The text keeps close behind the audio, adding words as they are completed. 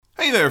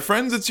Hey there,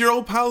 friends, it's your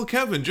old pal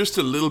Kevin. Just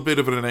a little bit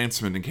of an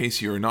announcement in case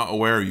you're not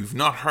aware, you've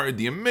not heard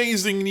the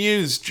amazing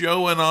news.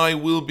 Joe and I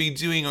will be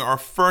doing our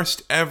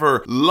first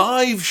ever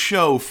live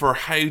show for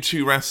How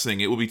To Wrestling.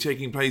 It will be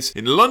taking place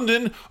in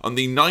London on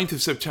the 9th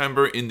of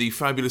September in the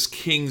fabulous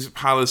King's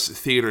Palace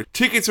Theatre.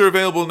 Tickets are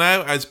available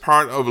now as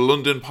part of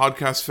London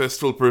Podcast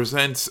Festival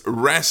Presents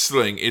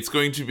Wrestling. It's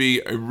going to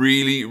be a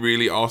really,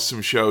 really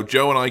awesome show.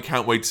 Joe and I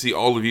can't wait to see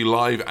all of you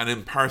live and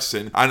in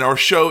person. And our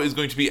show is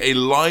going to be a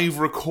live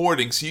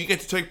recording, so you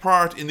get to take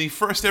part in the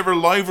first ever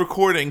live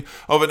recording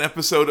of an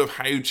episode of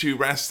How To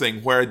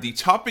Wrestling, where the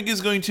topic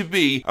is going to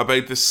be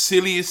about the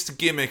silliest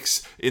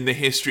gimmicks in the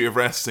history of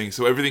wrestling.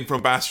 So everything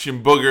from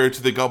Bastion Booger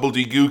to the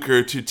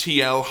Gobbledygooker to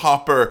TL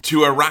Hopper to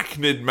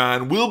Arachnid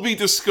Man will be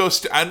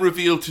discussed and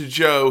revealed to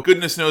Joe.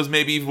 Goodness knows,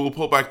 maybe even we'll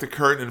pull back the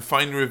curtain and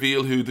finally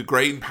reveal who the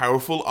great and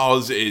powerful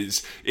Oz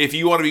is. If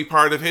you want to be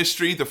part of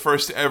history, the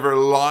first ever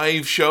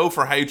live show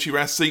for How To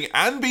Wrestling,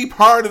 and be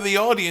part of the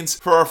audience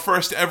for our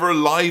first ever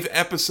live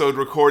episode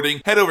recording,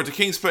 head over to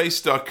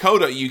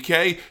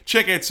kingsplace.co.uk,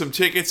 check out some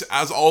tickets.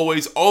 As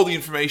always, all the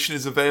information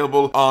is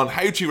available on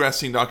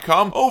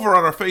howtowrestling.com, over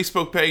on our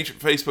Facebook page,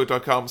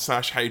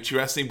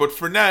 facebook.com/howtowrestling. But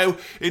for now,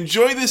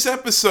 enjoy this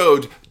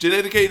episode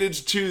dedicated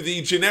to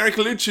the generic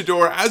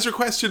luchador as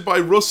requested by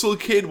Russell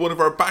Kidd, one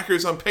of our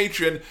backers on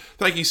Patreon.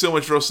 Thank you so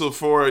much, Russell,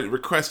 for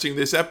requesting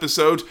this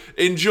episode.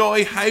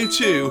 Enjoy How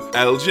To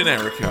El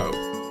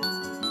Generico.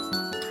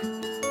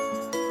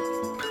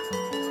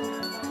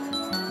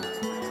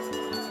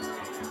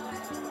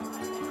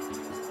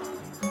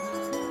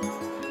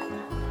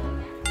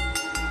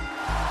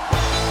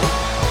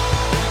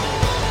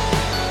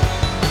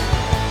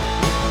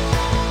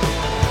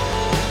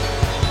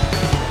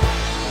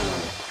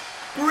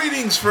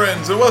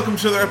 Friends, and welcome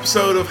to another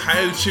episode of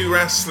How To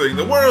Wrestling,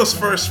 the world's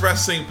first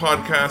wrestling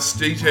podcast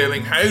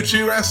detailing how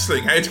to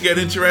wrestling, how to get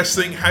into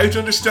wrestling, how to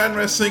understand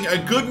wrestling,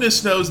 and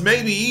goodness knows,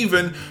 maybe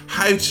even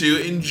how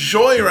to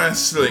enjoy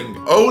wrestling.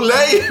 Ole,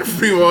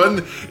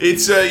 everyone!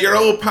 It's your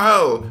old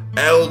pal,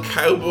 El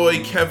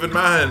Cowboy Kevin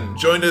Mann,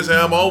 joined as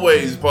I am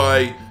always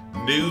by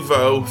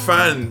Nouveau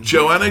fan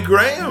Joanna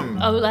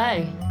Graham.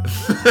 Ole.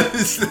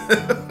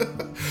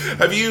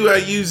 Have you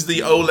used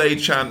the Ole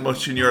chant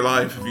much in your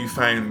life? Have you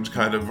found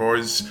or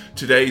is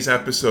today's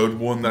episode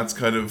one that's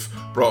kind of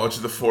brought it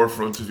to the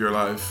forefront of your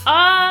life?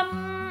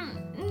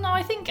 No,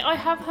 I think I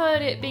have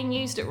heard it being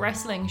used at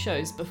wrestling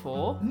shows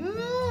before.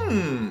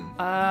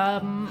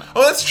 Oh,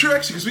 that's true,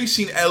 actually, because we've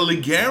seen El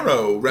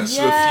Ligero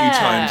wrestle a few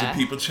times and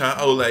people chant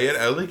Ole at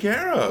El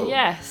Ligero.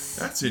 Yes.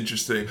 That's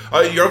interesting.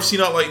 You're obviously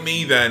not like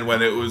me then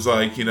when it was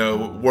like,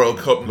 World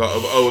Cup, a lot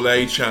of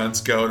Ole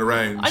chants going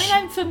around. I mean,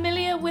 I'm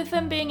familiar with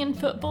them being in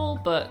football,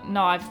 but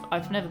no,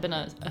 I've never been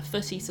a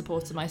footy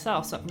supporter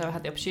myself, so I've never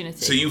had the opportunity.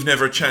 So you've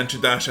never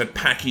chanted that at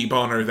Packy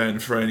Bonner then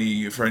for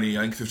any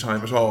length of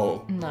time at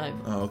all? No.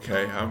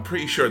 Okay, I'm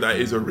pretty sure that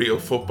is a real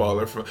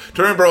footballer. Do you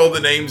remember all the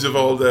names of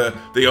all the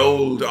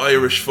old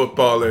Irish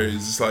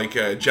footballers like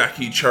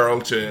Jackie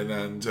Charlton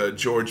and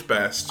George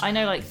Best? I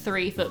know like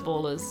 3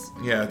 footballers.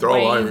 Yeah, they're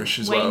all Irish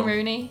as well. Wayne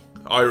Rooney.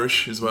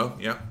 Irish as well,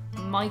 yeah.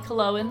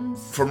 Michael Owens.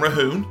 From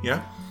Rahoon,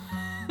 yeah.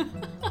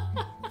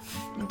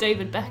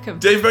 David Beckham.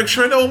 David Beckham,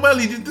 sure, no, well,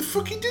 he did the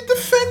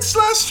fence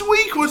last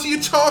week. What are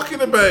you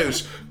talking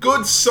about?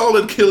 Good,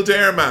 solid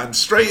Kildare man,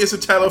 straight as a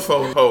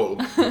telephone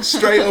pole,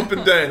 straight up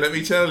and down. Let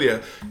me tell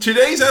you.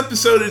 Today's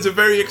episode is a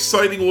very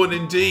exciting one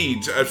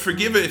indeed.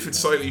 Forgive it if it's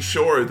slightly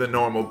shorter than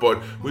normal,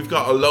 but we've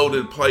got a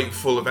loaded plate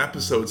full of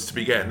episodes to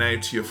be getting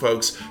out to you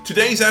folks.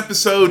 Today's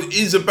episode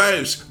is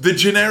about the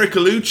generic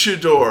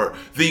luchador,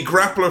 the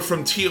grappler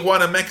from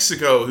Tijuana,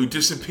 Mexico, who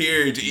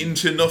disappeared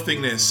into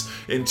nothingness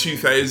in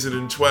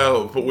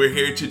 2012. But we're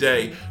here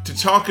today to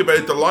talk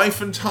about the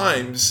life and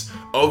times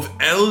of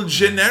El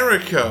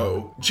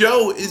Generico.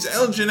 Joe, is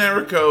El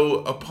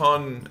Generico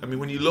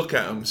when you look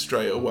at him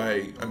straight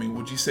away,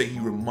 would you say he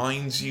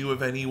reminds you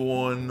of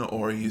anyone,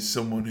 or he's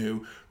someone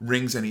who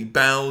rings any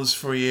bells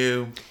for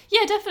you?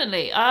 Yeah,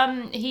 definitely.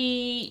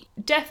 He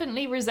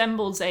definitely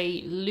resembles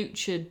a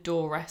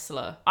luchador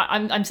wrestler.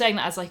 I'm saying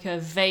that as like a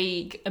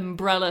vague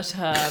umbrella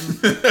term.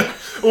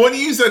 When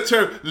you use that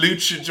term,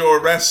 luchador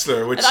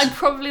wrestler, which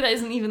that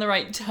isn't even the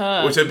right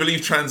term. Which I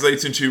believe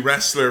translates into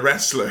wrestler.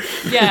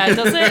 Yeah,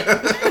 does it?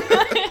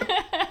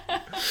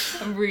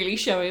 I'm really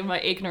showing my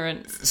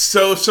ignorance.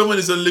 So if someone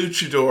is a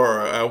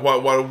luchador,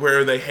 where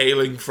are they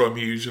hailing from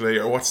usually,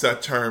 or what's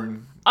that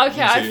term?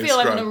 Okay, I feel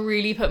I'm going to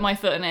really put my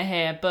foot in it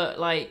here, but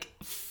like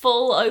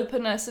full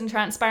openness and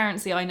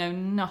transparency, I know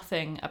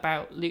nothing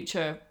about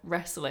lucha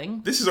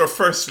wrestling. This is our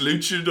first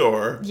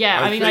luchador.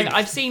 Yeah,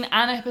 I've seen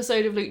an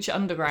episode of Lucha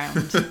Underground.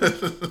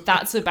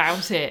 That's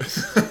about it.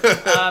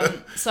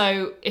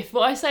 So if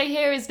what I say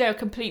here is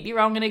completely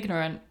wrong and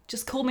ignorant,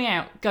 just call me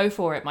out. Go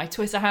for it. My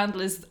Twitter handle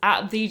is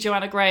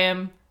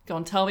 @theJoannaGraham. Go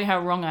on, tell me how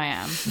wrong I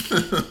am.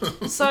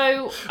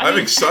 So I'm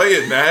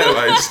excited now.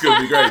 Like, it's going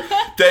to be great.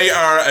 They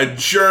are a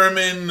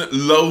German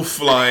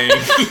low-flying,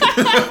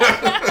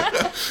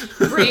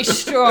 pretty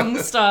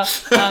strong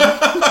stuff.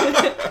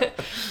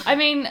 I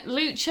mean,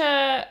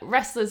 lucha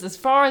wrestlers, as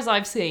far as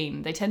I've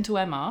seen, they tend to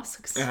wear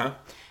masks. Uh-huh.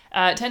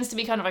 It tends to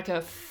be kind of like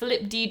a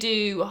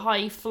flip-de-doo,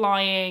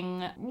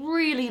 high-flying,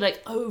 really like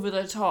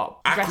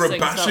over-the-top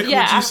wrestling Acrobatic, style. would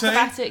Yeah, you say?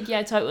 acrobatic,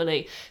 yeah,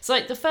 totally. So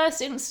like the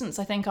first instance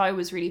I think I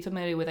was really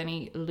familiar with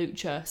any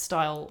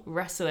lucha-style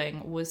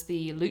wrestling was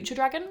the Lucha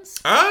Dragons.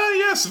 Ah,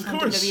 yes, of on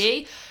course.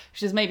 WWE,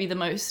 which is maybe the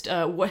most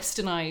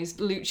westernized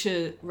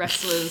lucha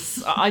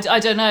wrestlers. I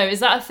don't know.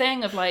 Is that a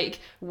thing of like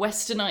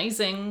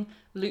westernizing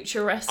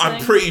lucha wrestling? I'm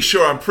pretty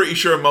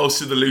sure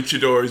most of the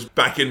luchadors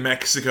back in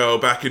Mexico,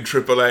 back in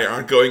AAA,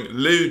 aren't going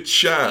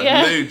lucha,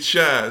 Yeah.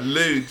 lucha,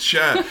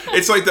 lucha.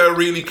 It's like that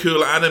really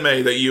cool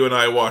anime that you and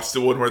I watched,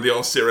 the one where they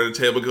all sit around a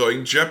table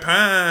going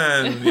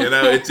Japan. You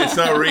know, it's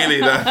not really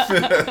that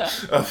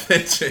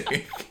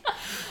authentic.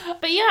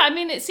 But yeah, I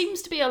mean, it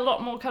seems to be a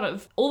lot more kind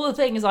of all the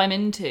things I'm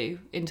into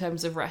in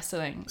terms of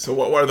wrestling. So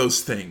what are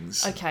those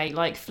things? Okay,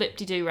 like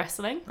flip-de-doo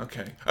wrestling.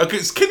 Okay.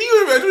 Can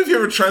you? I don't know if you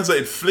ever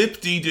translated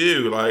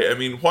flip-de-doo. Like, I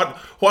mean, what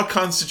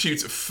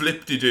constitutes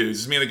flip-de-doo?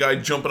 Does it mean a guy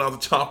jumping off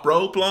the top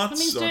rope lots? That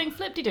means or- doing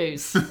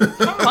flip-de-doos.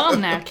 Come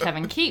on now,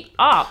 Kevin, keep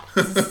up.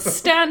 This is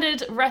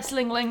standard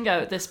wrestling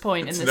lingo at this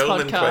point in this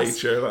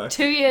nomenclature, podcast. like.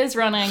 2 years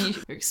running,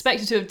 you're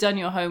expected to have done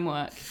your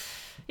homework.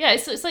 Yeah,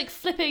 it's like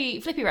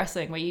flippy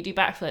wrestling where you do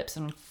backflips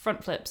and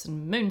front flips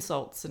and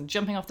moonsaults and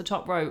jumping off the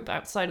top rope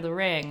outside of the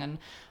ring and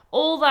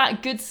all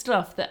that good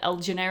stuff that El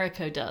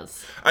Generico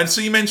does. And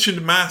so you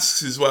mentioned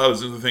masks as well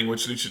as another thing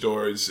which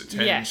luchadors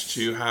tend Yes.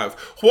 to have.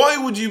 Why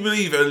would you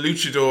believe a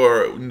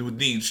luchador would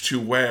need to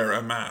wear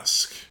a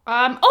mask?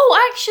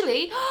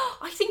 Actually,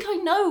 I think I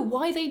know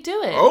why they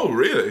do it. Oh,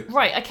 really?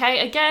 Right, okay,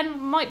 again,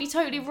 might be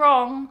totally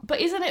wrong,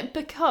 but isn't it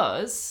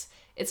because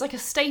it's like a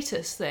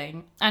status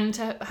thing, and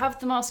to have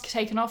the mask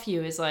taken off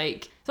you is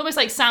like, it's almost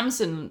like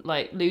Samson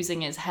like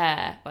losing his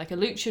hair. Like a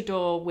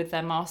luchador with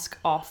their mask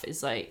off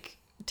is like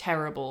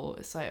terrible.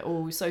 It's like,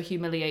 oh, so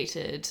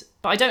humiliated.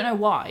 But I don't know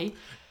why.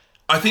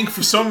 I think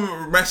for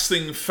some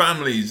wrestling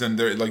families, and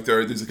there's like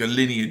a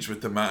lineage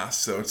with the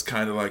mask, so it's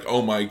kind of like,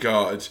 oh my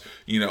god,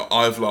 you know,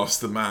 I've lost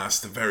the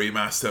mask, the very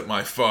mask that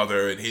my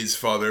father and his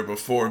father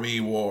before me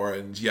wore,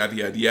 and yada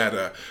yada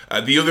yada.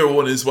 The other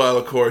one as well,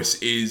 of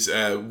course, is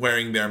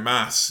wearing their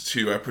masks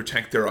to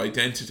protect their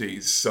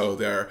identities, so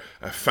their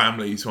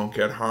families won't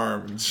get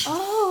harmed.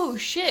 Oh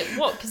shit!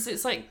 What? Because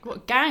it's like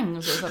what,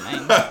 gangs or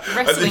something?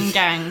 Wrestling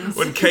gangs.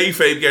 When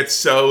kayfabe gets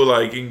so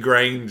like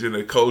ingrained in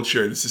a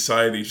culture and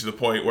society to the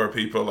point where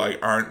people like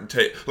aren't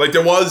like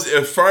there was,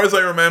 as far as I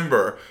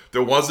remember,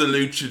 there was a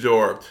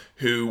luchador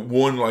who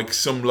won like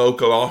some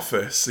local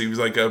office. He was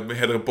like he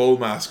had a bull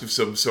mask of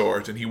some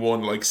sort, and he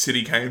won like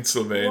city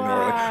councilman or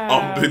like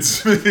Wow.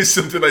 ombudsman or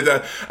something like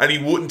that. And he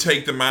wouldn't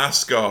take the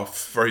mask off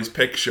for his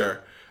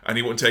picture. And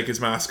he wouldn't take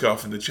his mask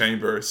off in the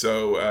chamber,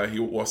 so he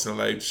wasn't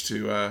allowed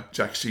to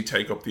actually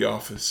take up the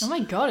office. Oh my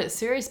god, it's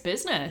serious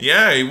business.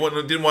 Yeah, he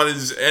didn't want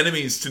his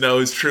enemies to know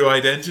his true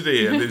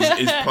identity and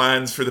his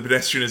plans for the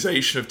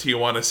pedestrianization of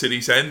Tijuana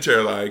city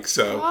center, like,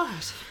 so.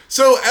 God.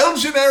 So El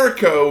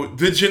Generico,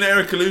 the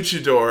generic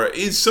luchador,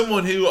 is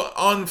someone who,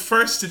 on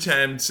first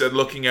attempts at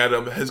looking at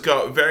him, has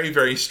got very,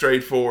 very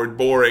straightforward,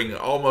 boring,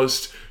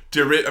 almost...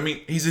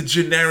 he's a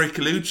generic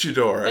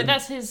luchador. But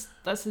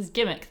that's his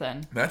gimmick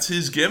then. That's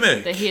his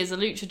gimmick. That he is a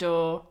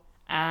luchador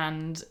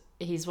and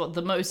he's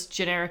the most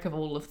generic of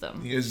all of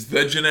them. He is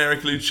the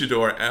generic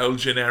luchador, El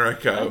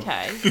Generico.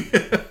 Okay.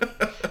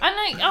 And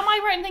like, am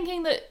I right in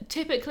thinking that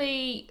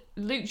typically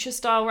lucha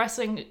style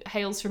wrestling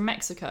hails from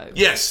Mexico?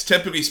 Yes,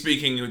 typically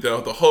speaking,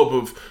 the hub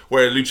of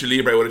where Lucha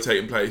Libre would have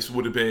taken place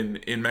would have been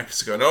in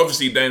Mexico. And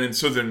obviously then in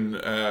Southern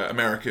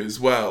America as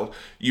well,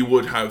 you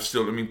would have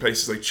still,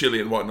 places like Chile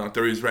and whatnot,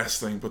 there is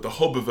wrestling, but the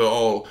hub of it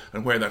all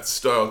and where that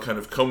style kind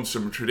of comes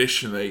from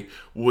traditionally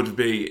would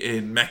be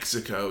in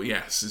Mexico,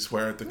 yes, is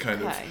where the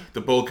kind of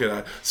the bulk of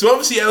that. So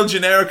obviously El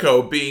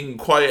Generico being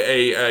quite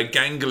a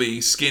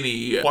gangly,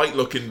 skinny,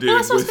 white-looking dude. No,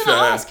 that's what I was with going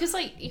to ask, because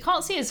like, you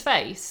can't see his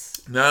face.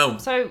 No.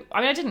 So,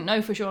 I didn't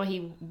know for sure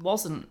he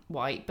wasn't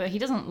white, but he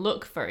doesn't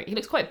look he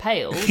looks quite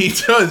pale. He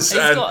does. He's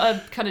got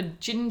a kind of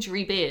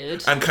gingery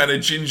beard. And kind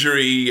of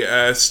gingery,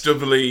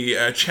 stubbly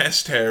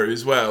chest hair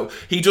as well.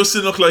 He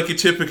doesn't look like a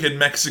typical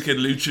Mexican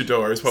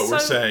luchador, is what we're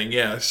saying,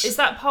 yes. Is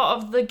that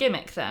part of the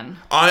gimmick then?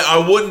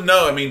 I wouldn't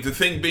know. The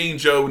thing being,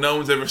 Joe, no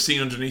one's ever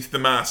seen underneath the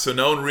mask, so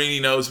no one really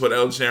knows what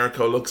El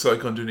Generico looks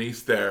like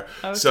underneath there.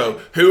 Okay. So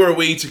who are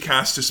we to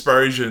cast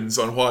aspersions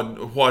on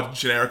what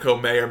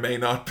Generico may or may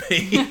not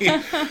be?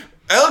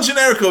 El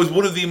Generico is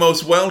one of the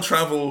most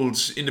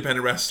well-travelled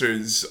independent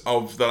wrestlers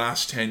of the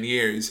last 10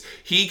 years.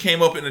 He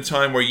came up in a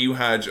time where you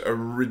had a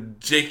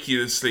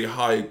ridiculously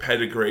high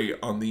pedigree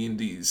on the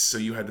indies. So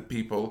you had the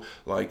people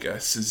like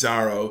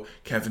Cesaro,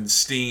 Kevin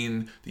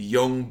Steen, the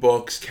Young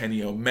Bucks,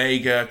 Kenny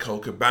Omega,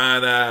 Colt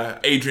Cabana,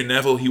 Adrian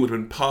Neville, he would have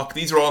been Pac.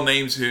 These are all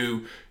names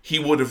who he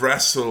would have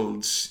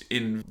wrestled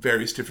in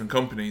various different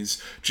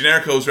companies.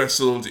 Generico's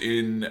wrestled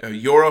in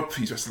Europe,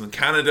 he's wrestled in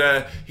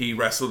Canada, he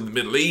wrestled in the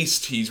Middle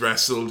East, he's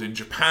wrestled in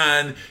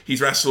Japan, he's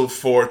wrestled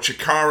for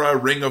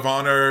Chikara, Ring of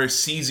Honor,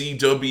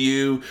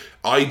 CZW,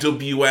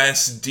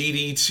 IWS,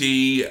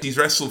 DDT. He's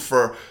wrestled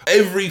for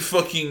every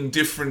fucking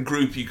different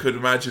group you could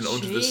imagine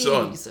under the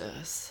sun.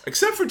 Jesus.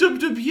 Except for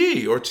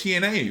WWE or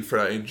TNA for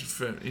that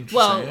interesting.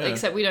 Well,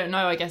 except we don't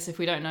know, I guess, if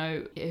we don't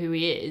know who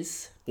he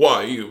is.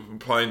 Why? Are you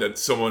implying that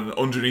someone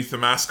underneath the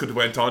mask could have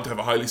went on to have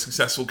a highly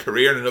successful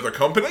career in another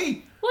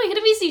company? Well, you could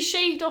have easily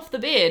shaved off the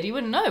beard. You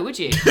wouldn't know, would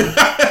you?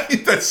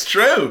 That's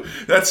true.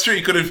 That's true.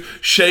 You could have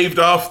shaved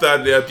off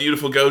that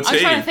beautiful goatee. I'm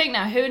trying to think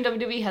now. Who in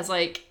WWE has,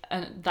 like,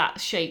 that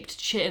shaped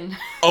chin?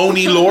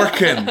 Oney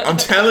Lorcan. I'm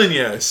telling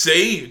you.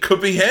 See? It could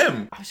be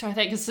him. I was trying to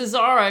think, because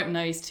Cesaro...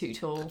 No, he's too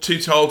tall.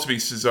 Too tall to be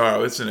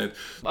Cesaro, isn't it?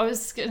 I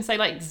was going to say,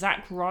 like,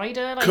 Zack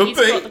Ryder. Like, Could he's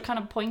be. got the kind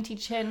of pointy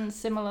chin,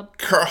 similar...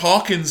 Kurt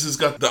Hawkins has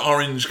got the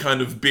orange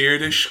kind of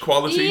beardish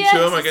quality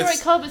to him, I it's guess. the right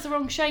colour, but it's the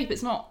wrong shape.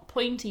 It's not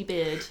pointy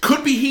beard.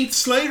 Could be Heath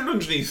Slater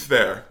underneath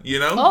there, you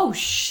know? Oh,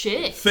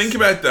 shit. Think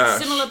about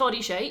that. Similar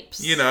body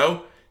shapes. You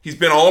know, he's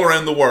been all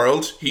around the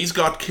world. He's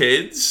got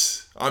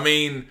kids. I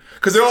mean,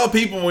 because there are a lot of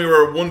people, when we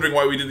were wondering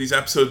why we did these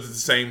episodes at the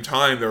same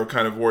time, they were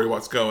kind of worried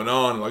what's going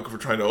on, like if we're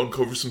trying to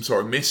uncover some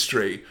sort of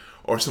mystery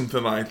or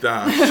something like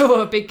that.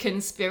 Oh, a big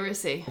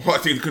conspiracy. Well, I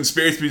think the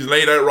conspiracy is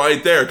laid out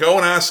right there. Go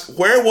and ask,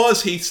 where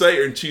was Heath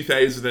Slater in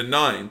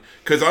 2009?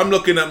 Because I'm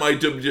looking at my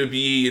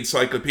WWE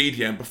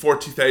encyclopedia, and before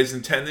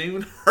 2010, they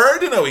even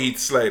heard of no Heath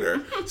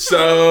Slater.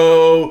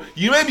 So,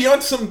 you may be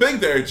onto something big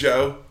there,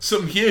 Joe.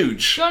 Something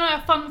huge. Do you want to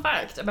know a fun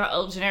fact about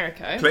El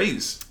Generico?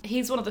 Please.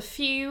 He's one of the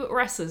few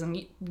wrestlers, and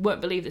you won't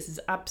believe this is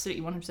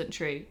absolutely 100%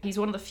 true. He's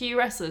one of the few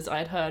wrestlers I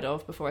had heard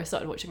of before I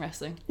started watching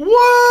wrestling. What?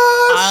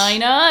 I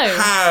know.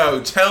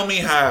 How? Tell me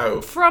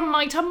how. From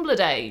my Tumblr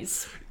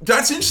days.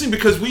 That's interesting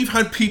because we've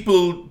had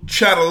people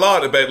chat a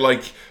lot about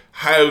like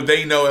how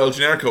they know El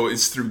Generico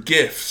is through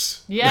GIFs.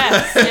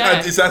 Yes, yeah.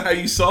 Is that how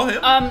you saw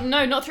him?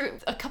 No, not through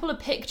a couple of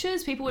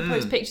pictures. People would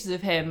post pictures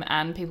of him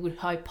and people would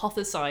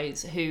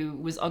hypothesize who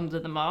was under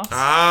the mask.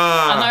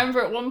 Ah. And I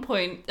remember at one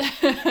point,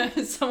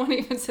 someone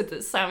even said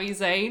that Sami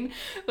Zayn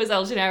was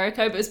El Generico,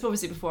 but it was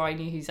obviously before I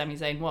knew who Sami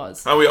Zayn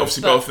was. And we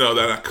obviously both know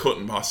that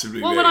couldn't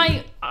possibly Well, be.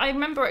 when I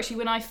remember actually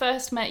when I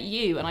first met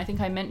you, and I think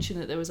I mentioned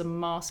that there was a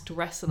masked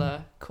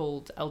wrestler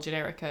called El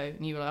Generico,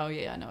 and you were like, oh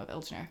yeah, I know of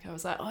El Generico. I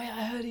was like, oh yeah,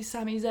 I heard he's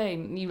Sami Zayn.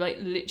 And you like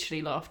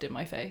literally laughed in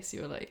my face.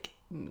 You were like,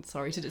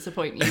 sorry to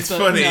disappoint you. It's but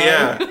funny, no.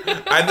 yeah.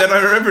 And then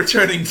I remember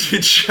turning to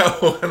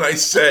Joe and I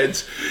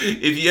said,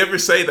 if you ever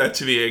say that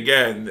to me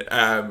again,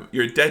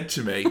 you're dead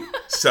to me.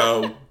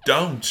 So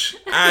don't.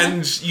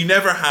 And you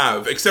never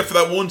have, except for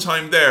that one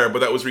time there, but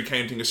that was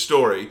recounting a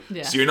story.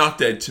 Yeah. So you're not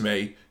dead to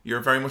me. You're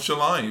very much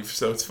alive,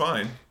 so it's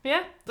fine.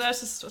 Yeah, I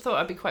thought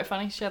it'd be quite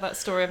funny to share that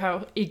story of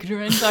how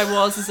ignorant I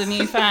was as a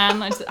new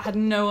fan. I just had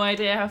no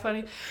idea how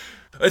funny.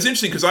 It's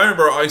interesting because I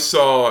remember I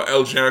saw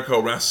El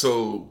Generico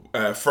wrestle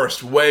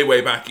first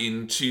way back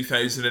in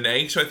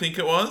 2008, I think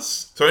it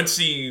was. So I went to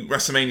see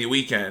WrestleMania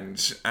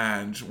weekend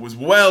and was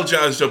well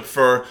jazzed up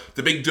for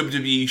the big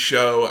WWE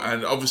show,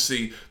 and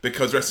obviously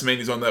because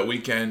WrestleMania's on that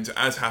weekend,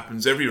 as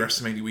happens every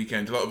WrestleMania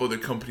weekend, a lot of other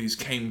companies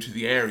came to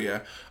the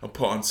area and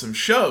put on some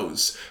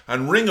shows.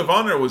 And Ring of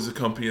Honor was the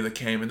company that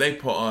came and they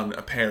put on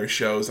a pair of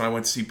shows, and I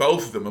went to see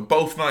both of them, and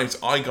both nights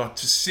I got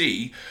to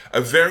see a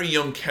very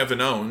young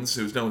Kevin Owens,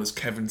 who was known as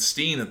Kevin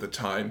Steen at the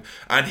time,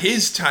 and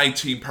his tag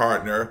team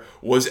partner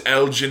was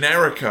El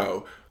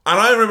Generico. And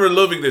I remember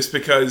loving this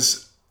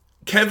because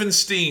Kevin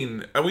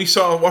Steen, and we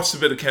watched a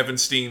bit of Kevin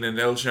Steen and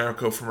El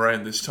Generico from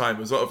around this time.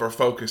 It was a lot of our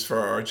focus for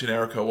our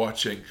Generico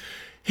watching.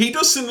 He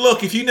doesn't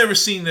look, if you've never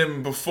seen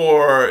him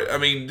before, I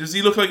mean, does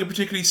he look like a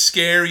particularly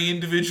scary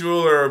individual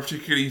or a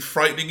particularly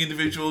frightening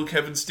individual,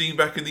 Kevin Steen,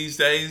 back in these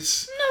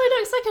days? No, he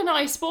looks like a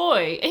nice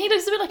boy. And he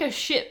looks a bit like a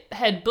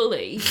shithead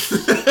bully.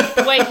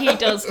 The way he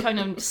does kind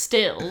of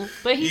still.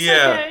 But he's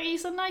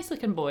he's a nice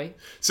looking boy.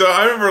 So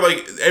I remember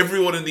like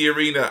everyone in the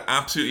arena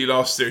absolutely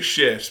lost their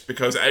shit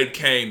because out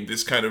came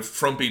this kind of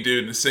frumpy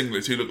dude in a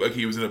singlet who looked like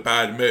he was in a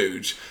bad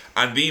mood.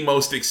 And the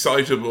most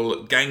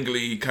excitable,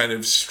 gangly, kind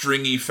of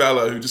stringy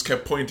fella who just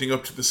kept pointing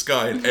up to the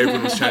sky and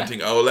everyone was chanting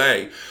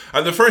Olé.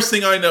 And the first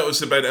thing I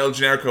noticed about El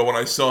Generico when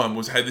I saw him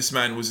was how this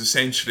man was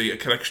essentially a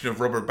collection of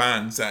rubber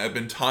bands that had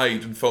been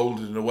tied and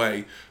folded in a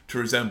way to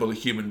resemble a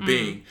human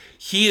being.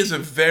 He is a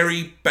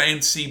very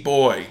bouncy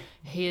boy.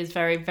 He is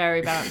very,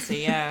 very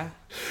bouncy, yeah.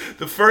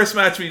 The first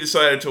match we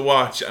decided to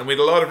watch, and we had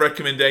a lot of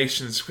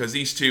recommendations because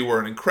these two were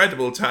an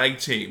incredible tag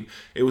team.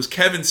 It was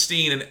Kevin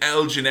Steen and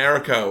El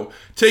Generico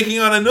taking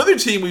on another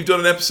team we've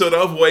done an episode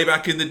of way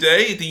back in the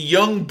day, the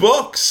Young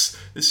Bucks.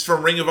 This is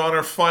from Ring of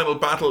Honor Final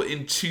Battle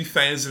in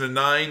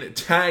 2009.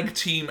 Tag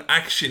team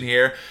action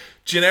here.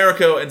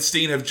 Generico and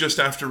Steen have just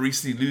after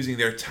recently losing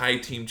their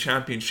tag team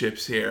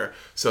championships here,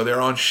 so they're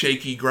on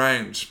shaky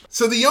ground.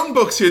 So the Young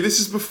Bucks here, this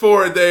is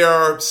before they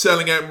are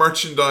selling out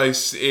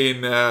merchandise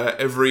in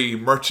every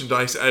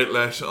merchandise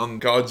outlet on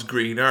God's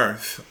green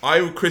earth.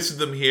 I would christen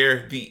them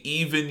here the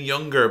Even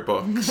Younger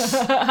Bucks.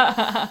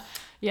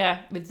 Yeah,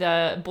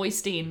 with Boy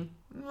Steen.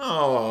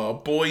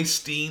 Oh, boy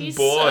Steen He's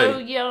boy. so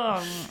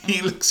young. He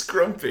looks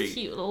grumpy.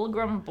 Cute little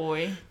grump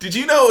boy. Did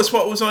you notice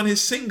what was on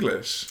his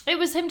singlet? It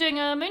was him doing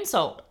a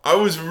moonsault. I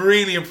was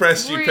really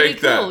impressed you Really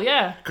picked that. cool,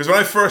 yeah. Because when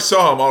I first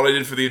saw him, all I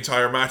did for the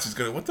entire match is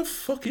go, what the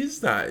fuck is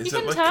that? Is You that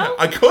couldn't like tell?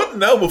 I couldn't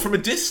know, but from a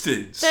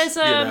distance. There's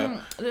you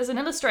know. there's an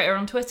illustrator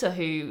on Twitter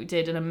who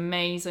did an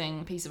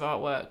amazing piece of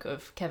artwork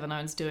of Kevin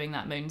Owens doing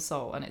that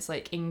moonsault, and it's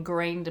like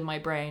ingrained in my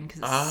brain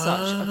because it's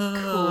such a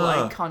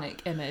cool, iconic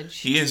image.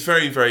 He is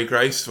very, very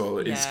graceful,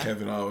 is Yeah.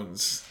 Kevin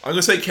Owens. I'm going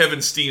to say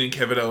Kevin Steen and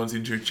Kevin Owens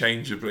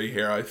interchangeably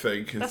here, I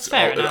think. That's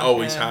fair It enough,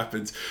 always yeah.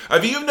 happens.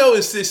 Have you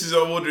noticed this?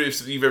 I wonder if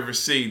something you've ever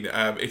seen.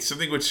 It's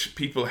something which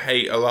people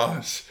hate a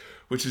lot,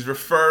 which is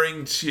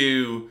referring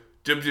to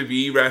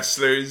WWE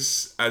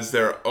wrestlers as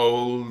their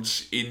old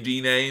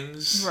indie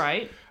names.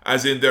 Right.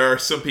 As in, there are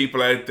some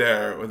people out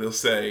there where they'll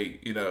say,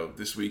 you know,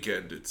 this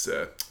weekend it's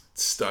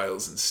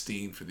Styles and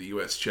Steen for the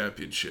US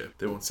Championship.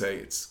 They won't say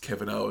it's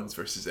Kevin Owens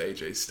versus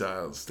AJ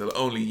Styles. They'll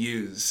only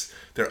use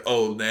their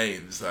old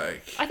names,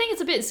 like... I think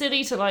it's a bit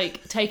silly to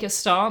like take a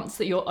stance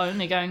that you're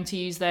only going to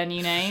use their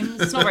new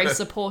names. It's not very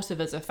supportive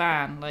as a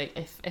fan. Like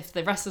if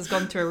the wrestler's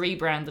gone through a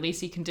rebrand, the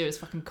least you can do is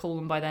fucking call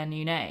them by their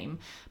new name.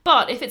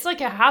 But if it's like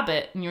a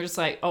habit and you're just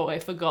like, oh, I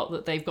forgot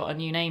that they've got a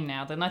new name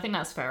now, then I think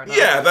that's fair enough.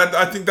 Yeah,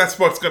 I think that's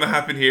what's going to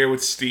happen here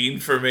with Steen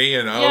for me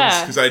and Owens,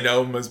 Yeah. because I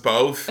know them as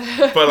both.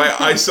 But like,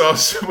 I saw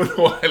someone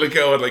a while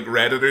ago on like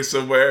Reddit or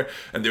somewhere,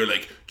 and they were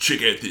like,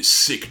 check out this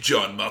sick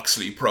John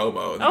Moxley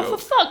promo. And they Oh, go,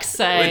 for fuck's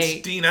 "Oh, it's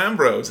sake. Dean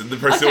Ambrose." And the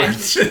person Okay.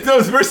 went, no,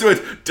 the person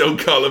went, "Don't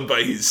call him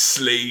by his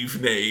slave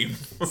name."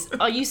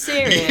 Are you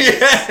serious?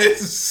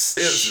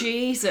 Yes.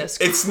 Jesus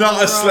It's not a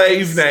Christ.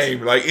 slave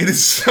name. Like, it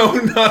is so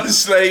not a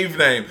slave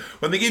name.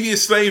 When they give you a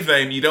slave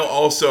name, you don't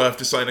also have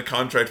to sign a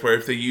contract where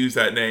if they use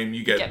that name,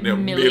 you get,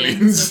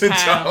 Millions of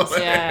pounds. dollars.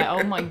 Yeah.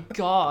 Oh my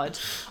god.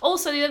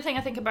 Also, the other thing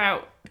I think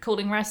about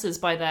calling wrestlers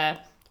by their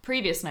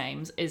previous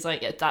names is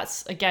like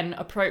that's again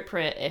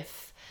appropriate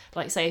if,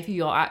 like, say if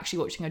you are actually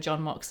watching a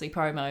John Moxley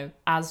promo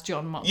as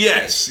John Moxley.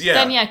 Yes, yeah.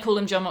 Then yeah, call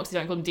him John Moxley.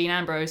 Don't call him Dean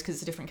Ambrose because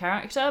it's a different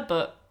character.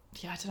 But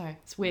yeah, I don't know.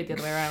 It's weird the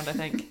other way around, I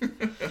think.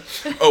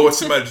 Oh,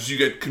 what's the matter? Did you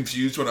get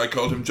confused when I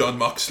called him John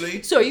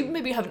Moxley? So you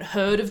maybe haven't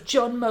heard of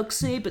John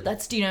Moxley, but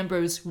that's Dean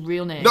Ambrose's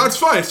real name. No, it's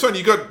fine. It's fine.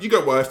 You got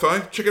Wi-Fi.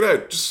 Check it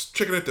out. Just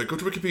check it out there. Go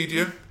to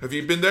Wikipedia. Have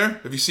you been there?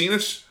 Have you seen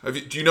it?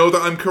 Do you know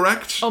that I'm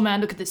correct? Oh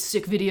man, look at this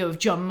sick video of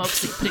John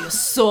Moxley putting a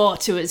saw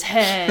to his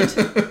head.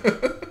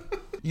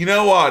 You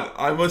know what?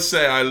 I must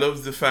say I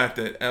love the fact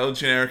that El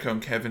Generico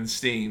and Kevin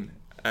Steen,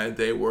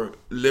 they were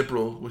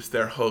liberal with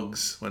their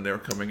hugs when they were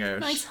coming out.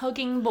 Nice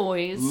hugging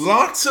boys.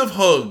 Lots of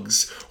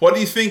hugs. What do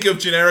you think of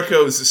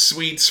Generico's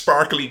sweet,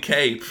 sparkly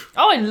cape?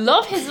 Oh, I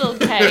love his little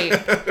cape.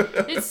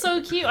 It's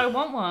so cute. I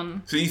want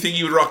one. So you think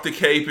you would rock the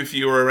cape if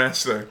you were a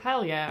wrestler?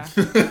 Hell yeah.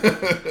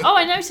 Oh,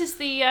 I noticed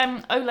the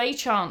Olay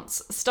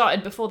chants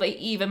started before they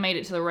even made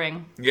it to the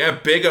ring. Yeah,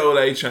 big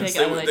Olay chants.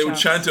 Big They Olay would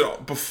chant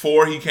it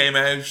before he came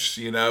out,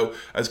 you know,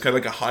 as kind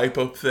of like a hype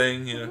up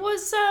thing. You know.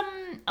 Was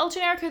El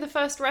Generico the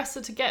first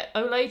wrestler to get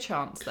Olay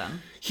chants then?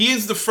 He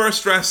is the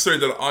first wrestler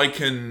that I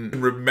can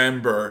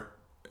remember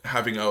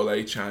having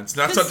Olay chants. And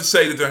that's not to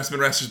say that there has been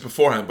wrestlers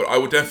beforehand, but I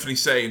would definitely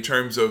say in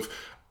terms of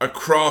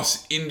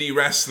across indie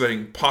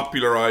wrestling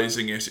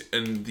popularizing it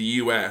in the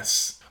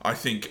US, I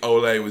think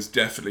Olay was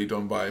definitely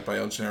done by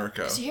El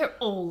Generico. You hear it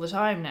all the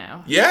time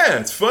now. Yeah,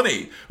 it's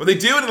funny. Well, they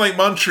do it in like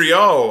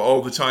Montreal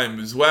all the time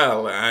as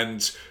well,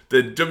 and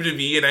the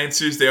WWE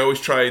announcers, they always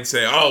try and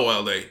say, oh,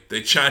 well,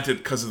 they chanted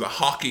because of the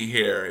hockey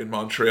here in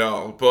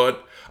Montreal.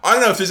 But I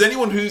don't know if there's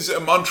anyone who's a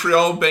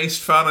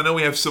Montreal-based fan. I know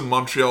we have some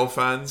Montreal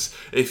fans.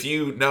 If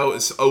you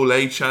notice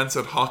Olay chants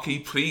at hockey,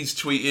 please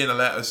tweet in and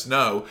let us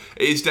know.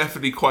 It is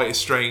definitely quite a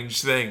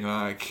strange thing.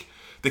 Like,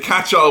 the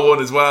catch-all one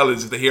as well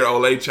is if they hear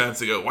Olay chants,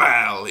 they go,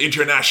 wow,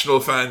 international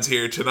fans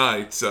here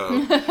tonight. So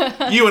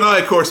you and I,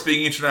 of course,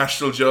 being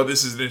international, Joe,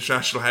 this is an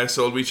international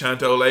household. We chant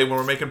Olay when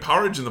we're making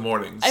porridge in the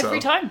morning. So. Every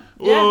time.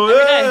 Yeah, Whoa,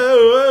 every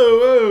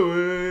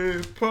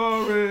day. whoa,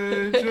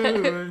 porridge.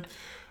 Olay.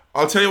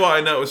 I'll tell you what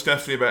I noticed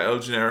definitely about El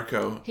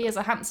Generico. He has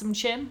a handsome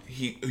chin.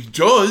 He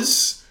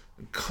does.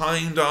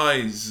 Kind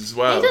eyes as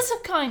well. He does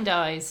have kind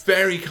eyes.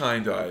 Very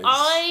kind eyes.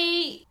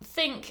 I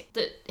think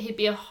that he'd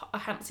be a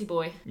handsy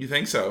boy. You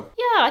think so?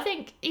 Yeah, I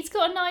think he's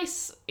got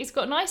nice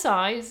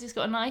eyes. He's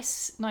got a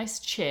nice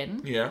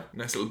chin. Yeah,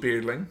 nice little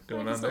beardling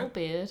going His on little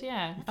there. beard,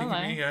 yeah. Think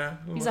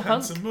of me, He's a a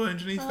handsome hunk. boy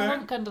underneath A there.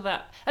 hunk under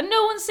that. And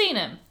no one's seen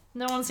him.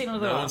 No one's seen him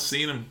with No the one's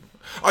seen him.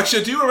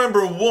 Actually, I do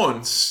remember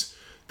once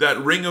that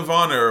Ring of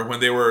Honor, when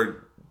they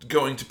were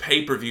going to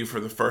pay-per-view for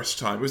the first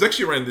time, it was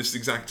actually around this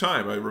exact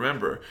time, I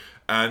remember,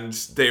 and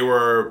they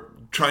were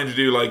trying to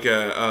do like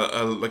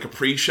a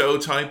pre-show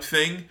type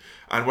thing.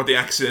 And what they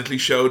accidentally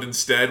showed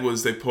instead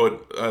was they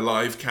put a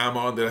live cam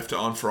on. They left it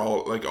on for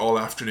all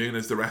afternoon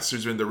as the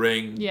wrestlers are in the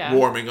ring,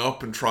 warming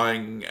up and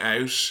trying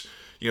out,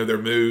 their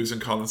moves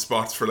and calling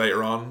spots for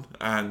later on.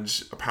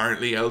 And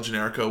apparently El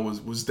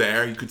Generico was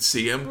there. You could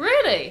see him.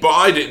 Really? But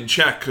I didn't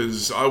check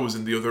because I was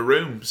in the other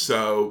room.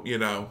 So,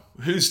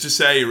 who's to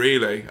say,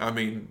 really? I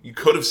mean, you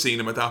could have seen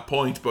him at that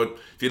point, but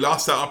if you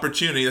lost that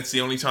opportunity, that's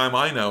the only time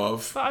I know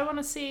of. But I want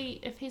to see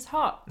if he's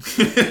hot.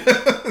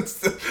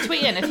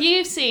 Tweet in. If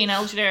you've seen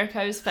El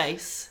Generico's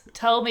face,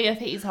 tell me if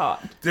he's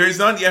hot. There's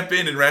not yet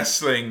been in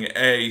wrestling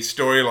a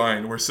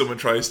storyline where someone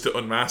tries to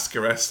unmask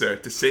a wrestler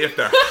to see if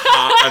they're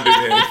hot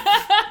underneath.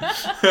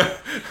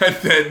 And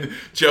then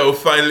Joe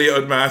finally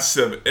unmasks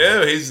him.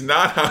 Ew, he's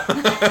not hot.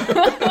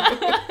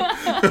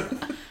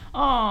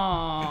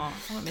 Oh,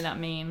 won't be that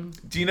mean.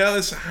 Do you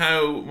notice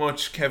how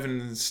much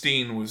Kevin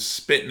Steen was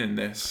spitting in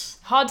this?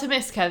 Hard to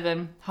miss,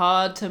 Kevin.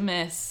 Hard to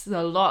miss.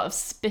 There's a lot of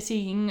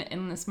spitting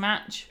in this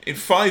match. In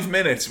 5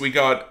 minutes, we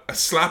got a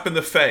slap in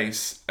the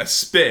face, a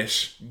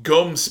spit,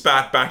 gum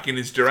spat back in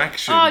his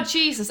direction. Oh,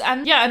 Jesus.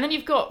 And then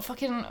you've got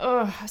fucking...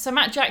 So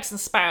Matt Jackson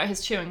spat out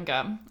his chewing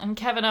gum, and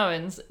Kevin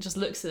Owens just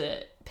looks at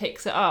it,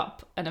 picks it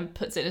up, and then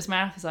puts it in his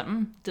mouth. He's like,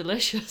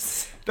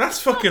 delicious.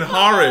 That's fucking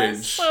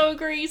horrid. So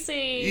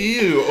greasy.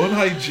 Ew,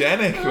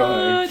 unhygienic,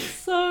 like. It's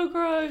so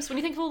gross. When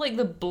you think of all like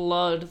the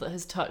blood that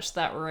has touched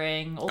that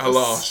ring, all a the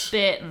lot.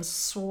 spit and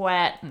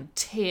sweat and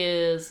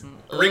tears and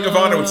Ring of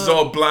Honor, which is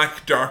all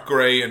black, dark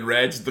grey and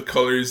red, the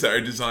colours that are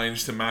designed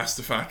to mask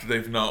the fact that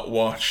they've not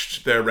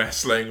watched their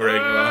wrestling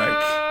ring,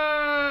 like.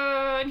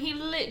 And he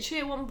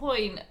literally at one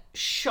point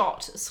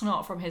shot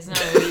snot from his nose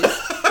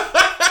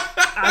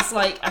as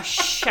like a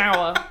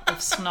shower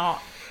of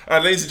snot.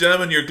 And ladies and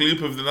gentlemen, your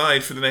gloop of the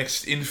night for the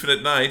next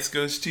infinite nights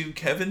goes to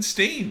Kevin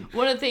Steen.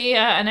 One of the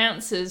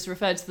announcers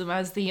referred to them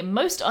as the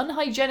most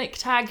unhygienic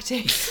tag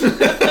team.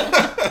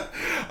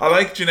 I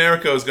like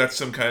Generico's got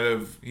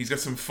he's got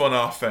some fun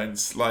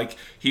offense. Like,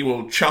 he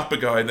will chop a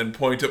guy and then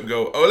point up and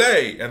go,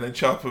 "Ole!" and then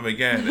chop him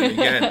again and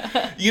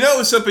again. You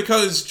notice that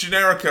because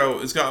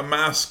Generico has got a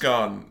mask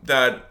on,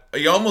 that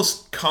he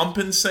almost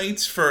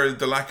compensates for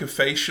the lack of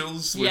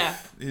facials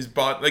with his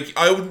body.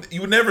 Like,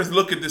 you would never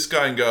look at this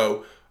guy and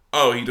go,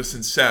 "Oh, he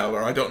doesn't sell,"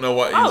 or "I don't know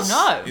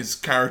what his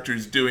character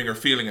is doing or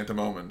feeling at the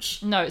moment."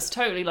 No, it's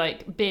totally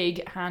like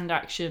big hand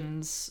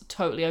actions,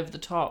 totally over the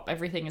top.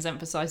 Everything is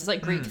emphasised. It's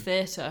like Greek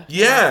theatre.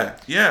 Yeah.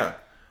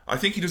 I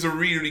think he does a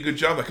really, really good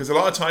job because a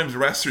lot of times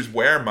wrestlers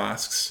wear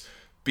masks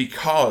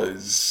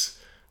because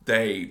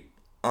they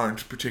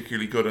aren't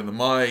particularly good on the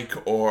mic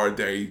or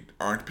they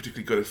aren't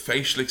particularly good at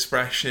facial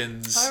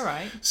expressions. All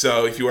right.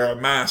 So if you wear a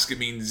mask, it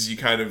means you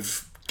kind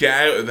of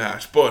get out of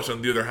that. But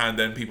on the other hand,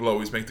 then people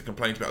always make the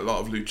complaint about a lot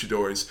of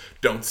luchadors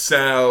don't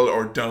sell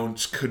or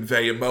don't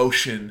convey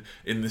emotion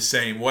in the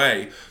same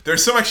way. There are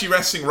some actually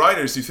wrestling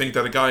writers who think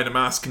that a guy in a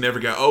mask can never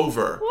get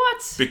over.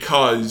 What?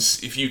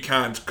 Because if you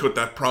can't cut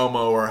that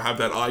promo or have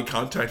that eye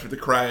contact with the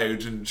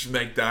crowd and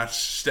make that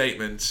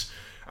statement,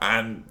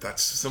 and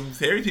that's some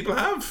theory people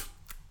have.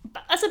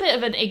 That's a bit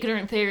of an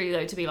ignorant theory,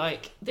 though, to be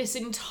like, this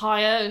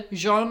entire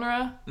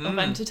genre of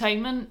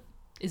entertainment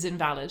is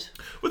invalid.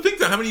 Well, think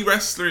that how many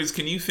wrestlers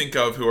can you think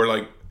of who are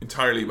like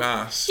entirely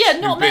masked? Yeah,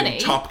 not who've been many.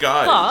 Top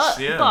guys.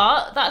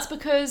 But that's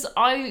because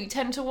I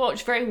tend to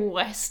watch very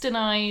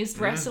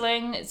westernized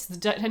wrestling. It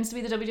tends to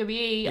be the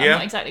WWE. I'm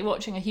not exactly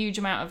watching a huge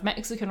amount of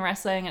Mexican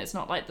wrestling, and it's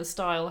not like the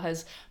style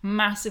has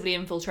massively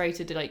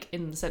infiltrated, like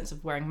in the sense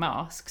of wearing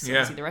masks.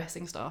 Obviously, the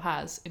wrestling style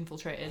has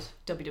infiltrated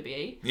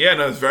WWE. Yeah,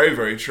 no, it's very,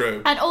 very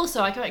true. And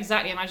also, I can't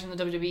exactly imagine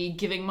the WWE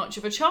giving much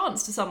of a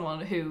chance to someone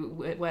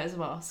who wears a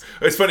mask.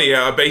 It's funny,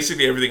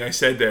 basically everything I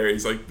said there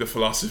is like the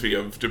philosophy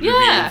of WWE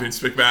and Vince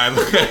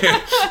McMahon.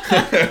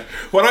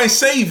 When I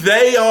say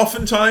they,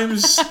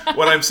 oftentimes,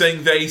 when I'm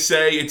saying they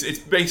say, it's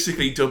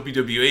basically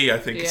WWE, I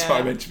think is what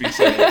I meant to be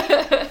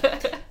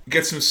saying.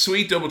 Get some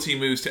sweet double team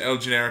moves to El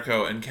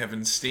Generico and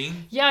Kevin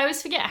Steen. Yeah, I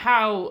always forget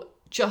how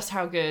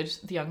good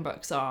the Young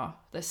Bucks are.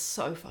 They're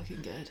so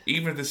fucking good.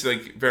 Even at this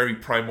like very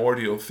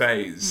primordial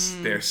phase,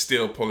 they're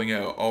still pulling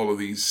out all of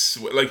these.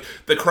 Like,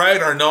 the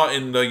crowd are not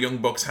in the Young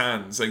Bucks'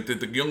 hands. Like,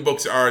 the Young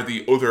Bucks are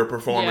the other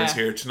performers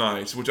here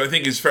tonight, which I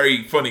think is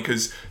very funny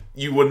because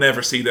you will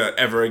never see that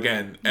ever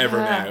again,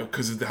 now,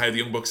 because of how the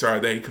Young Bucks are.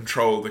 They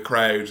control the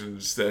crowd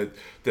and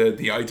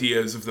the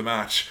ideas of the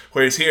match.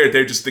 Whereas here,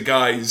 they're just the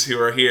guys who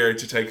are here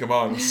to take them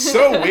on.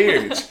 So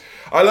weird.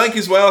 I like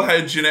as well how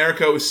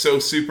Generico is so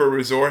super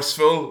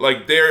resourceful.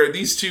 Like,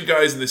 these two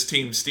guys in this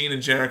team, Steen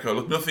and Generico,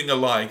 look nothing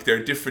alike.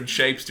 They're different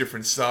shapes,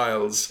 different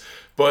styles,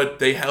 but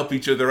they help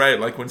each other out.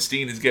 Like, when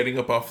Steen is getting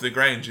up off the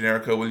ground,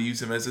 Generico will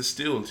use him as a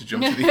stool to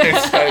jump to the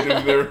outside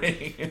of the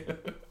ring.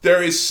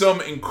 There is some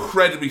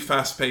incredibly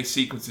fast-paced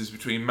sequences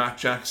between Matt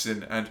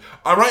Jackson and...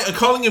 I'm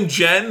calling him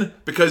Jen,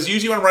 because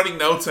usually when I'm writing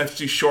notes, I have to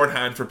do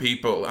shorthand for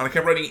people. And I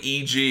kept writing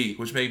EG,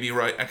 which made me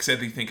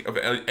accidentally think of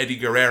Eddie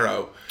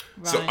Guerrero.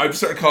 Right. So I've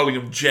started calling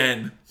him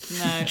Jen.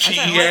 No, G-E-N.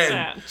 I don't like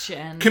that,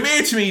 Jen. Come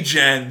here to me,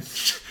 Jen.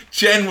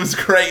 Jen was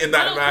great in Why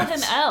that not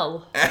match. call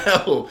him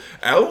L?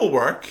 Elle will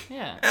work.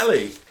 Yeah.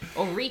 Ellie.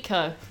 Or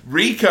Rico.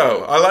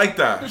 Rico, I like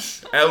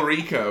that. El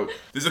Rico.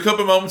 There's a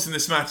couple of moments in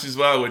this match as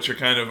well which are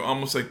kind of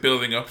almost like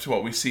building up to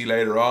what we see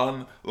later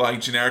on. Like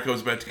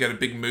Generico's about to get a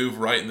big move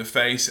right in the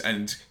face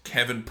and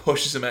Kevin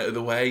pushes him out of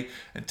the way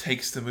and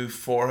takes the move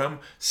for him,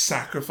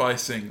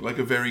 sacrificing like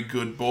a very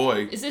good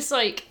boy. Is this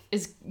like,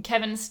 is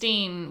Kevin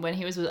Steen, when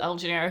he was with El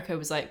Generico,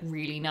 was like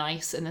really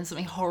nice and then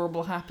something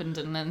horrible happened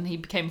and then he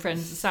became friends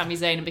with Sami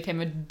Zayn and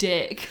became a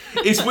dick?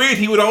 It's weird,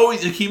 he would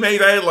always, he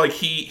made out like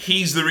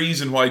he's the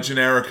reason why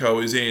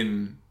Generico is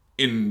in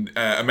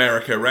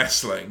America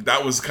wrestling.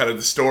 That was kind of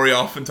the story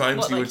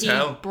oftentimes he would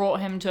tell. Brought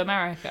him to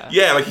America?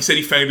 Yeah, like he said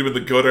he found him in the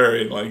gutter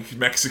in like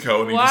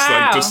Mexico and he just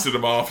like dusted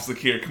him off. It's like,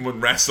 here, come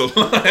and wrestle.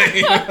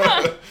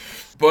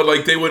 But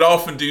like they would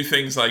often do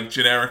things like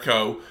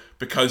Generico,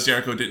 because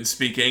Jericho didn't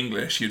speak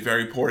English, he had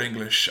very poor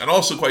English and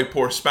also quite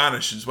poor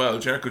Spanish as well.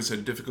 Jericho just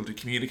had difficulty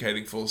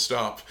communicating full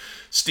stop.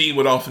 Steen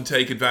would often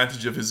take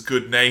advantage of his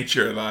good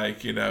nature,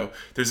 like, you know,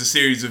 there's a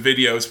series of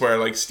videos where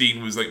like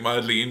Steen was like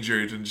mildly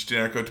injured and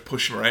Jericho had to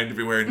push him around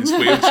everywhere in his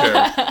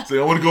wheelchair. It's like,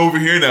 I want to go over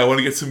here now, I want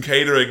to get some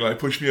catering, like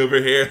push me over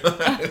here.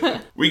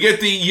 We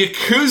get the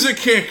Yakuza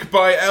kick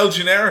by El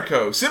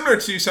Generico, similar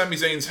to Sami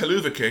Zayn's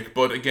Helluva kick,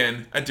 but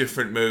again, a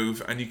different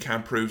move and you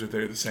can't prove that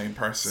they're the same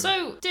person.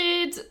 So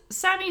did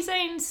Sami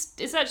Zayn,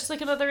 is that just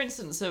like another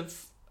instance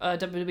of a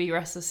WWE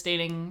wrestler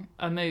stealing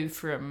a move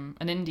from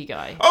an indie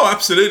guy? Oh,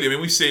 absolutely. I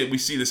mean, we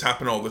see this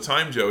happen all the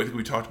time, Joe. I think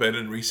we talked about it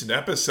in recent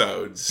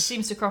episodes. It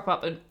seems to crop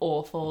up an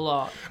awful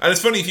lot. And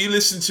it's funny, if you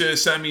listen to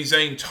Sami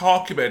Zayn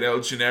talk about El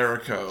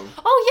Generico...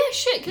 Oh, yeah,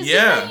 shit,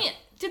 because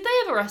did they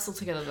ever wrestle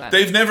together then?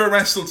 They've never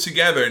wrestled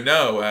together,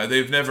 no.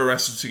 They've never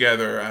wrestled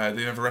together.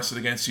 They never wrestled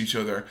against each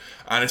other.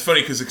 And it's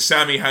funny because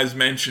Sami has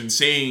mentioned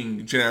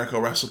seeing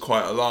Generico wrestle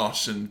quite a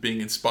lot and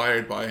being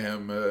inspired by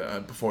him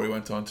before he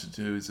went on to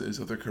do his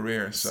other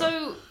career.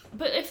 So,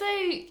 but if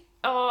they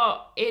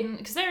are in,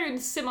 because they're in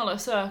similar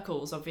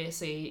circles,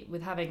 obviously,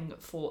 with having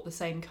fought the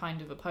same kind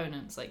of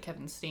opponents like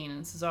Kevin Steen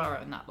and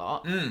Cesaro and that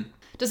lot.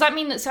 Does that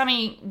mean that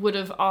Sami would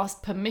have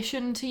asked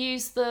permission to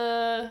use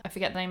I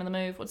forget the name of the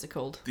move, what's it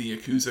called? The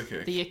Yakuza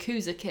kick. The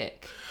Yakuza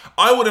kick.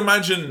 I would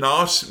imagine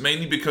not,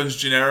 mainly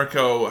because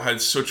Generico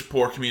had such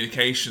poor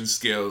communication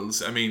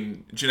skills. I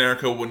mean,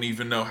 Generico wouldn't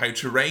even know how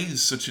to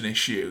raise such an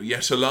issue,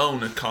 yet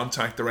alone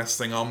contact the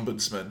wrestling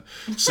ombudsman.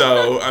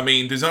 So, I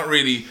mean, there's not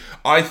really...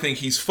 I think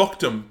he's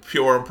fucked him,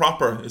 pure and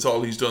proper, is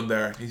all he's done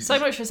there. So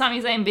much for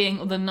Sami Zayn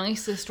being the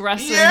nicest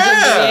wrestler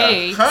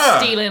in WWE,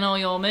 stealing all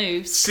your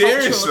moves.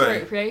 Seriously. Cultural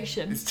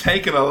appropriation. He's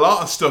taken a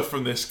lot of stuff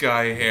from this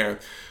guy here.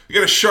 We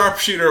got a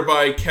sharpshooter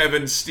by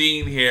Kevin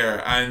Steen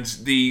here, and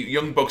the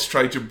Young Bucks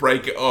try to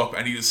break it up,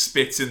 and he just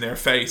spits in their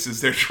face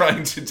as they're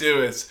trying to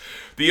do it.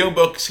 The Young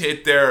Bucks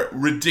hit their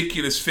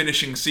ridiculous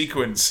finishing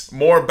sequence,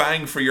 more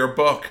bang for your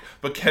buck,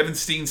 but Kevin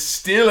Steen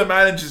still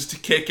manages to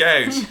kick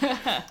out.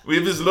 We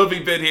have this lovely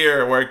bit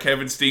here where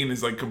Kevin Steen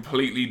is like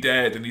completely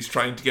dead and he's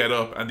trying to get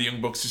up and the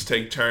Young Bucks just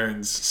take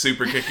turns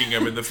super kicking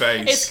him in the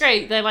face. It's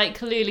great. They're like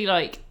clearly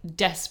like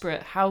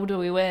desperate. How do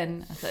we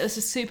win? Let's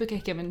just super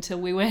kick him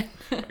until we win.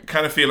 I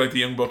kind of feel like the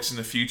Young Bucks in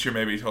the future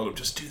maybe told him,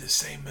 just do the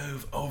same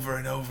move over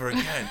and over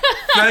again.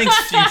 Thanks,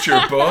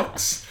 future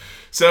Bucks.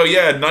 So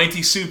yeah,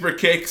 90 super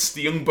kicks,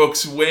 the Young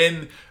Bucks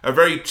win. A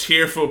very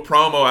tearful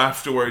promo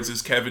afterwards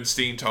as Kevin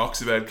Steen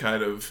talks about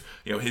kind of,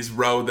 you know, his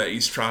road that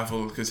he's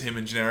travelled, because him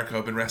and Generico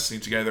have been wrestling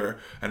together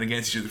and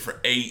against each other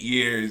for 8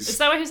 years. Is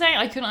that what he was saying?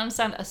 I couldn't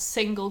understand a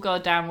single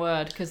goddamn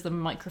word because the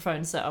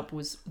microphone setup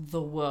was the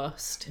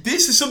worst.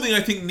 This is something I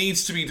think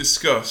needs to be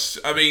discussed.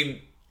 I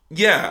mean,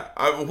 yeah,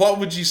 what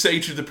would you say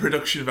to the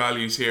production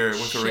values here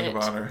with the Ring of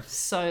Honor?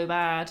 So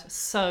bad.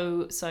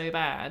 So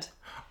bad.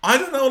 I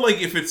don't know, like,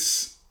 if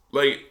it's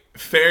like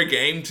fair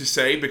game to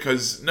say,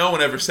 because no one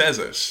ever says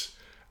it.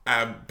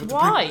 But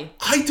why?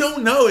 I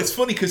don't know. It's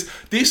funny because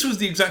this was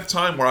the exact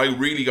time where I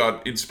really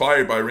got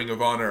inspired by Ring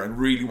of Honor and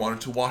really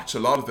wanted to watch a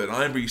lot of it. I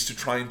remember used to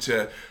trying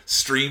to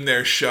stream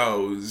their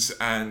shows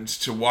and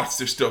to watch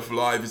their stuff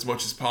live as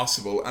much as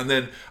possible. And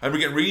then I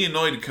remember getting really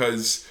annoyed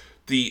because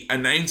the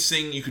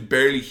announcing you could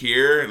barely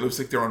hear. It looks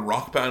like they're on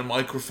rock band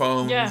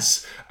microphones. Yeah.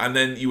 And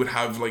then you would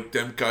have like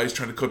them guys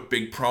trying to cut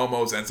big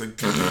promos and it's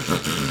like...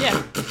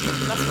 Yeah,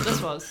 that's what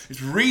this was.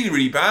 It's really,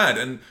 really bad.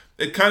 And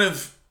it kind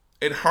of...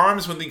 It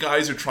harms when the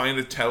guys are trying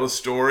to tell a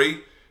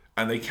story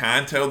and they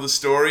can't tell the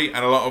story.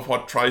 And a lot of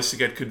what tries to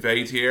get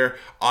conveyed here,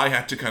 I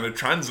had to kind of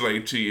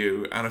translate to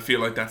you. And I feel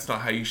like that's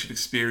not how you should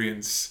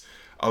experience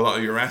a lot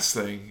of your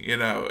wrestling. You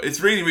know, it's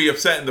really, really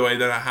upsetting the way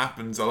that it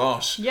happens a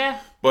lot. Yeah.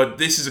 But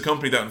this is a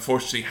company that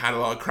unfortunately had a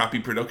lot of crappy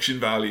production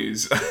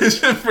values.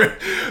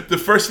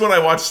 The first one I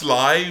watched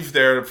live,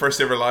 their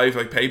first ever live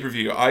like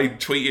pay-per-view, I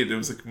tweeted, it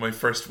was like my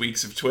first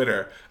weeks of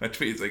Twitter, and I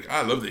tweeted like,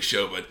 I love this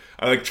show, but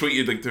I like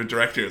tweeted like the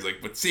director was like,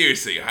 but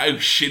seriously, how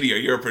shitty are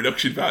your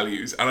production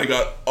values? And I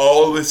got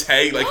all this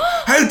hate, like,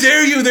 how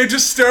dare you, they're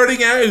just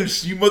starting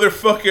out, you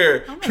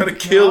motherfucker, trying to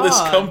kill this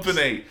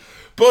company.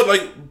 But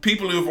like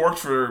people who have worked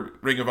for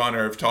Ring of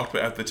Honor have talked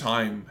about at the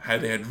time how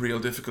they had real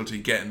difficulty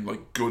getting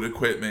like good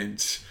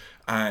equipment,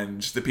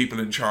 and the people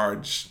in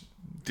charge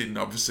didn't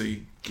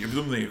obviously give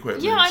them the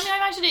equipment. Yeah, I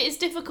imagine it is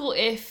difficult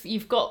if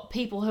you've got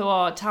people who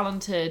are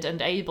talented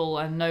and able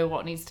and know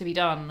what needs to be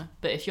done,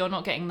 but if you're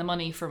not getting the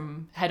money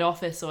from head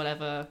office or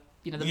whatever,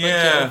 the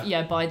budget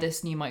of, buy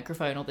this new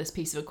microphone or this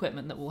piece of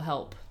equipment that will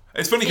help.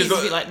 It's funny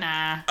because be like,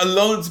 nah.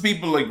 Loads of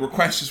people like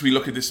request us we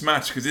look at this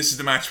match because this is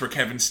the match where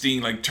Kevin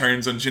Steen like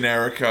turns on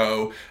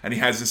Generico and he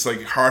has this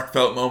like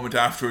heartfelt moment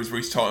afterwards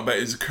where he's talking about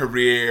his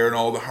career and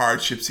all the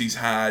hardships he's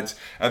had,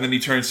 and then he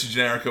turns to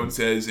Generico and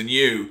says, "And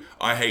you,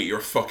 I hate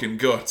your fucking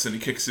guts," and he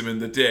kicks him in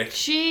the dick.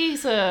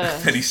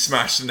 Jesus. And he's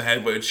smashed in the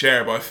head by a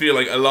chair. But I feel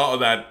like a lot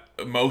of that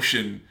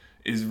emotion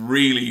is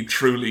really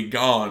truly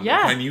gone.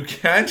 Yeah. And you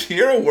can't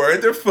hear a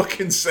word they're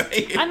fucking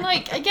saying. And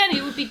like, again,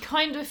 it would be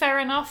kind of fair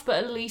enough,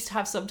 but at least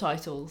have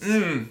subtitles.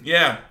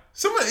 Yeah.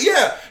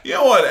 You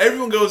know what?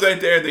 Everyone goes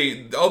out there,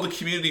 all the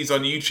communities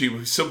on YouTube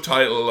who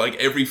subtitle like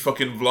every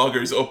fucking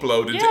vlogger's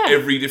upload into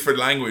every different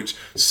language.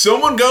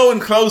 Someone go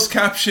and closed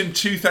caption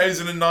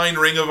 2009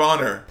 Ring of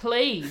Honor.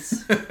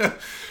 Please.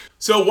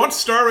 So what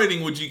star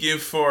rating would you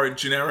give for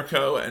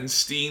Generico and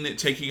Steen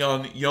taking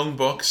on Young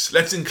Bucks?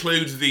 Let's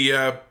include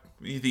the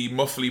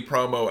muffly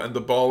promo and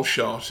the ball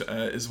shot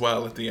as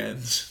well at the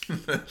end.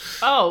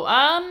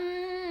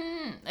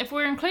 If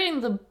we're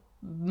including the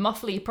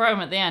muffly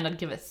promo at the end, I'd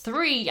give it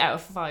 3 out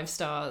of 5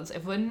 stars.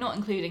 If we're not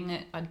including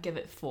it, I'd give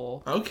it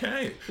 4.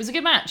 Okay. It was a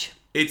good match.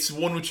 It's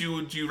one which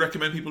you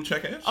recommend people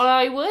check out?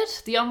 I would.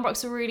 The Young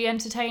Bucks are really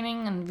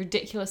entertaining and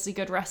ridiculously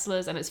good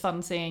wrestlers, and it's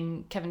fun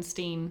seeing Kevin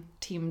Steen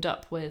teamed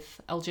up with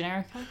El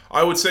Generico.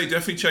 I would say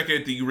definitely check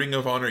out the Ring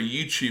of Honor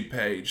YouTube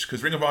page,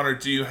 because Ring of Honor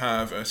do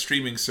have a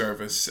streaming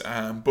service,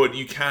 but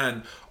you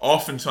can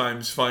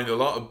oftentimes find a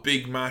lot of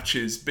big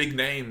matches, big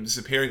names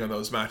appearing on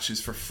those matches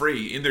for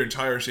free in their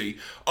entirety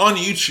on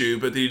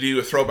YouTube, but they do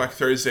a Throwback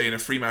Thursday and a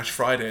Free Match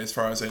Friday as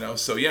far as I know.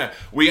 So yeah,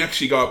 we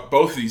actually got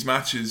both of these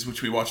matches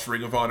which we watched for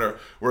Ring of Honor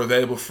were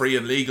available free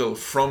and legal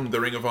from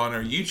the Ring of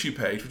Honor YouTube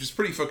page, which is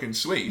pretty fucking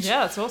sweet. Yeah,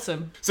 that's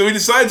awesome. So we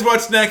decided to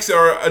watch next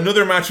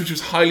another match which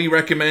was highly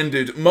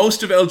recommended.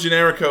 Most of El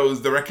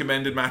Generico's, the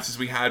recommended matches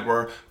we had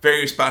were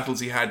various battles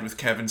he had with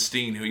Kevin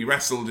Steen, who he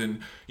wrestled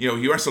in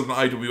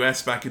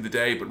IWS back in the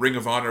day, but Ring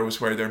of Honor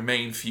was where their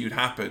main feud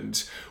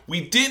happened.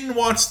 We didn't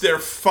watch their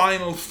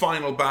final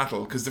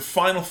battle, because the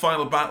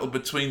final battle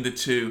between the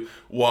two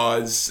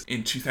was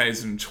in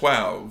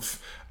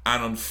 2012,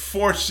 and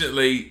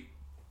unfortunately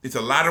it's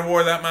a ladder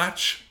war, that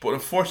match, but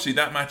unfortunately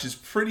that match is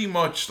pretty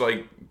much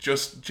like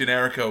just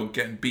Generico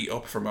getting beat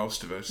up for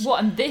most of it.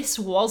 What, and this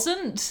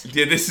wasn't?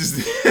 Yeah, this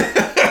is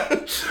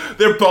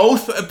they're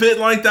both a bit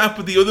like that,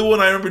 but the other one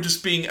I remember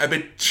just being a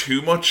bit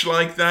too much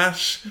like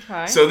that.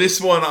 Okay. So this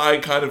one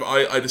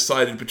I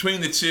decided between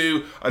the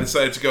two, I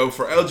decided to go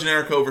for El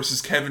Generico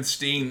versus Kevin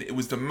Steen. It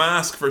was the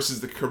Mask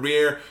versus the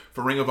Career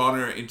for Ring of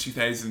Honor in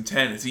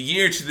 2010. It's a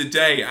year to the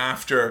day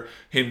after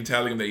him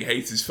telling him that he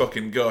hates his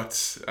fucking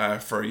guts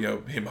for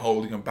him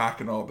holding him back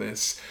and all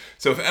this.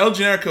 So if El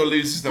Generico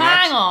loses the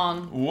match... Hang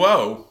on.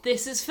 Whoa.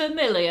 This is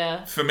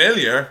familiar.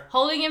 Familiar?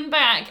 Holding him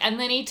back and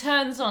then he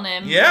turns on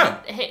him.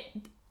 Yeah.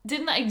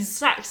 Didn't that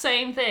exact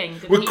same thing?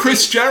 With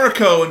Chris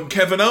Jericho and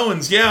Kevin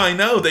Owens. Yeah, I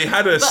know. They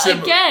had a But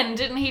again,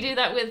 didn't he do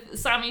that with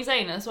Sami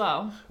Zayn as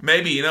well?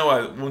 Maybe, you know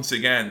what, once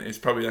again, it's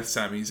probably that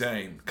Sami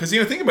Zayn. Because,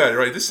 think about it,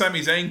 right? This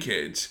Sami Zayn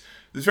kid,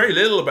 there's very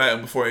little about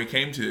him before he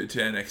came to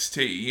NXT.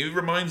 He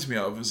reminds me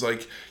of, is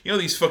like,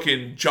 these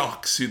fucking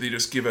jocks who they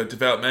just give a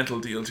developmental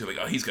deal to, like,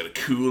 oh, he's got a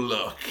cool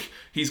look.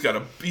 He's got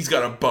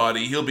a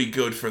body. He'll be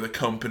good for the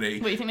company.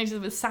 What do you think they did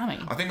with Sami?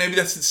 I think maybe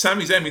that's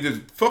Sami Zayn. I mean, there's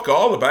fuck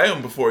all about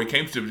him before he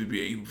came to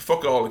WWE.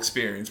 Fuck all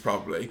experience,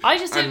 probably. I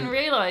just didn't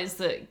realise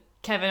that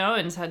Kevin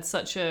Owens had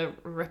such a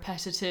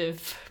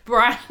repetitive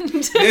brand.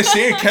 Yes,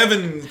 yeah,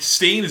 Kevin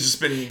Steen has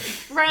just been...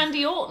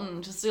 Randy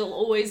Orton, just he'll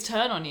always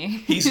turn on you.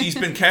 He's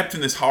been kept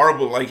in this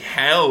horrible,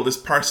 hell, this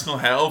personal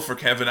hell for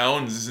Kevin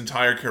Owens his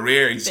entire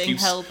career. He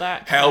keeps held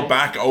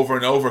back over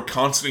and over,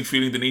 constantly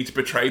feeling the need to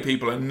betray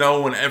people, and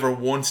no one ever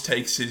once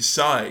takes his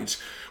side.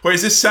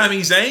 Whereas this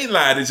Sami Zayn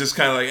lad is just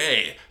kind of like,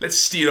 hey, let's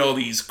steal all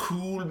these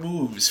cool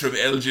moves from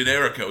El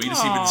Generico. He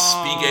doesn't even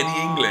speak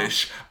any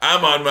English.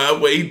 I'm on my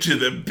way to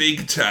the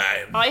big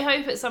time. I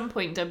hope at some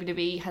point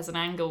WWE has an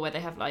angle where they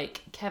have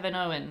Kevin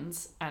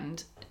Owens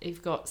and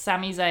you've got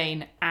Sami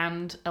Zayn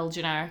and El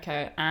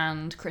Generico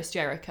and Chris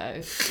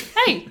Jericho.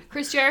 Hey,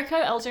 Chris Jericho,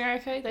 El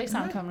Generico, they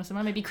sound kind of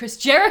similar. Maybe Chris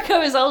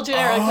Jericho is El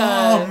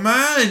Generico. Oh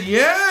man,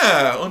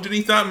 yeah,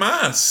 underneath that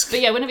mask.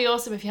 But yeah, wouldn't it be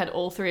awesome if you had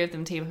all three of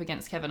them team up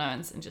against Kevin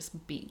Owens and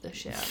just beat the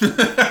shit out of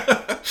him?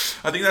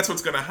 I think that's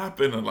what's going to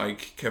happen in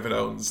Kevin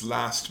Owens'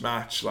 last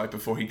match,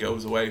 before he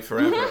goes away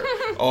forever.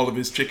 All of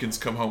his chickens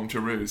come home to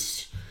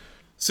roost.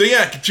 So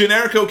yeah,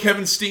 Generico,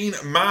 Kevin Steen,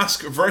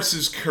 Mask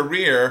versus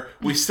Career.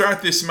 We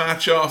start this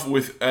match off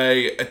with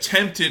a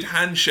attempted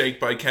handshake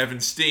by Kevin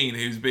Steen,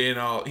 who's being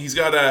he's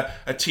got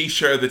a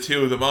t-shirt of the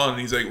two of them on, and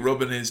he's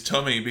rubbing his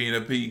tummy, being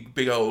a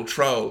big old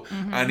troll,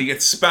 and he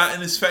gets spat in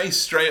his face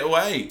straight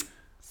away.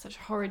 Such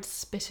horrid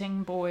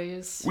spitting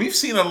boys. We've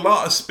seen a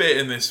lot of spit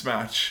in this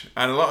match,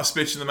 and a lot of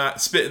spit in the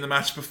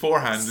match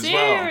beforehand as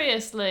well.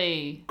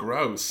 Seriously.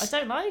 Gross. I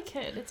don't like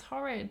it. It's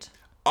horrid.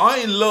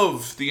 I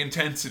love the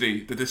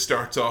intensity that this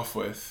starts off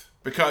with,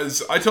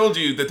 because I told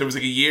you that there was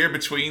like a year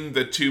between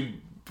the 2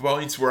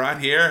 points we're at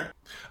here.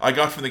 I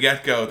got from the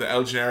get-go that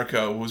El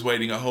Generico was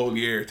waiting a whole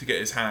year to get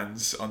his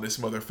hands on this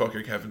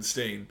motherfucker Kevin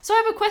Steen. So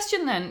I have a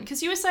question then,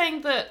 because you were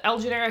saying that El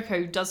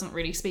Generico doesn't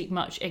really speak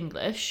much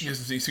English.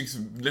 He speaks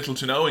little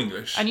to no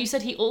English. And you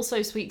said he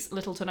also speaks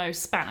little to no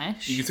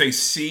Spanish. You can say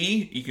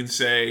si, you can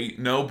say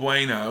no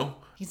bueno.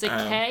 You can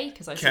say K,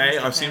 because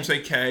I've seen him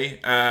say K.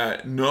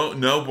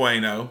 No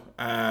bueno.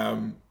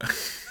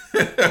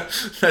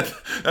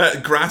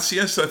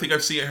 Gracias, I think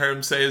I've heard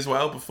him say as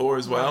well before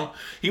as well. Right.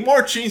 He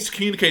more needs to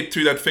communicate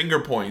through that finger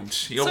point.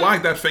 He'll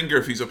wag that finger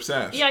if he's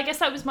upset. Yeah, I guess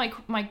that was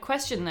my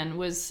question then,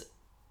 was,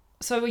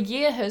 so a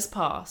year has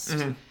passed,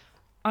 and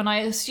I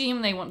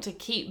assume they want to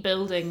keep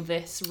building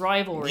this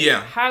rivalry.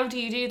 Yeah. How do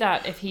you do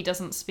that if he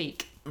doesn't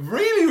speak?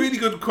 Really, really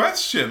good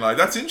question. Like,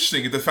 that's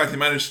interesting. The fact they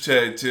managed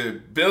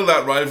to build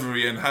that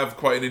rivalry and have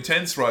quite an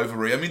intense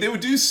rivalry. I mean, they would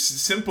do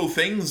simple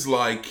things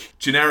like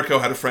Generico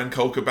had a friend,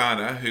 Colt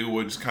Cabana, who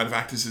would kind of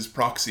act as his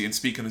proxy and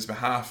speak on his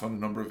behalf on a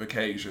number of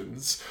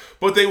occasions.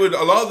 But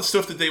a lot of the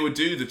stuff that they would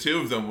do, the two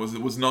of them,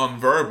 was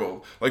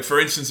non-verbal. Like, for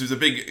instance, there was a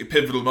big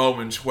pivotal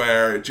moment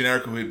where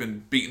Generico had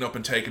been beaten up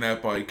and taken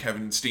out by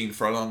Kevin Steen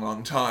for a long,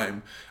 long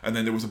time. And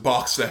then there was a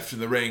box left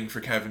in the ring for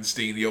Kevin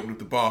Steen. He opened up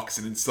the box,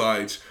 and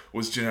inside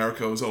was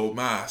Generico's old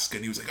mask,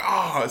 and he was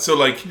like, so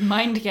like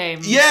mind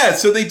games. Yeah,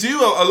 so they do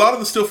a lot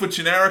of the stuff with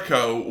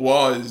Generico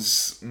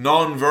was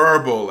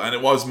non-verbal, and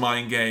it was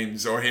mind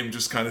games, or him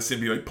just kind of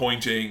simply like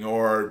pointing,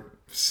 or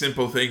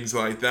simple things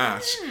like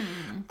that.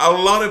 A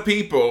lot of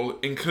people,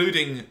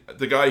 including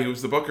the guy who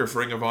was the booker for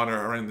Ring of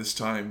Honor around this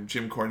time,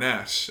 Jim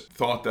Cornette,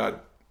 thought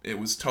that it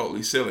was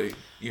totally silly,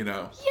 you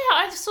know. Yeah,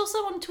 I saw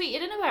someone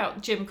tweeted in about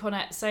Jim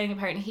Cornette saying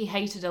apparently he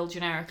hated El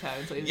Generico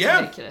and thought he was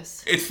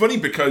ridiculous. It's funny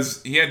because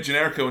he had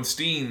Generico and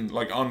Steen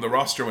like on the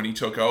roster when he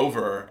took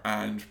over,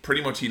 and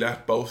pretty much he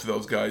let both of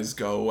those guys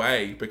go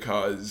away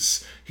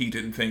because he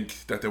didn't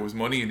think that there was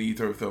money in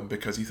either of them,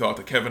 because he thought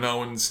that Kevin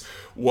Owens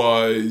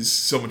was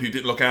someone who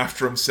didn't look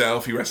after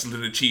himself. He wrestled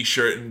in a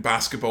t-shirt and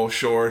basketball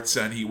shorts,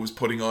 and he was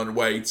putting on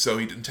weight, so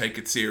he didn't take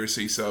it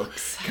seriously, so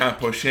can't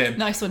push him.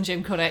 Nice one,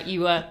 Jim Cornette.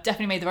 You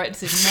definitely made the right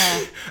decision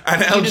there.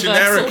 And El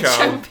Generico,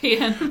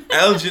 champion.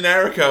 El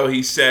Generico,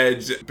 he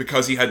said,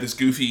 because he had this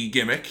goofy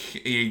gimmick,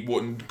 he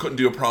couldn't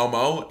do a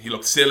promo. He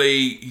looked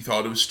silly. He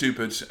thought it was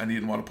stupid, and he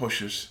didn't want to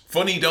push it.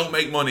 Funny don't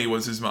make money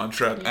was his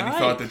mantra, and he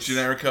thought that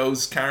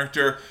Generico's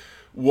character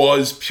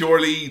was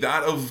purely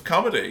that of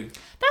comedy.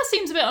 That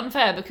seems a bit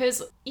unfair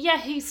because, yeah,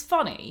 he's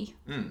funny,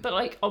 but,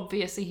 like,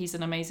 obviously he's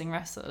an amazing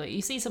wrestler. Like,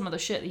 you see some of the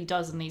shit that he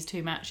does in these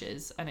 2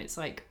 matches, and it's,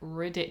 like,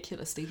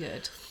 ridiculously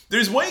good.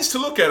 There's ways to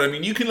look at it. I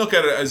mean, you can look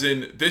at it as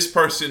in this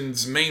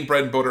person's main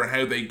bread and butter and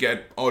how they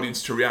get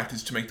audience to react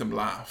is to make them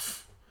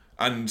laugh.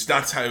 And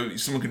that's how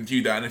someone can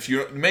view that. And if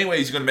the main way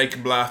is you're going to make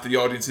them laugh, the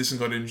audience isn't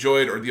going to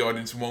enjoy it, or the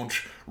audience won't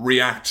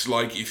react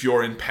like if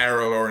you're in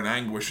peril or in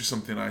anguish or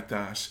something like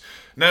that.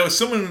 Now, as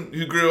someone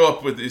who grew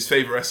up with his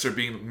favourite wrestler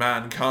being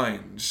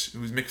Mankind,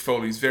 who was Mick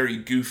Foley's very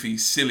goofy,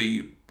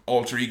 silly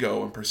alter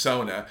ego and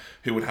persona,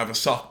 who would have a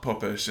sock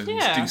puppet and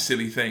do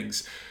silly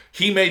things,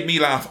 he made me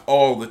laugh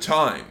all the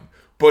time.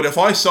 But if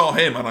I saw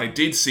him, and I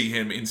did see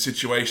him in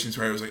situations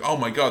where I was like, oh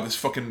my god, these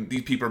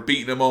people are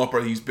beating him up,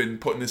 or he's been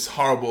put in this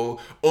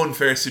horrible,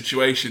 unfair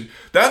situation,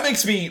 that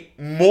makes me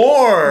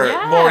more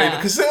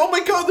because oh my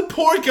god, the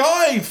poor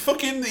guy,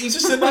 he's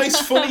just a nice,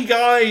 funny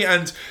guy.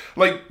 And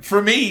like,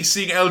 for me,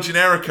 seeing El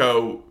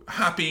Generico,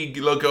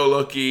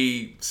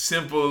 happy-go-lucky,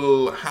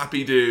 simple,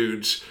 happy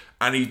dude,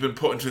 and he's been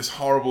put into this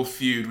horrible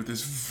feud with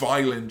this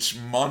violent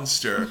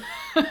monster,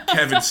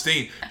 Kevin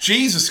Steen.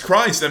 Jesus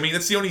Christ, I mean,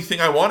 that's the only thing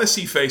I want to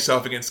see face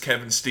off against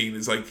Kevin Steen,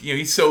 is like, you know,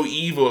 he's so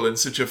evil and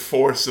such a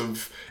force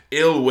of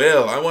ill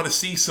will. I want to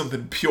see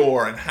something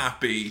pure and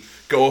happy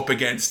go up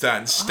against that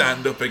and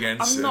stand up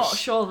against it. I'm not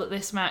sure that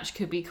this match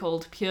could be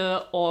called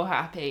pure or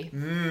happy.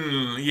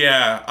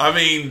 Yeah, I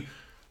mean,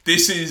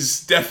 this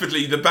is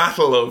definitely the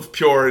battle of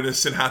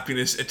pureness and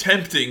happiness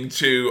attempting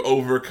to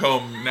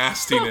overcome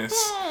nastiness.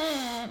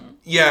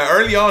 Yeah,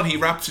 early on he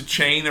wrapped a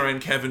chain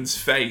around Kevin's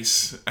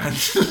face and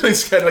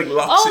just kind of like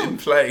locks it in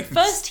place.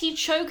 First he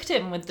choked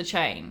him with the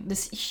chain.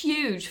 This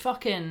huge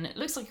fucking, it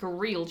looks like a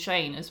real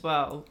chain as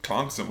well.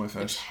 Clonks him with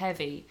it. It's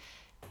heavy.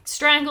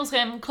 Strangles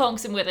him,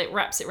 clonks him with it,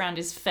 wraps it around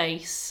his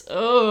face.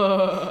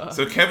 Ugh.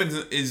 So Kevin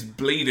is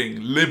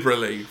bleeding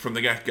liberally from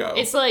the get-go.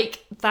 It's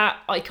like that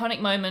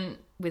iconic moment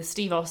with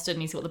Steve Austin.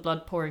 He's got the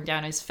blood pouring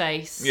down his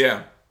face.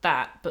 Yeah.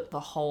 That, but the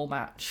whole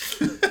match.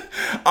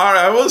 Alright,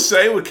 I will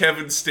say with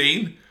Kevin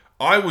Steen,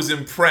 I was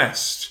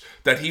impressed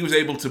that he was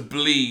able to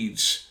bleed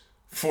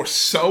for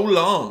so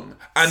long.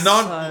 And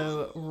not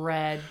so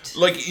red.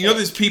 like, you know,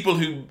 there's people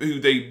who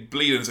they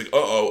bleed and it's like,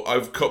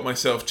 I've cut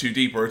myself too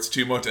deep or it's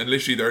too much, and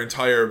literally their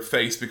entire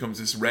face becomes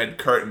this red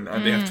curtain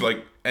and they have to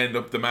like end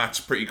up the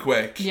match pretty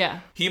quick.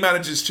 Yeah. He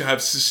manages to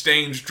have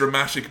sustained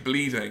dramatic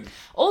bleeding.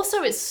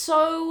 Also, it's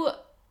so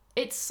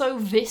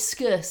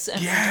viscous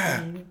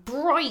and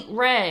bright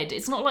red.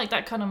 It's not like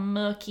that kind of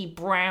murky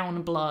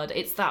brown blood.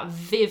 It's that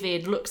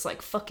vivid, looks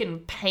like fucking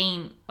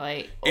paint.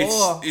 Like,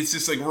 it's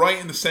just like right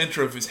in the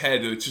center of his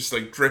head. It's just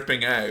like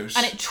dripping out,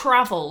 and it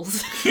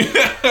travels.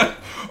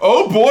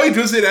 Oh boy,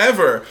 does it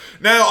ever!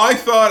 Now, I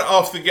thought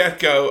off the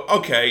get-go,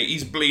 okay,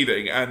 he's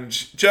bleeding. And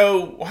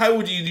Joe, how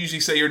would you usually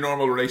say your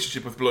normal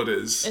relationship with blood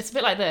is? It's a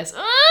bit like this.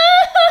 Oh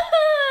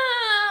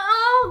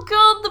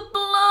god, the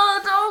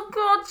blood! Oh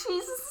god,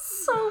 Jesus.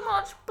 So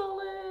much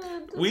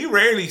blood. We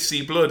rarely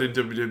see blood in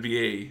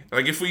WWE.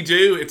 Like, if we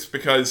do, it's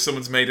because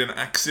someone's made an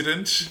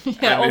accident.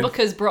 Yeah, or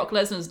because Brock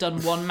Lesnar's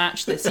done one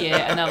match this year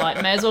and they're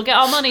like, may as well get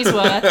our money's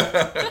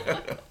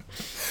worth.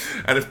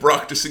 And if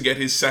Brock doesn't get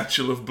his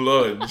satchel of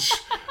blood,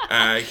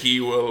 he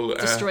will...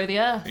 destroy the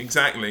earth.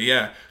 Exactly,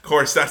 yeah. Of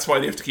course, that's why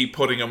they have to keep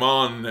putting him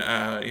on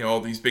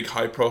all these big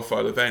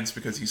high-profile events,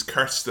 because he's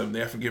cursed them. They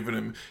haven't given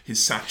him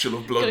his satchel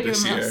of blood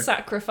this year. Give him a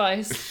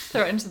sacrifice.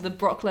 Throw it into the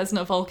Brock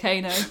Lesnar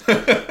volcano.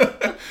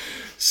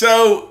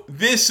 So,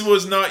 this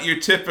was not your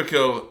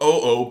typical,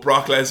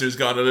 Brock Lesnar's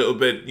gone a little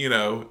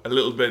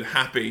bit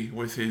happy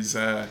with his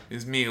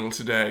meal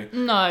today.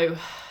 No.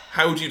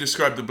 How would you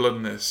describe the blood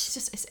in this?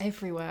 It's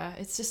everywhere.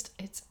 It's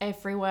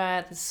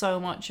everywhere. There's so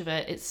much of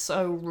it. It's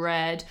so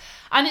red.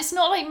 And it's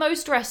not like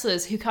most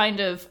wrestlers who kind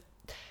of...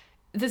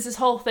 There's this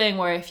whole thing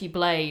where if you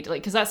blade,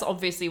 like, because that's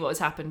obviously what has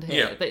happened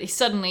here. Yeah. That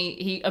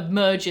he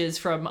emerges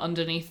from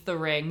underneath the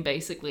ring,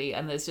 basically,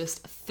 and there's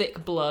just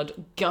thick blood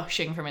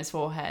gushing from his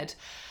forehead.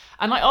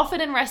 And like often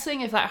in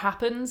wrestling, if that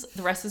happens,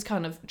 the wrestlers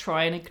kind of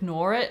try and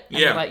ignore it.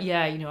 And they're like,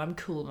 I'm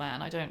cool,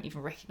 man. I don't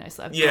even recognize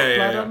that I've got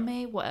blood on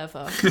me.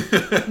 Whatever.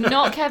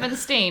 Not Kevin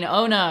Steen.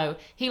 Oh no.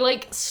 He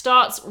like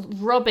starts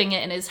rubbing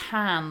it in his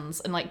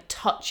hands and like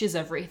touches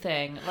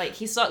everything. Like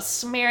he starts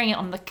smearing it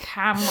on the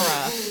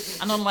camera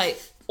and on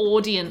like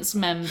audience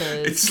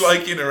members. It's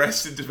like in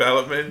Arrested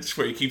Development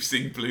where you keep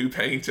seeing blue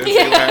paint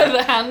everywhere. Yeah, the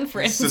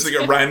handprints. It's just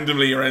like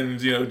randomly around,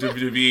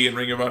 WWE and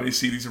Ring of Honor, you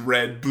see these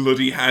red,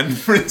 bloody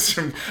handprints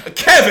from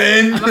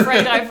Kevin! I'm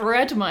afraid I've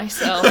read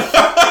myself.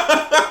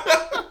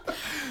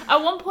 At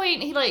one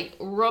point, he like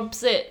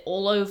rubs it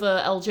all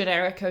over El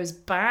Generico's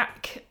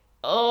back.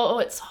 Oh,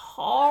 it's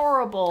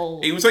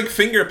horrible. It was like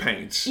finger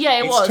paint. Yeah,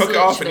 it was. He took it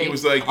off and he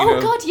was like,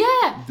 God,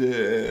 yeah.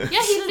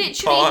 Yeah, he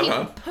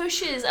literally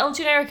pushes El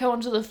Generico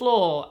onto the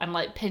floor and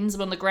like pins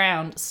him on the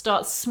ground,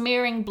 starts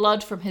smearing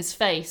blood from his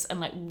face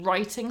and like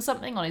writing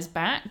something on his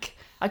back.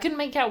 I couldn't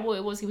make out what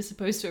it was he was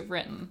supposed to have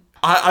written.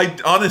 I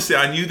honestly,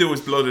 I knew there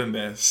was blood in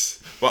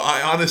this, but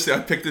I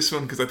picked this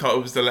one because I thought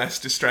it was the less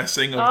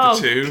distressing of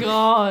the two. Oh,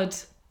 God.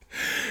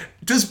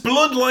 Does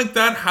blood like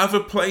that have a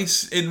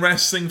place in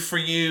wrestling for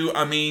you?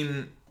 I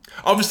mean,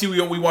 obviously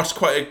we watched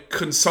quite a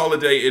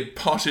consolidated,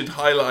 potted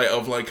highlight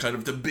of like kind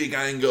of the big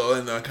angle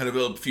and kind of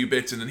a few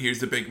bits, and then here's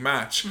the big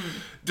match.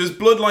 Does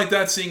blood like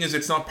that, seeing as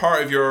it's not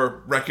part of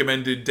your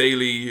recommended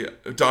daily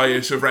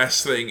diet of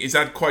wrestling, is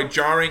that quite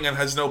jarring and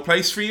has no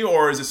place for you,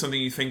 or is it something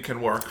you think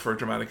can work for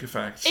dramatic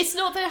effect? It's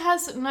not that it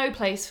has no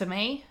place for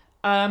me.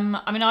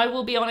 I mean, I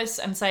will be honest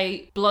and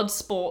say blood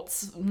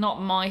sports,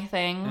 not my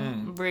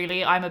thing,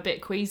 really. I'm a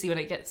bit queasy when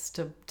it gets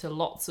to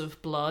lots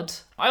of blood.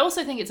 I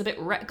also think it's a bit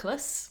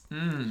reckless.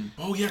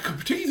 Oh, yeah,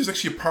 particularly there's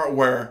actually a part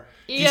where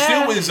he's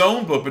doing it with his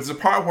own blood, but there's a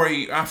part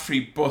where after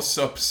he busts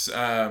up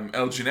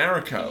El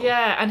Generico.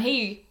 Yeah, and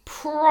he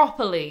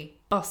properly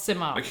busts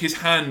him up. Like, his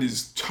hand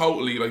is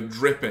totally, like,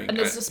 dripping. And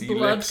there's just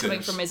blood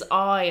coming from his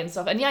eye and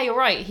stuff. And yeah, you're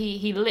right.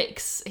 He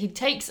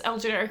takes El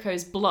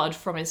Generico's blood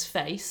from his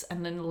face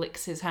and then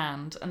licks his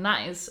hand. And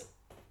that is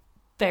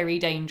very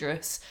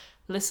dangerous.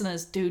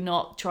 Listeners, do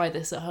not try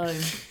this at home.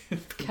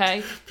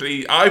 Okay?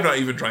 Please, I've not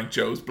even drank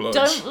Joe's blood.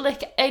 Don't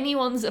lick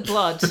anyone's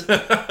blood.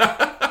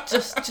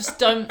 just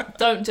don't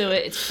do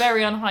it. It's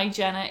very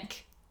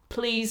unhygienic.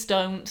 Please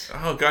don't.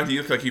 Oh, God,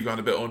 you look like you've gone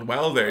a bit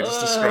unwell there,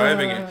 just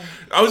describing it.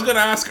 I was going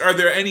to ask, are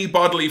there any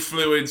bodily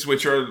fluids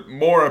which are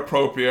more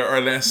appropriate or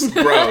less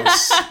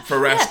gross for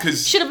rest?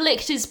 Cause should have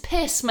licked his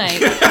piss,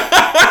 mate.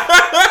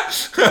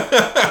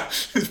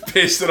 Just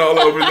pissed it all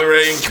over the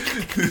ring.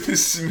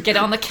 Get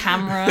on the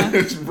camera.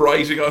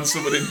 Writing on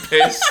someone in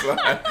piss.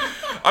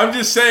 I'm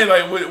just saying,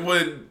 like,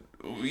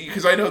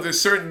 because I know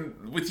there's certain...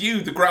 With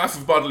you, the graph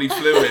of bodily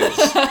fluids.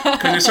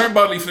 Because there's certain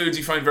bodily fluids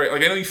you find very...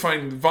 Like, I know you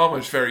find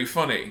vomit very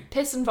funny.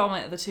 Piss and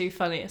vomit are the two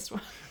funniest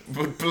ones.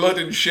 But blood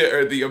and shit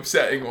are the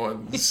upsetting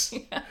ones.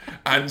 Yeah.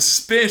 And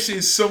spit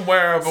is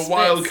somewhere of a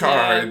wild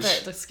card. Yeah, a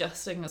bit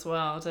disgusting as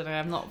well. I don't know,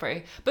 I'm not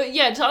very... But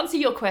yeah, to answer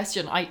your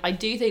question, I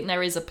do think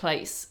there is a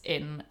place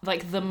in,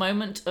 like, the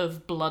moment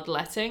of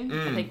bloodletting.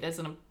 I think there's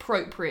an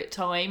appropriate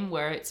time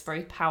where it's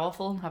very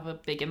powerful and have a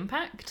big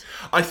impact.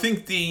 I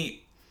think the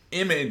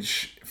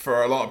image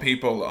for a lot of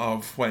people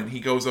of when he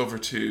goes over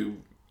to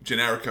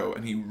Generico,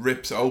 and he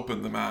rips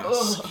open the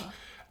mask. Ugh.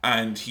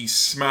 And he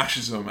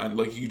smashes him, and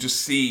like you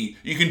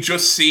can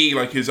just see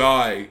like his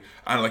eye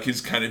and like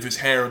his kind of his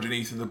hair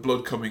underneath and the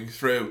blood coming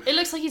through. It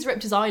looks like he's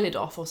ripped his eyelid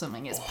off or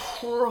something. It's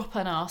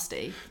proper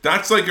nasty.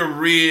 That's like a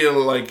real,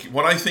 like,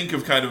 when I think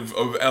of kind of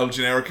El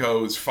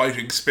Generico's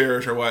fighting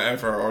spirit or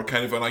whatever, or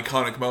kind of an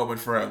iconic moment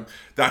for him,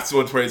 that's the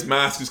one where his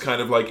mask is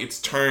kind of like, it's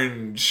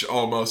turned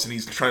almost, and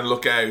he's trying to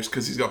look out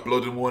because he's got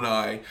blood in one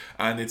eye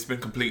and it's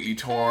been completely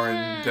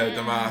torn,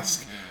 the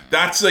mask.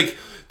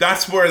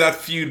 That's where that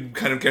feud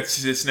kind of gets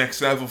to this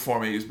next level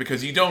for me, is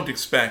because you don't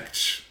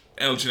expect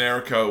El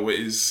Generico with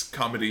his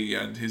comedy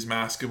and his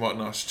mask and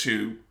whatnot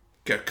to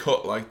get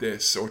cut like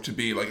this, or to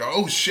be like,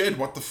 oh shit,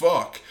 what the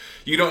fuck?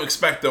 You don't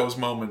expect those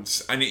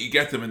moments, and yet you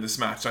get them in this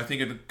match. I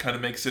think it kind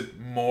of makes it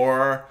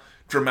more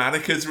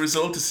dramatic as a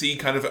result, to see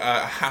kind of a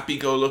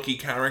happy-go-lucky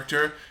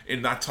character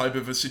in that type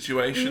of a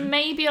situation.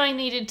 Maybe I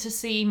needed to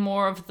see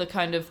more of the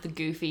kind of the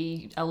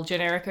goofy El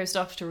Generico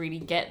stuff to really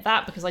get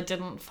that, because I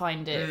didn't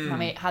find it, I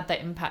mean, it had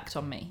that impact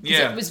on me.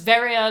 Yeah. It was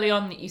very early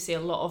on that you see a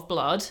lot of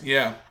blood.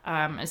 Yeah.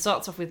 It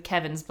starts off with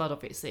Kevin's blood,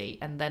 obviously,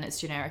 and then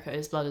it's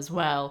Generico's blood as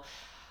well.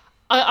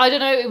 I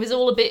don't know, it was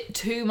all a bit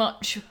too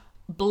much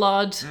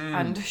blood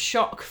and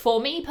shock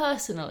for me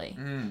personally,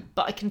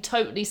 but I can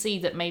totally see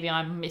that maybe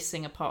I'm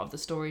missing a part of the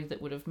story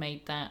that would have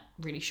made that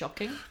really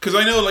shocking. Because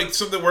I know, like,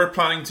 something we're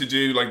planning to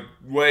do, like,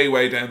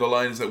 way down the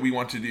line, is that we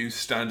want to do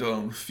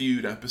standalone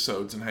feud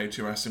episodes in How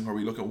to Wrestling, where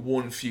we look at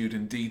one feud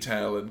in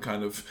detail and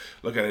kind of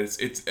look at it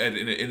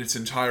in its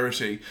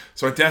entirety.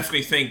 So I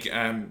definitely think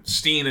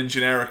Steen and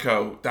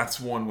Generico, that's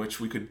one which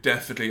we could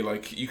definitely,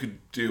 like, you could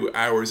do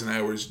hours and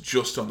hours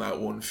just on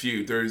that one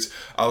feud. There's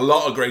a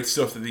lot of great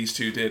stuff that these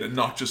two did, and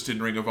not just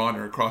in Ring of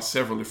Honor, across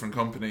several different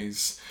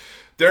companies.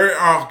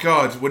 Oh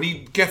God, when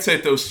he gets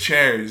out those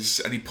chairs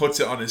and he puts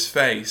it on his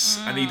face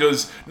and he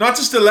does not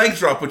just a leg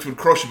drop, which would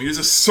crush him, he does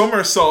a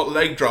somersault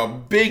leg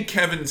drop, big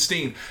Kevin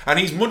Steen, and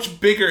he's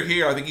much bigger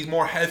here. I think he's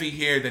more heavy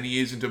here than he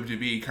is in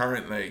WWE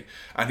currently,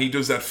 and he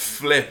does that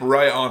flip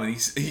right on, and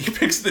he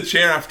picks the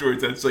chair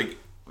afterwards, and it's like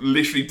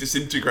literally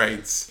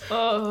disintegrates,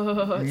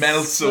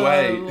 melts so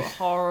away.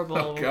 Horrible.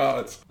 Oh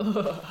God.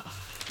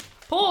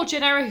 Poor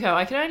Generico.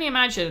 I can only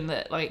imagine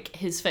that like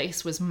his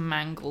face was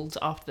mangled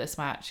after this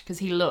match, because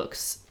he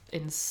looks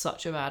in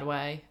such a bad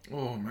way.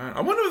 Oh man,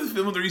 I wonder if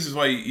one of the reasons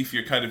why if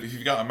you've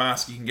got a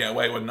mask, you can get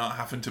away with not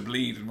having to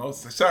bleed. And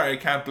most like, sorry, I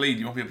can't bleed.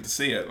 You won't be able to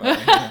see it.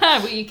 Like,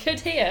 Well, you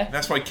could hear.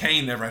 That's why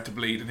Kane never had to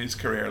bleed in his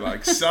career.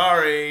 Like,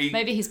 sorry.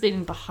 Maybe he's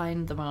been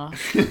behind the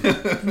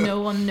mask.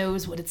 No one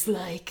knows what it's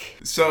like.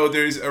 So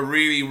there's a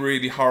really,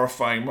 really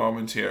horrifying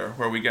moment here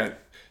where we get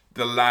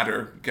the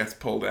ladder gets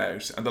pulled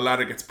out and the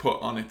ladder gets put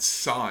on its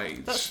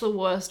side. That's the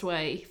worst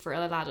way for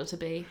a ladder to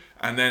be.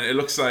 And then it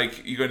looks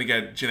like you're going to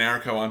get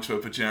Generico onto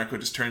it, but Generico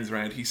just turns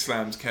around, he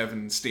slams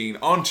Kevin Steen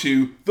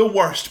onto the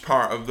worst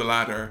part of the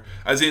ladder.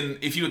 As in,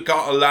 if you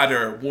got a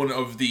ladder, one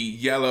of the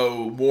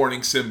yellow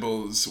warning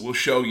symbols will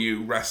show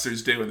you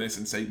wrestlers doing this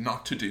and say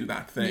not to do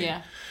that thing.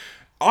 Yeah.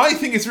 I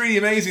think it's really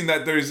amazing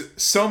that there's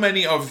so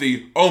many of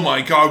the, oh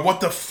my God,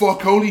 what the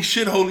fuck, holy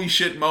shit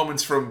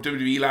moments from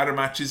WWE ladder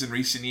matches in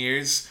recent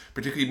years,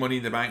 particularly Money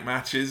in the Bank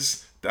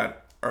matches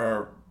that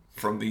are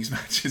from these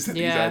matches that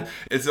he's had.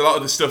 It's a lot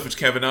of the stuff which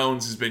Kevin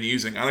Owens has been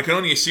using, and I can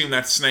only assume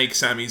that Snake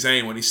Sami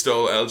Zayn, when he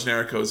stole El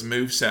Generico's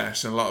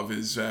moveset and a lot of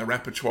his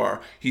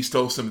repertoire, he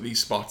stole some of these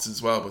spots as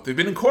well, but they've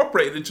been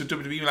incorporated into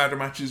WWE ladder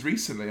matches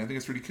recently. I think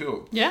it's really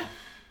cool. Yeah.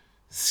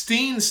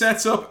 Steen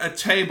sets up a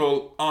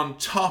table on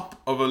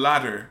top of a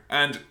ladder,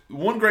 and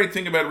one great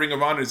thing about Ring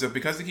of Honor is that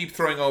because they keep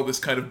throwing all this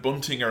kind of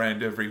bunting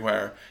around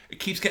everywhere, it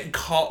keeps getting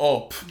caught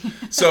up.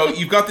 So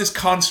you've got this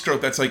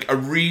construct that's like a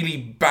really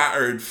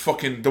battered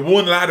fucking, the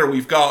one ladder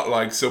we've got,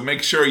 like, so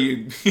make sure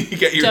you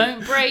get your...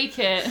 Don't break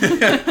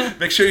it.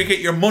 Make sure you get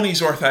your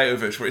money's worth out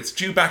of it, where it's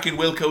due back in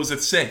Wilco's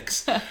at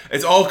 6.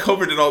 It's all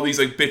covered in all these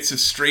like bits of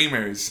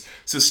streamers.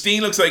 So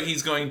Steen looks like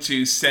he's going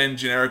to send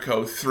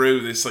Generico through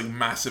this like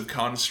massive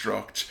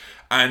construct,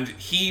 and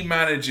he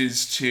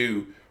manages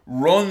to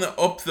run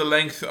up the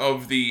length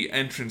of the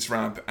entrance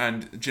ramp,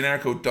 and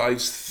Generico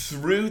dives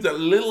through the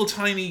little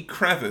tiny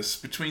crevice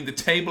between the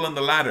table and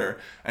the ladder,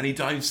 and he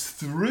dives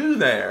through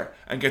there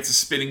and gets a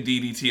spinning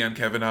DDT on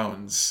Kevin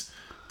Owens.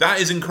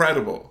 That is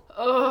incredible.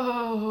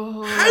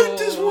 Oh. How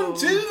does one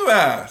do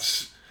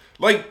that?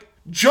 Like,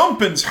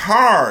 jumping's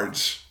hard.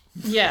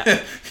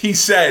 Yeah. He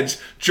said,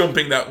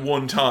 jumping that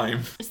one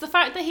time. It's the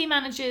fact that he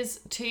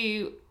manages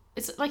to...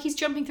 It's like he's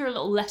jumping through a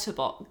little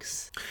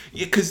letterbox.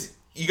 Yeah, because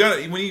you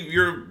gotta, when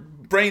your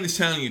brain is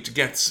telling you to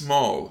get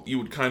small, you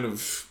would kind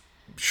of...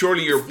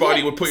 Surely your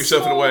body would put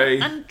yourself in a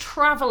way... And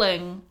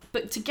travelling,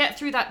 but to get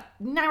through that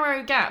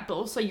narrow gap, but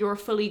also you're a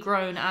fully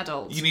grown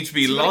adult. You need to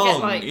be so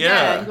long,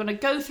 you're going to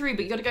go through,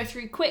 but you got to go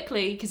through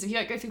quickly, because if you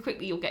don't go through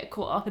quickly, you'll get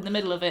caught up in the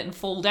middle of it and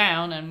fall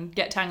down and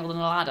get tangled in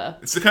a ladder.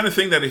 It's the kind of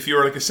thing that if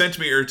you're like a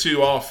centimetre or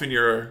two off in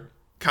your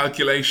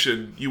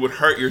calculation, you would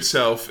hurt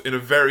yourself in a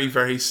very,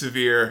 very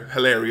severe,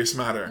 hilarious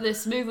manner.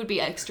 This move would be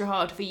extra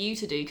hard for you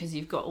to do, because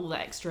you've got all that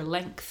extra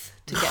length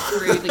to get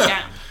through the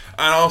gap.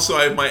 And also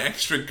I have my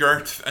extra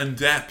girth and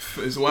depth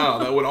as well.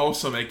 That would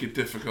also make it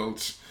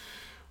difficult.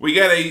 We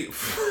get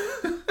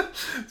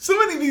so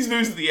many of these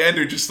moves at the end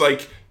are just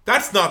like,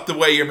 that's not the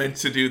way you're meant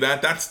to do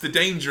that. That's the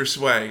dangerous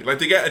way. Like,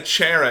 they get a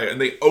chair out and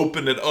they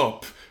open it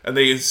up and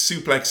they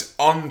suplex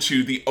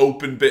onto the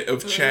open bit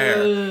of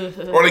chair.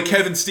 Or like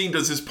Kevin Steen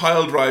does his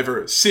pile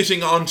driver,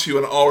 sitting onto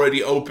an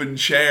already open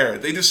chair.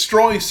 They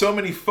destroy so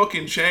many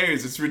fucking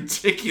chairs. It's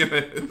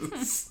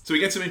ridiculous. So we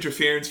get some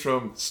interference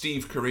from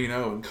Steve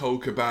Corino and Cole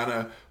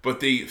Cabana, but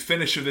the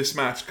finish of this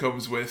match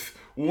comes with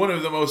one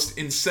of the most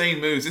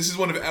insane moves. This is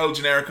one of El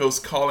Generico's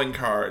calling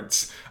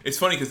cards. It's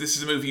funny because this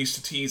is a move he used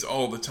to tease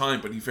all the time,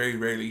 but he very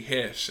rarely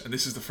hit. And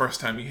this is the first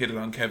time he hit it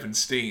on Kevin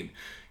Steen.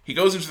 He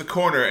goes into the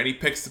corner and he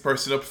picks the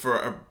person up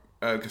for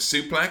a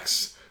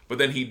suplex, but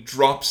then he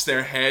drops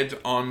their head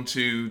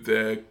onto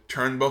the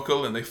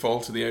turnbuckle and they fall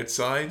to the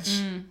outside. Do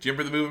you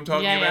remember the move I'm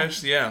talking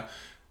about? Yeah.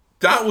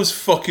 That was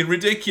fucking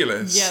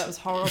ridiculous. Yeah, it was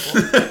horrible.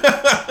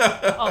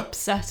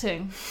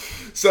 Upsetting.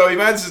 So he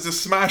manages to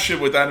smash it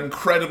with that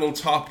incredible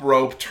top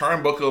rope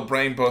turnbuckle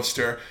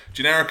brainbuster.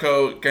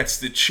 Generico gets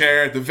the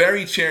chair, the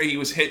very chair he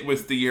was hit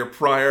with the year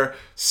prior,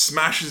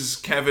 smashes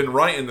Kevin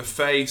right in the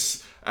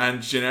face,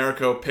 and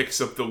Generico picks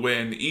up the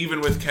win,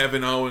 even with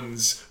Kevin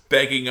Owens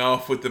begging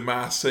off with the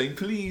mask, saying,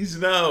 please,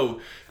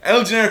 no.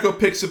 El Generico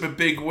picks up a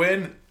big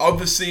win.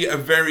 Obviously a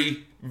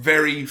very,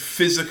 very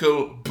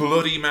physical,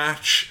 bloody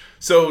match.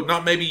 So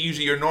not maybe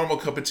usually your normal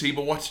cup of tea,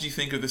 but what did you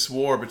think of this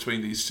war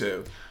between these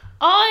two?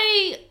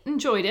 I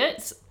enjoyed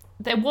it.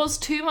 There was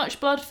too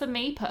much blood for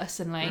me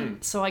personally,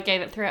 so I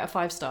gave it 3 out of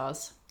 5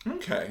 stars.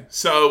 Okay,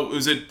 so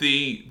was it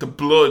the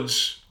blood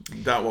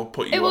that will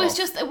put you It was off?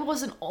 just, it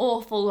was an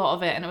awful lot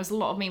of it, and it was a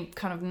lot of me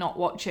kind of not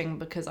watching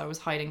because I was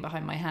hiding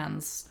behind my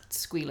hands,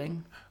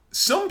 squealing.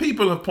 Some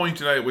people have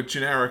pointed out with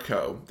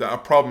Generico that a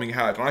problem he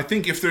had, and I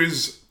think if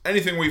there's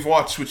anything we've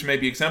watched which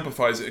maybe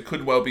exemplifies it, it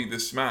could well be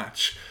this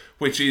match,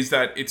 which is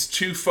that it's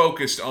too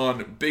focused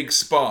on big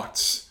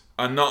spots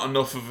and not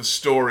enough of a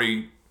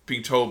story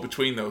being told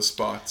between those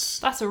spots.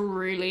 That's a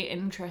really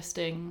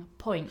interesting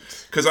point.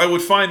 Because I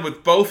would find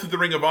with both of the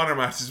Ring of Honor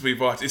matches we've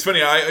watched, it's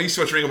funny, I used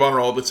to watch Ring of Honor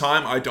all the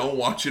time. I don't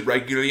watch it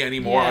regularly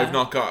anymore. Yeah. I've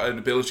not got an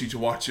ability to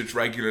watch it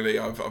regularly.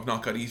 I've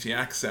not got easy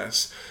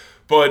access.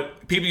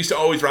 But people used to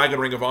always rag on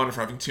Ring of Honor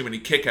for having too many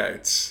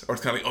kickouts. Or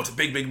it's kind of like, oh, it's a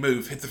big, big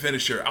move. Hit the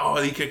finisher. Oh,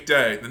 he kicked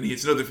out. Then he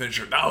hits another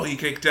finisher. No, he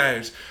kicked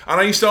out.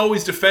 And I used to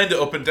always defend it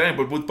up and down.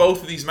 But with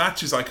both of these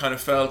matches, I kind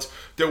of felt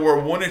there were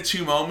 1 or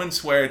 2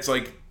 moments where it's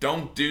like,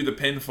 don't do the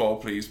pinfall,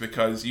 please,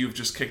 because you've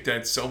just kicked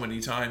out so many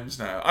times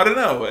now. I don't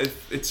know.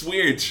 It's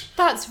weird.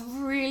 That's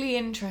really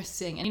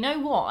interesting. And you know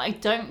what? I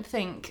don't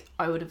think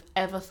I would have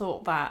ever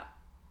thought that.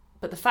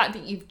 But the fact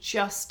that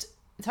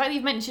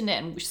you've mentioned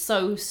it and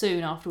so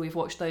soon after we've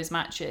watched those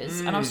matches,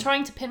 and I was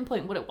trying to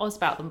pinpoint what it was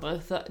about them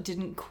both that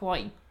didn't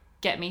quite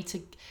get me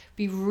to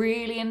be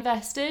really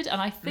invested, and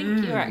I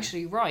think you're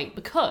actually right,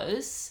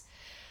 because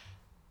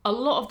a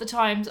lot of the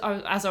times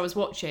as I was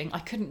watching, I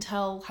couldn't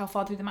tell how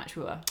far through the match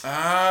we were.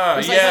 Ah, I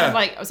was yeah.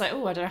 I was like,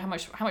 oh, I don't know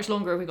how much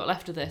longer have we got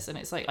left of this, and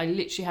it's like I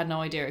literally had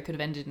no idea. It could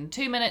have ended in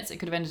 2 minutes. It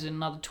could have ended in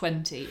another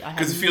 20. I had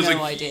Because it feels no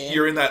like idea.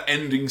 you're in that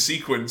ending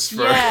sequence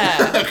for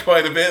Yeah.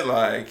 quite a bit,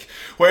 like.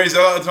 Whereas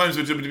a lot of times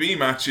with WWE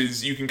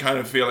matches, you can kind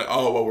of feel like,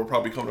 oh, well, we're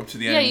probably coming up to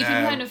the end now. Yeah, you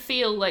can kind of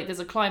feel like there's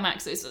a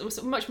climax.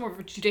 It's much more of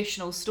a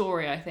traditional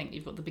story, I think.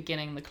 You've got the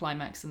beginning, the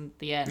climax, and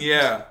the end.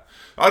 Yeah.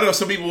 I don't know,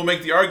 some people will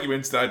make the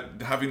argument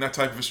that having that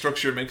type of a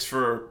structure makes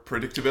for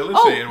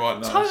predictability and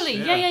whatnot. Totally.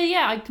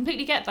 Yeah. I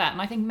completely get that.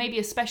 And I think maybe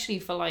especially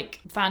for like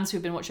fans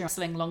who've been watching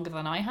wrestling longer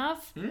than I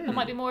have, that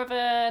might be more of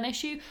an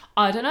issue.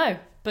 I don't know.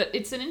 But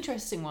it's an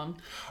interesting one.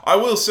 I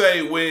will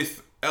say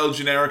with El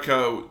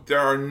Generico, there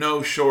are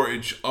no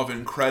shortage of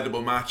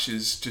incredible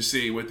matches to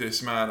see with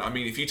this man. I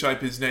mean, if you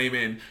type his name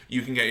in,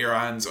 you can get your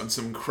hands on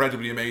some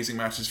incredibly amazing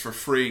matches for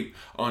free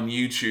on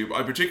YouTube.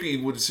 I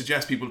particularly would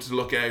suggest people to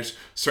look out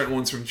certain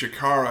ones from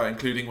Chikara,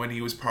 including when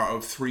he was part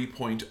of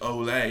 3.0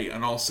 Olay,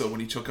 and also when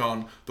he took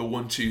on the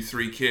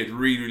 1-2-3 Kid.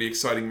 Really, really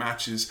exciting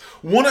matches.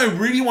 One I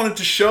really wanted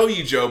to show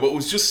you, Joe, but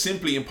was just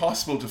simply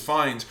impossible to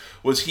find,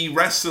 was he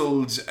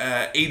wrestled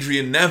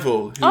Adrian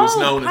Neville, who was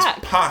known as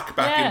Pac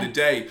back in the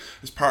day,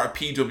 as part of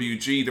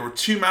PWG. There were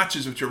 2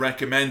 matches which are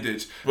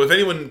recommended. But if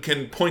anyone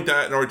can point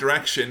that in our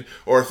direction,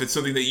 or if it's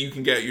something that you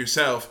can get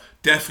yourself,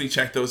 definitely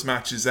check those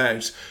matches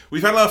out.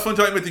 We've had a lot of fun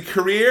talking about the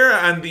career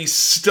and the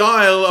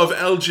style of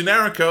El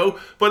Generico,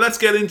 but let's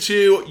get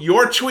into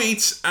your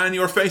tweets and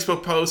your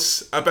Facebook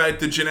posts about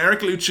the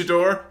generic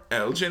luchador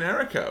El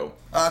Generico.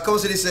 ¿Cómo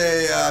se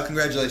dice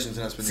congratulations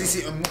en español?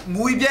 Sí,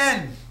 muy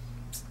bien.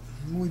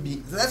 Muy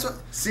bien. That's what.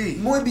 Sí.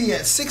 Muy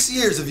bien. 6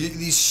 years of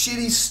these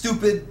shitty,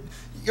 stupid.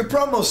 Your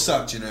promos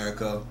suck,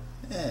 Generico.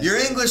 Yeah. Your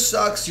English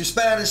sucks. Your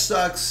Spanish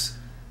sucks.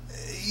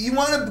 You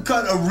want to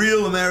cut a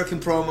real American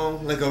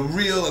promo, like a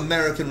real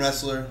American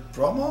wrestler?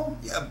 Promo?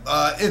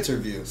 Yeah.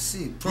 Interview.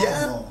 Sí, promo.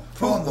 Yeah.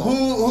 Promo.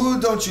 Who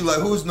don't you like?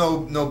 Who's no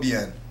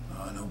bien?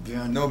 No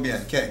bien. No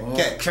bien. Okay. Oh,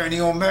 Okay. Kenny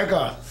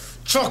Omega.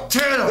 Chuck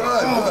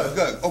Taylor.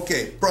 Good.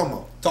 Okay.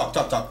 Promo. Talk.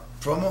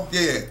 Promo?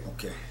 Yeah.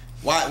 Okay.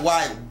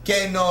 Why?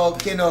 Que no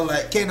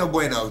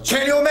bueno.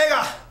 Kenny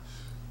Omega.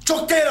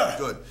 Chuck Taylor.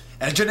 Good.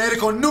 El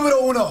genérico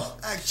número uno.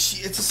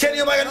 It's Kenny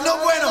Omega, no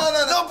bueno.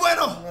 No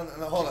bueno.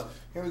 No, hold on.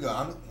 Here we go.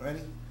 I'm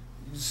ready.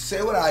 You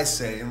say what I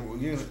say,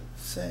 and you're gonna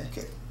Say.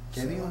 Okay.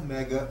 Kenny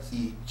Omega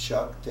y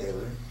Chuck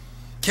Taylor.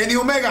 Kenny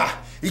Omega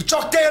y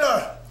Chuck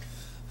Taylor.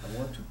 I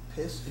want to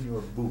piss in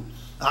your boots.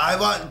 I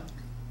want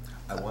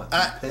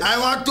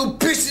to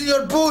piss in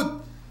your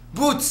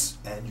boots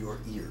And your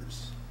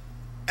ears.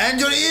 and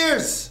your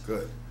ears.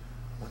 Good.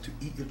 I want to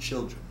eat your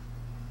children.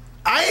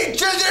 I eat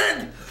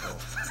children.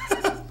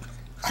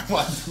 I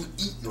want to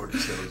eat your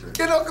children.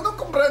 Que no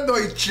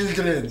comprendo eat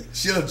children.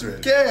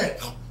 Children.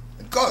 ¿Qué?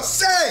 Go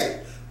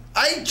say.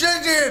 I eat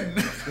children.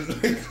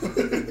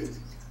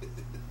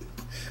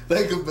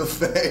 Like a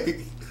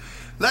buffet.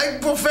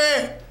 Like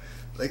buffet.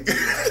 Like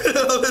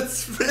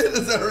that's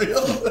that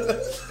real.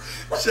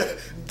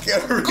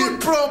 Get a real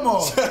Good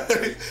promo.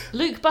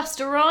 Luke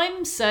Buster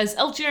Rhymes says,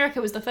 El Generico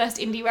was the first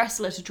indie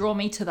wrestler to draw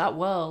me to that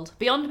world.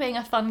 Beyond being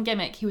a fun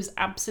gimmick, he was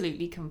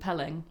absolutely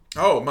compelling.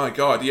 Oh my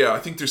god, yeah, I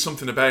think there's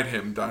something about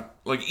him that,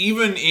 like,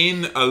 even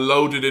in a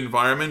loaded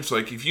environment,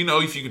 like, if you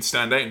can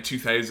stand out in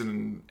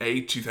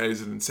 2008,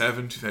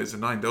 2007,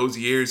 2009, those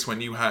years when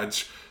you had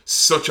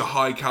such a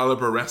high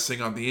caliber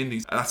wrestling on the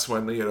indies, that's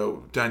when,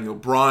 Daniel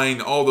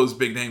Bryan, all those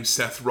big names,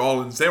 Seth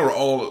Rollins, they were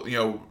all,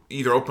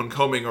 either up and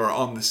coming or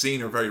on the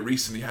scene or very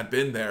recently had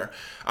been there.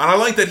 And I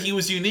like that he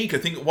was unique. I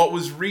think what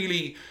was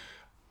really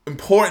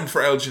important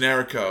for El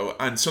Generico,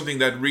 and something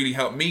that really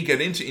helped me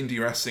get into indie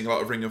wrestling, a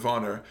lot of Ring of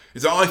Honor,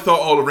 is that I thought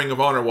all of Ring of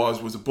Honor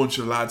was a bunch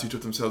of lads who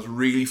took themselves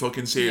really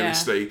fucking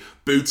seriously. Yeah.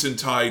 Boots and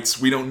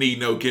tights, we don't need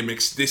no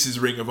gimmicks, this is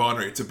Ring of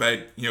Honor, it's about,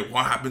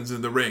 what happens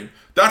in the ring.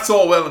 That's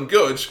all well and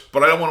good,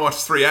 but I don't want to watch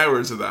 3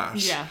 hours of that.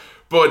 Yeah.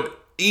 But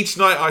each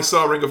night I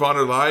saw Ring of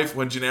Honor live,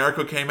 when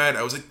Generico came out,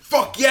 I was like,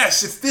 fuck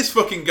yes, it's this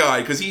fucking guy,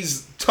 because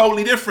he's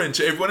totally different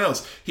to everyone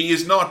else. He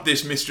is not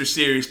this Mr.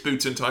 Serious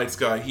boots and tights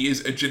guy. He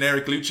is a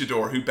generic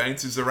luchador who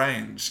bounces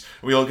around.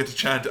 We all get to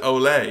chant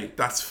Ole.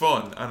 That's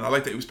fun, and I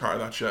like that he was part of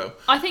that show.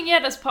 I think, yeah,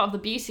 that's part of the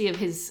beauty of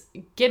his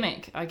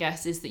gimmick, I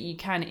guess, is that you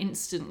can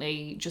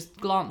instantly just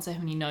glance at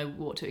him and you know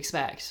what to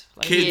expect.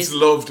 Like, Kids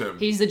loved him.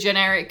 He's the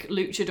generic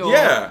luchador.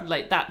 Yeah.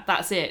 Like,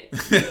 that's it.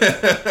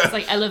 It's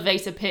like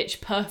elevator pitch,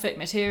 perfect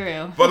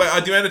material. But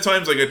like, the amount of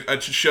times, like,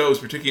 at shows,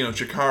 particularly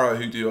Chikara,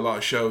 who do a lot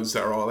of shows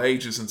that are all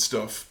ages and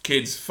stuff,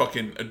 kids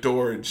fucking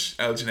adored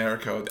El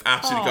Generico. They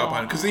absolutely got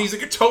behind him, because he's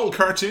like a total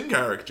cartoon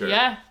character.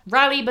 Yeah.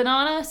 Rally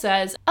Banana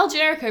says, El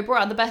Generico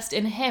brought out the best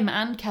in him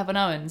and Kevin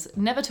Owens.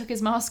 Never took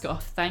his mask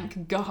off,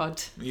 thank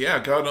God. Yeah,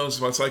 God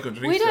knows what it's like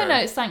underneath We don't there.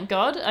 know, it's thank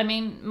God. I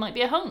mean, might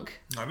be a hunk.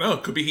 I don't know,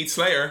 it could be Heath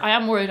Slayer. I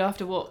am worried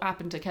after what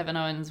happened to Kevin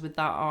Owens with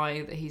that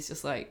eye that he's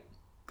just like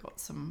got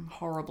some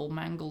horrible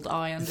mangled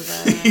eye under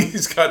there now.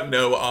 He's got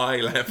no eye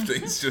left.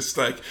 He's just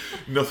like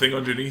nothing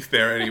underneath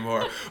there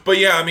anymore. But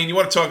yeah, I mean, you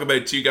want to talk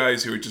about two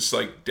guys who are just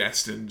like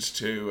destined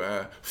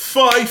to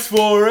fight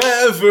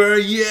forever,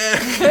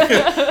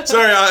 yeah.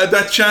 Sorry,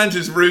 that chant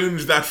has ruined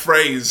that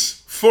phrase.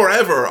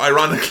 Forever,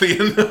 ironically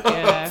enough.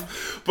 Yeah.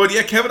 But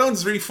yeah, Kevin Owens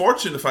is really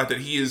fortunate in the fact that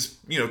he is,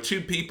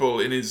 two people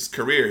in his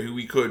career who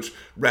he could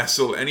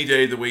wrestle any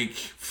day of the week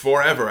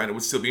forever and it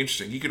would still be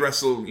interesting. He could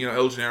wrestle,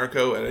 El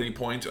Generico at any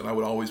point and I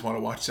would always want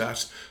to watch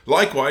that.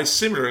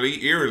 Likewise,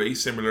 eerily,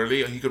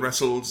 he could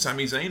wrestle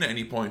Sami Zayn at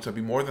any point. I'd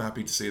be more than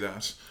happy to see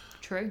that.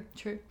 True.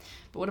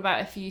 But what about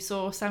if you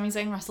saw Sami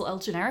Zayn wrestle El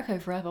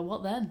Generico forever?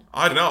 What then?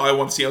 I don't know. I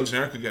want to see El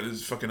Generico get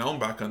his fucking own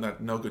back on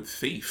that no good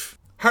thief.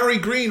 Harry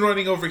Green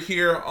writing over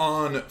here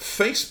on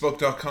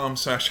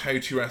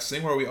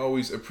Facebook.com/HowToWrestling, where we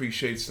always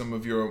appreciate some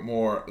of your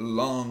more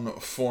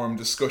long-form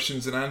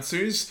discussions and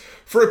answers.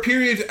 For a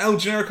period, El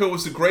Generico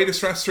was the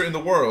greatest wrestler in the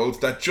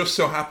world that just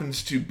so happened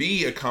to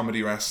be a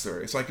comedy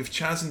wrestler. It's like if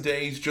Chaz and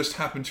Dave just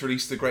happened to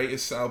release the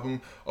greatest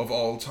album of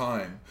all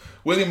time.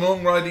 William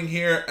Long writing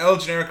here, El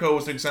Generico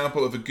was an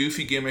example of a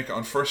goofy gimmick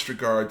on first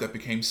regard that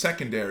became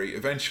secondary,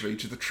 eventually,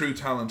 to the true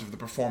talent of the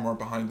performer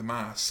behind the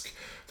mask.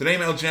 The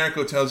name El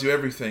Generico tells you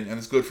everything and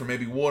is good for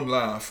maybe one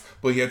laugh,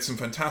 but he had some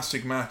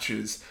fantastic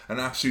matches, an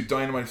absolute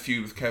dynamite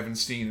feud with Kevin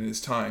Steen in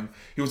his time.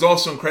 He was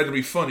also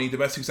incredibly funny. The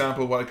best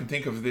example of what I can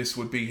think of this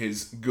would be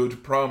his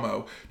good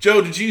promo.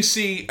 Joe, did you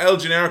see El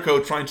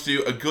Generico trying to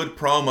do a good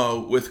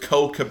promo with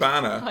Colt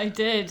Cabana? I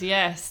did,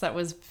 yes. That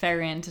was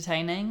very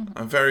entertaining.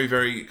 I'm very,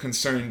 very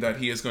concerned that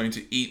he is going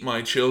to eat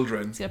my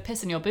children. He's gonna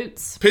piss in your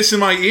boots. Piss in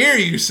my ear,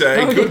 you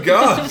say? Oh, Good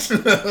God.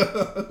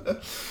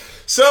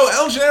 So,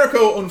 El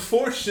Generico,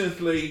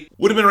 unfortunately,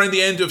 would have been around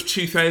the end of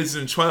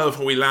 2012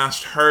 when we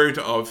last heard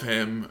of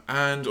him.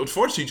 And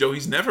unfortunately, Joe,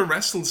 he's never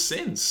wrestled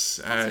since.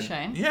 That's a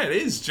shame. Yeah, it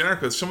is.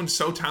 Generico, someone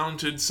so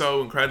talented,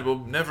 so incredible,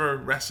 never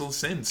wrestled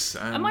since.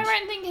 And Am I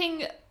right in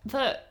thinking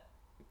that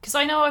Because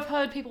I know I've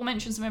heard people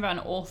mention something about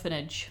an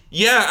orphanage.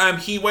 Yeah,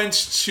 he went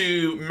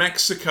to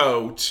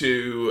Mexico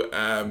to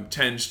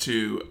tend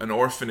to an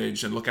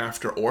orphanage and look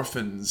after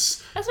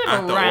orphans. That's a bit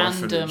at of a the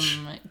random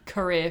orphanage.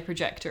 career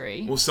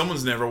trajectory. Well,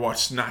 someone's never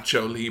watched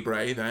Nacho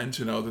Libre then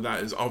to know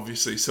that is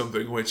obviously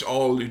something which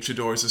all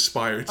luchadors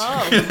aspire to.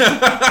 Oh.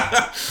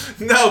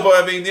 No,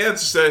 but I mean, yeah,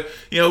 it's just,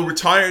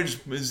 retired.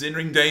 His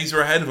in-ring days are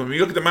ahead of him.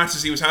 You look at the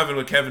matches he was having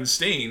with Kevin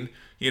Steen.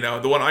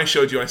 The one I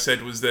showed you, I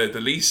said, was the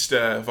least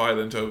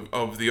violent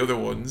of the other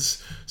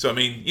ones. So, I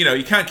mean,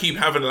 you can't keep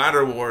having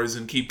ladder wars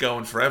and keep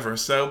going forever.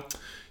 So,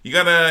 you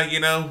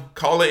gotta,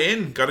 call it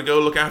in. Gotta go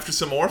look after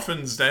some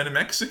orphans down in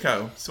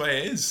Mexico. That's the way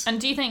it is. And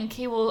do you think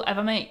he will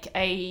ever make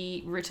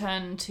a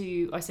return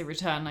to... I say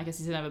return, I guess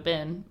he's never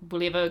been. Will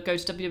he ever go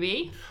to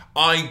WWE?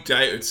 I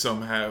doubt it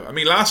somehow. I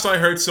mean, last I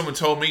heard, someone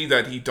told me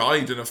that he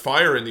died in a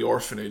fire in the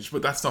orphanage,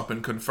 but that's not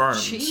been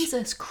confirmed.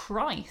 Jesus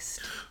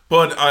Christ.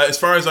 But as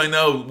far as I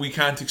know, we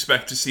can't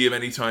expect to see him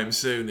anytime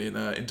soon in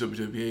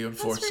WWE,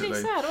 unfortunately.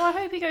 That's really sad. Well, I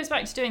hope he goes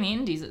back to doing the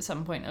indies at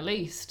some point, at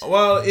least.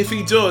 Well, if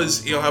he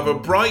does, he'll have a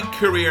bright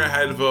career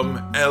ahead of him,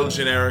 El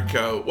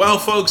Generico. Well,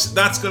 folks,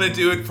 that's going to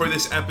do it for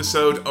this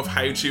episode of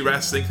How To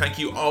Wrestling. Thank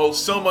you all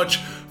so much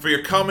for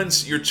your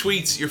comments, your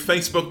tweets, your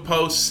Facebook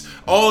posts,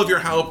 all of your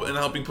help in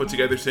helping put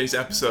together today's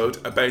episode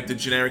about the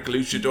generic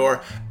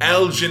luchador,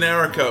 El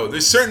Generico.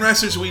 There's certain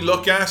wrestlers we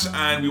look at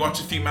and we watch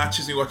a few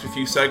matches, we watch a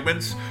few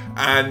segments,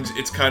 and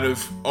it's kind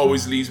of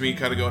always leaves me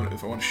kind of going,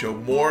 if I want to show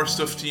more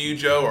stuff to you,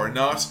 Joe, or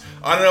not.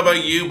 I don't know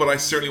about you, but I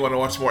certainly want to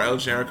watch more El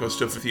Generico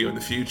stuff with you in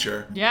the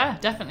future. Yeah,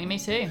 definitely, me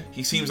too.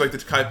 He seems like the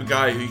type of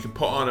guy who you can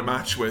put on a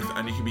match with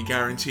and you can be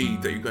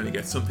guaranteed that you're going to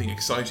get something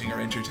exciting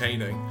or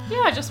entertaining.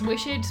 Yeah, I just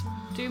wish he'd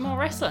do more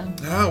wrestling.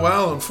 Ah,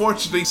 well,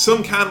 unfortunately,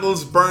 some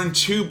candles burn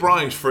too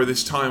bright for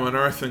this time on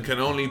Earth and can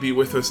only be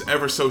with us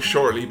ever so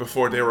shortly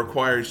before they're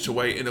required to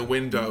wait in a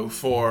window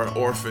for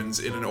orphans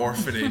in an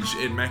orphanage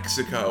in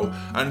Mexico.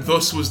 And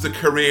thus was the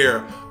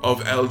career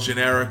of El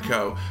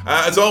Generico.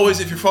 As always,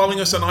 if you're following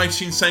us on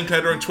iTunes,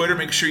 SoundCloud, or on Twitter,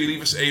 make sure you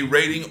leave us a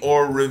rating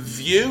or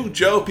review.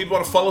 Joe, people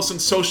want to follow us on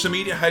social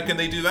media, how can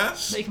they do that?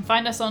 So you can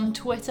find us on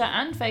Twitter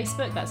and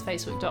Facebook. That's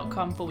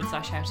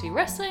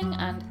facebook.com/HowToWrestling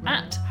and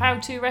at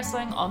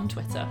HowToWrestling on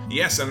Twitter.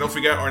 Yes, and don't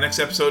forget, our next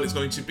episode is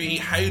going to be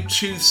How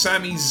To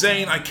Sami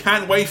Zayn. I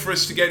can't wait for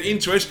us to get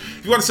into it.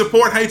 If you want to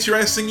support How To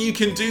Wrestling, you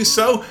can do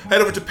so. Head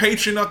over to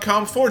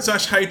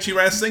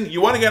patreon.com/HowToWrestling.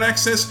 You want to get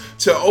access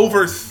to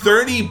over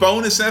 30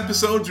 bonus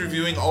episodes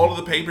reviewing all of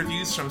the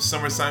pay-per-views from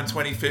SummerSlam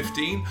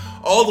 2015,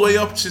 all the way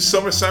up to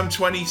SummerSlam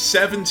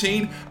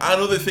 2017,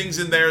 and other things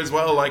in there as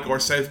well, like our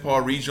Southpaw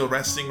Regional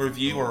Wrestling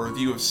review, or a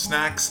review of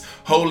Snacks,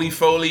 Holy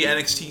Foley,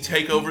 NXT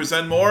Takeovers,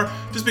 and more.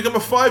 Just become a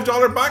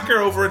 $5 backer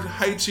over at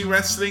How To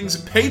Wrestling's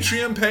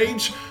Patreon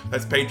page.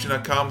 That's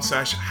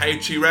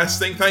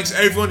patreon.com/HowToWrestling. Thanks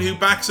everyone who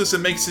backs us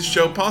and makes this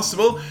show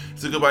possible.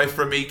 It's a goodbye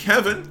from me,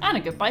 Kevin. And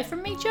a goodbye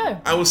from me,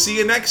 Joe. I will see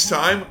you next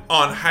time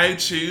on How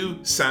To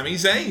Sami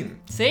Zayn.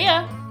 See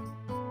ya.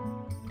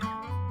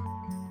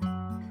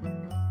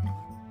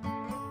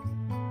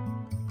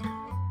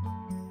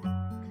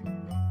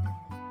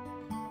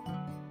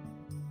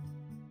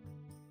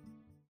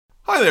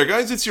 Hi there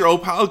guys, it's your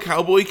old pal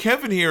Cowboy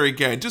Kevin here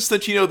again. Just to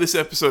let you know, this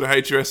episode of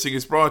How To Wrestling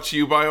is brought to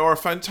you by our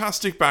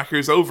fantastic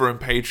backers over on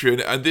Patreon,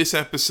 and this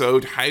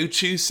episode, How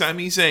To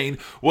Sami Zayn,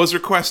 was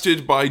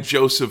requested by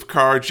Joseph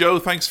Carr. Joe,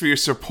 thanks for your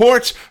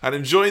support, and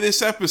enjoy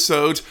this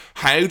episode,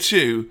 How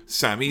To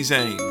Sami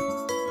Zayn.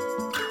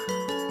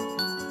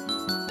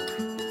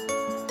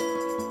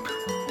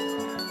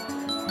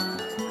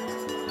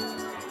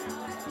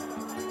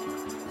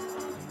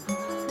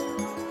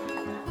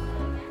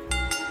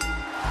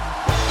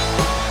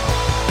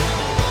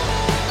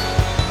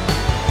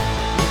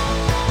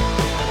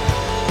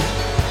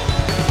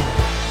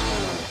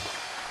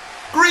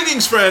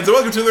 Greetings, friends, and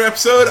welcome to another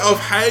episode of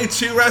How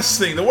To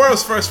Wrestling, the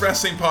world's first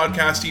wrestling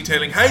podcast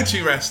detailing how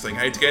to wrestling,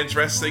 how to get into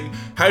wrestling,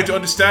 how to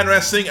understand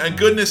wrestling, and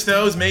goodness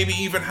knows, maybe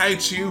even how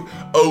to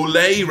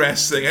Olay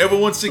wrestling. However,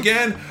 once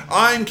again,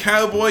 I'm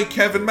Cowboy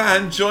Kevin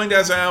Mann, joined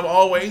as I am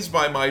always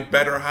by my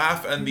better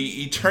half and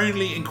the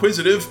eternally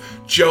inquisitive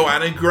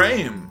Joanna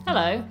Graham.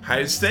 Hello.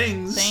 How's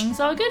things? Things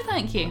are good,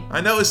 thank you. I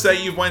noticed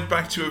that you went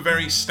back to a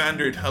very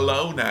standard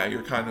hello now.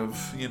 You're kind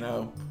of,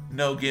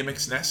 no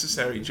gimmicks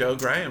necessary, Joe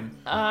Graham.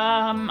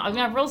 I mean,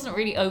 I wasn't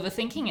really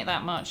overthinking it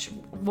that much.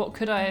 What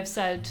could I have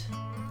said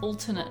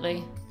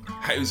alternately?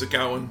 How's it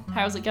going?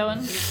 How's it going?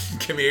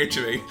 Come here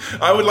to me.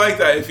 I would like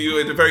that if you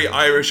had a very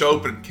Irish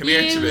open. Come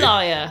here to me. You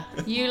liar.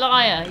 You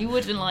liar. You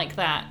wouldn't like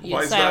that. You'd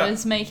Why is say that? I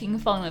was making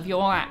fun of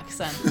your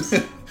accent.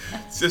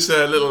 It's just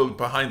a little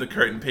behind the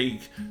curtain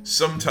peek.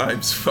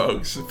 Sometimes,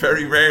 folks,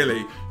 very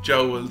rarely,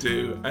 Joe will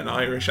do an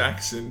Irish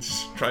accent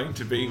trying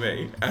to be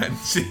me, and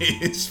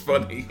it's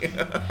funny.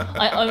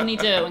 I only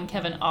do it when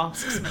Kevin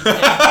asks me to.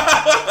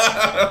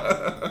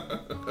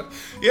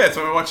 Yeah, it's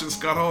when we're watching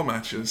Scott Hall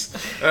matches.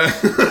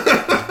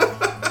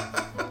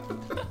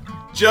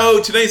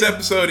 Joe, today's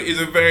episode is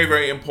a very,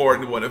 very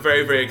important one, a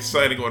very, very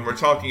exciting one. We're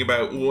talking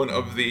about one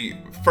of the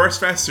first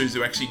wrestlers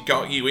who actually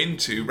got you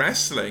into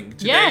wrestling.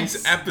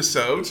 Today's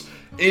episode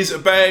is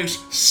about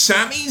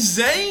Sami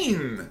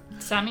Zayn.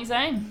 Sami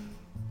Zayn.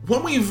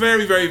 When we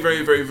very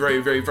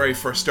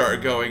first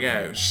started going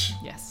out,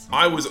 Yes.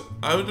 was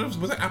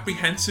it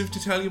apprehensive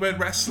to tell you about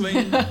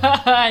wrestling?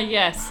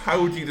 Yes.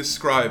 How would you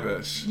describe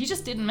it? You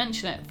just didn't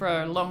mention it for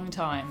a long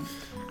time.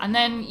 And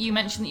then you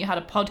mentioned that you had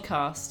a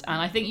podcast, and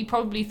I think you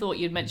probably thought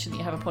you'd mentioned that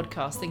you have a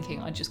podcast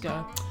thinking I'd just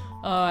go,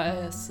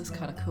 oh, this is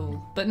kind of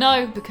cool. But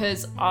no,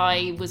 because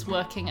I was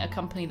working at a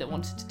company that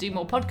wanted to do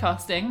more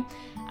podcasting,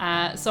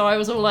 so I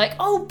was all like,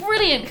 oh,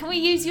 brilliant, can we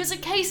use you as a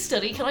case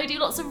study? Can I do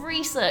lots of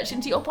research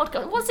into your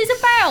podcast? What's this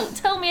about?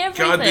 Tell me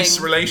everything. God, this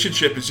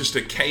relationship is just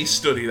a case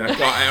study that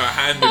got out of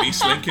hand in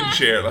East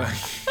Lincolnshire.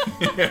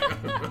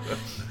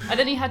 And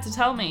then you had to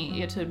tell me,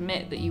 you had to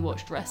admit that you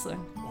watched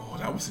wrestling. Oh,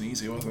 that wasn't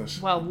easy, was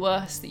it? Well,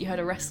 worse, that you had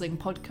a wrestling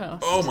podcast.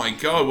 Oh my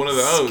God, one of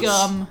those.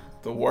 Scum.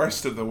 The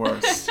worst of the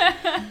worst.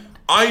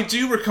 I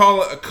do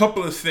recall a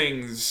couple of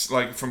things,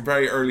 like from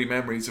very early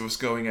memories of us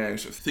going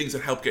out, of things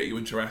that helped get you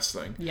into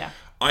wrestling. Yeah.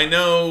 I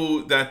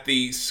know that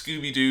the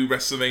Scooby-Doo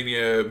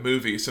WrestleMania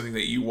movie is something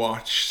that you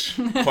watched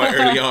quite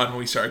early on when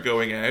we started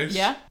going out.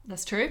 Yeah,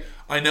 that's true.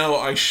 I know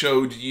I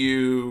showed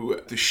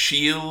you the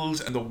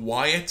Shield and the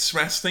Wyatts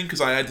wrestling,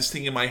 because I had this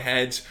thing in my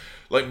head,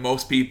 like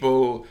most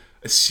people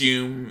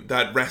assume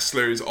that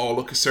wrestlers all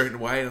look a certain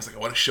way, and I was like, I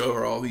want to show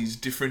her all these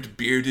different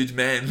bearded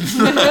men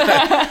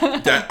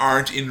that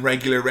aren't in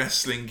regular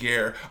wrestling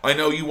gear. I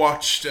know you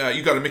watched,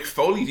 you got a Mick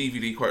Foley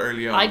DVD quite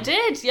early on. I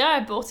did, yeah. I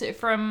bought it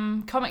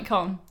from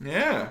Comic-Con.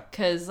 Yeah.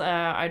 Because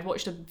I'd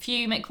watched a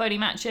few Mick Foley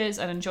matches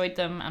and enjoyed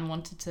them and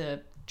wanted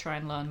to try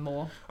and learn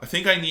more. I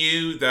think I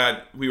knew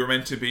that we were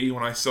meant to be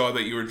when I saw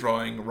that you were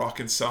drawing Rock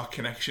and Sock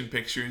Connection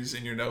pictures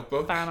in your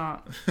notebook. Fan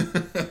art.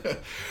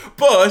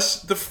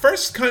 But the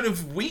first kind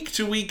of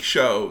week-to-week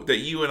show that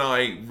you and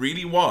I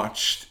really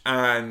watched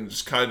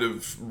and kind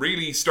of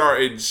really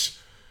started,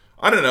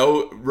 I don't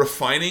know,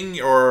 refining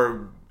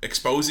or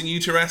exposing you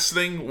to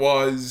wrestling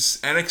was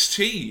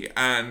NXT.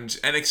 And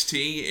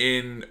NXT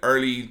in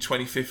early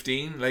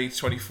 2015, late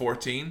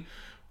 2014,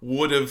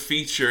 would have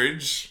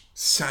featured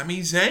Sami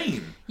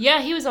Zayn.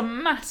 Yeah, he was a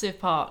massive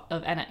part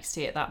of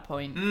NXT at that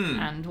point,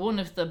 and one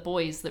of the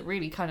boys that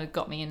really kind of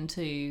got me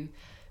into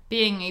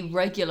being a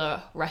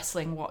regular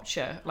wrestling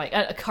watcher, like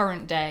a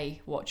current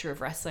day watcher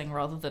of wrestling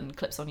rather than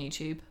clips on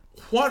YouTube.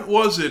 What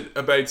was it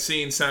about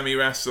seeing Sami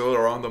wrestle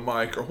or on the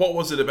mic, or what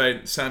was it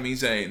about Sami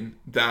Zayn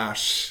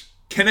that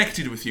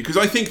connected with you? Because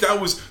I think that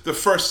was the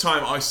first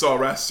time I saw a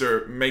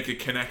wrestler make a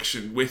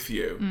connection with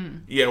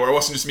you. Yeah, where it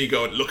wasn't just me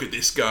going, look at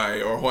this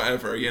guy or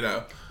whatever, you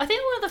know. I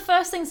think one of the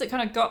first things that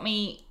kind of got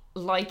me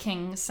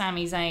liking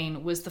Sami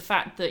Zayn was the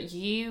fact that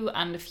you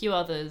and a few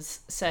others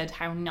said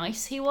how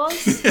nice he was.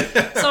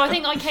 So I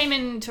think I came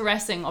into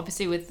wrestling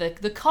obviously with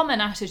the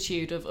common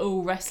attitude of,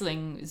 oh,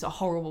 wrestling is a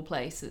horrible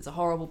place, it's a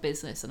horrible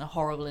business and a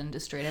horrible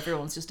industry, and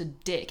everyone's just a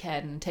dickhead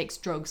and takes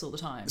drugs all the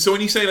time. So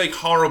when you say like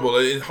horrible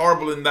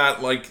in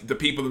that like the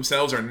people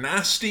themselves are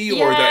nasty,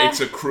 or that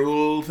it's a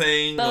cruel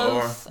thing?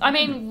 Both. Or I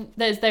mean,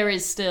 there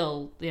is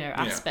still, you know,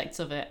 aspects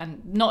of it,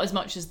 and not as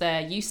much as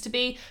there used to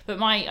be,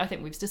 but I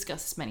think we've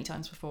discussed this many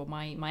times before,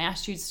 my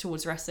attitudes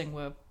towards wrestling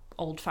were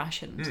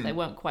old-fashioned. They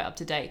weren't quite up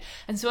to date.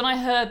 And so when I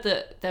heard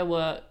that there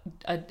were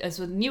a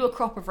newer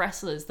crop of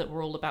wrestlers that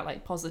were all about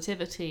like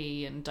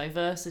positivity and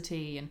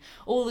diversity and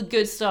all the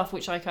good stuff,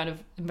 which I kind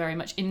of am very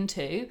much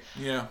into,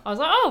 I was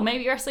like, oh,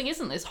 maybe wrestling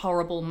isn't this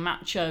horrible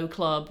macho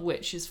club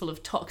which is full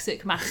of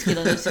toxic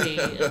masculinity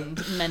and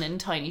men in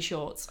tiny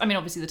shorts. I mean,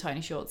 obviously the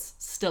tiny shorts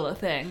still a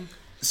thing.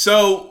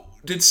 So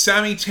did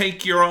Sami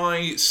take your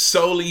eye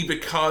solely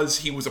because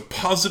he was a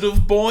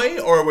positive boy,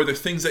 or were there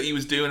things that he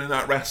was doing in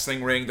that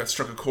wrestling ring that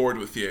struck a chord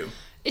with you?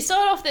 It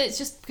started off that it's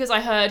just because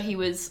I heard he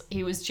was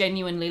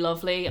genuinely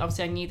lovely.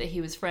 Obviously, I knew that he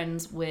was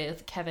friends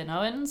with Kevin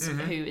Owens,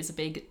 who is a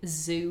big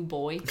zoo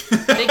boy,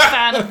 big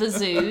fan of the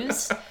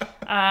zoos,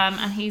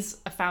 and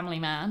he's a family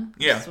man.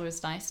 Yeah, it's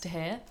always nice to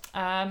hear.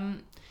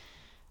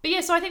 But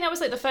yeah, so I think that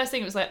was like the first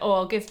thing. It was like, oh,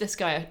 I'll give this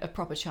guy a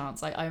proper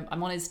chance. Like,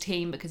 I'm on his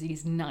team because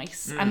he's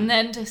nice. And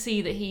then to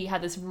see that he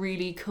had this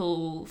really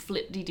cool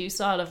flip-de-doo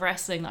style of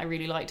wrestling that I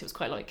really liked. It was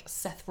quite like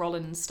Seth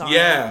Rollins style.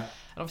 Yeah. And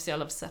obviously I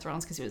love Seth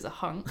Rollins because he was a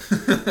hunk.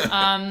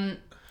 And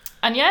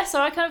yeah, so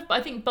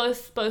I think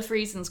both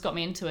reasons got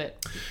me into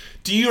it.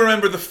 Do you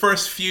remember the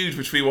first feud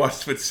which we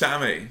watched with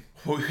Sami?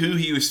 Who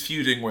he was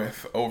feuding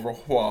with over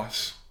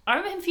what? I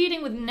remember him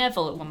feuding with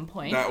Neville at one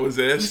point. That was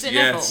it? Was it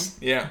yes.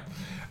 Neville? Yeah.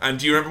 And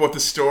do you remember what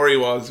the story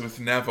was with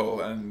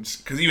Neville? And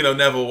because even though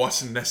Neville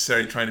wasn't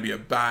necessarily trying to be a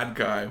bad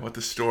guy, what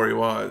the story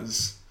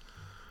was?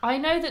 I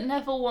know that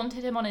Neville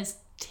wanted him on his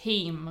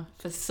team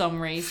for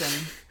some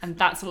reason, and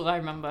that's all I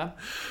remember.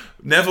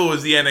 Neville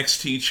was the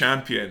NXT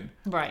champion.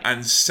 Right.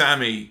 And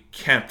Sami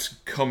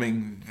kept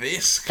coming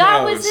this close.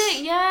 That was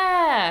it,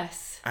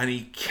 yes. And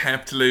he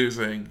kept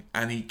losing,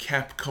 and he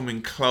kept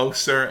coming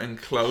closer and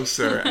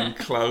closer and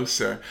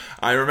closer.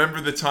 I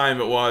remember the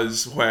time it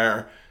was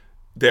where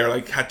they're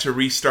like had to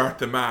restart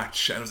the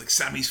match, and it was like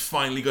Sammy's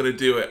finally gonna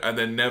do it, and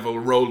then Neville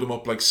rolled him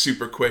up like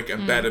super quick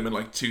and bet him in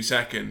like 2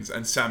 seconds.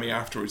 And Sammy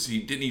afterwards, he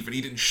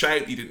didn't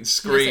shout, he didn't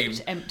scream,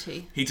 Just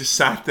empty. he just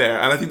sat there.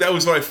 And I think that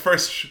was when I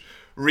first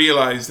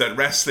realized that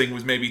wrestling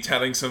was maybe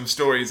telling some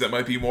stories that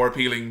might be more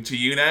appealing to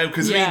you now.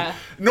 Because I mean,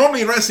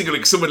 normally in wrestling,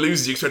 like someone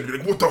loses, you expect to be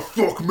like, "What the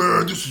fuck,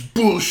 man? This is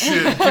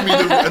bullshit. Give me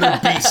the," and then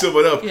beat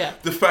someone up. Yeah.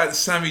 The fact that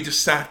Sammy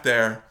just sat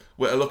there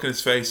with a look in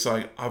his face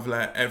like, "I've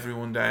let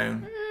everyone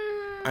down,"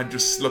 and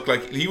just looked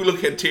like he would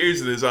look at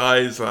tears in his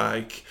eyes,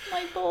 like,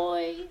 My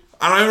boy.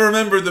 And I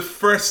remember the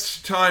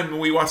first time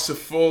we watched a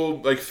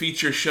full like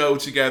feature show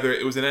together.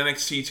 It was an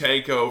NXT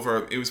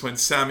takeover. It was when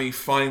Sammy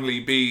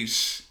finally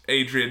beat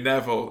Adrian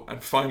Neville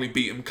and finally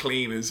beat him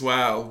clean as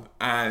well,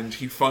 and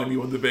he finally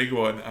won the big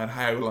one. And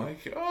how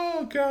like,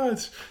 oh god,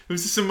 it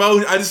was just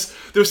emotion.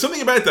 There was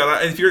something about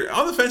that. And if you're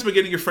on the fence about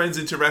getting your friends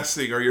into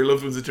wrestling or your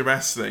loved ones into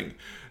wrestling,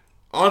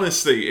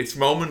 honestly, it's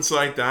moments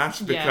like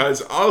that,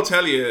 because I'll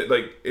tell you,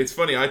 like, it's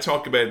funny, I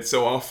talk about it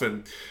so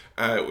often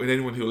with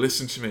anyone who will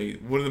listen to me.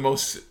 One of the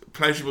most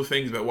pleasurable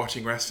things about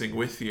watching wrestling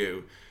with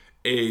you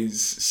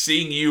is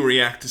seeing you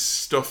react to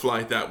stuff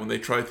like that when they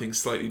try things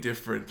slightly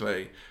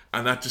differently,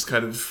 and that just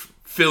kind of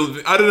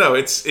filled. I don't know.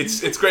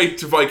 It's great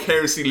to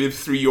vicariously live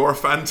through your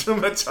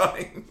phantom at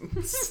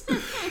times.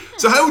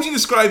 So, how would you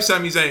describe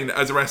Sami Zayn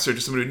as a wrestler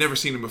to someone who'd never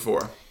seen him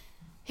before?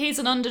 He's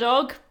an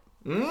underdog.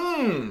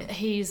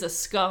 He's a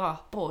ska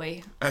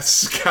boy. A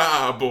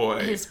ska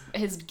boy.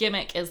 His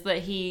gimmick is that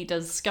he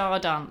does ska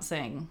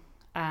dancing,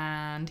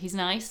 and he's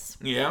nice.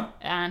 Yeah.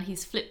 And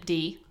he's Flip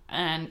D,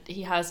 and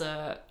he has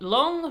a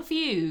long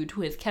feud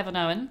with Kevin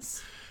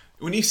Owens.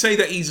 When you say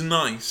that he's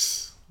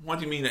nice, what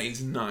do you mean that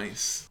he's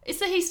nice? It's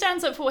that he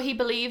stands up for what he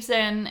believes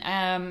in.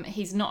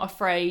 He's not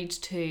afraid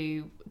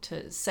to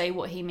say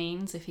what he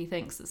means if he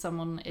thinks that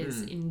someone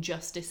is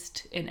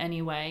injusticed in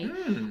any way.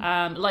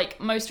 Like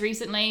most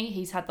recently,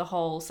 he's had the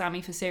whole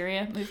Sammy for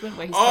Syria movement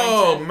where he's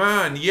trying to...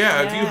 man,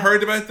 yeah. Have you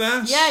heard about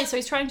that? Yeah, so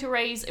he's trying to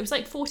raise, it was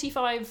like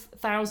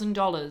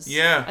 $45,000.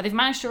 Yeah. And they've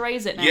managed to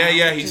raise it now.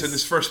 Yeah, he's had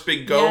his first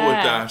big go with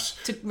that.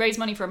 To raise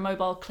money for a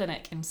mobile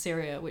clinic in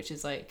Syria, which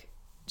is like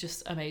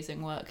just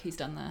amazing work he's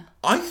done there.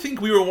 I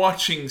think we were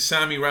watching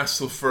Sammy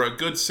wrestle for a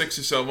good 6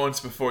 or so months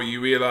before you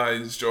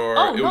realised, or...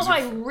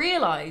 I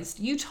realised.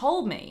 You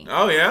told me.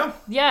 Oh, yeah?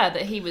 Yeah,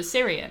 that he was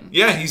Syrian.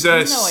 Yeah, he's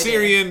a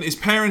Syrian. Idea. His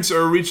parents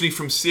are originally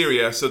from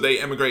Syria, so they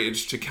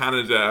emigrated to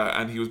Canada,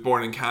 and he was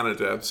born in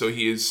Canada. So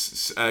he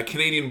is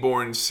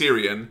Canadian-born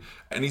Syrian,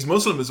 and he's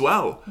Muslim as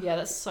well. Yeah,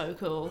 that's so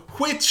cool.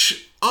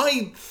 Which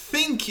I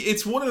think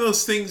it's one of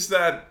those things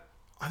that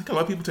I think a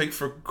lot of people take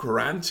for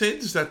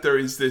granted, that there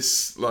is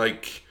this,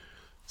 like,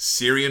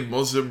 Syrian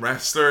Muslim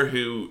wrestler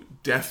who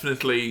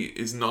definitely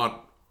is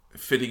not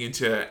fitting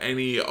into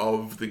any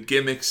of the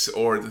gimmicks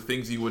or the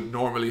things you would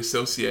normally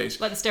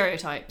associate. Like the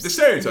stereotypes. The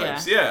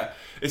stereotypes, yeah.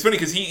 It's funny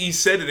because he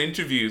said in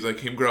interviews, like,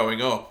 him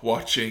growing up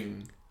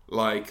watching,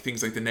 like,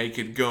 things like The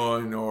Naked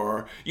Gun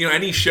or, you know,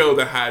 any show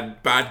that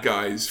had bad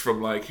guys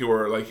from, like, who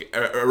were, like,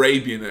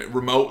 Arabian,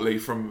 remotely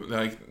from,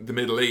 like, the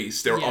Middle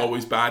East. They were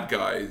always bad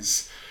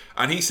guys.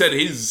 And he said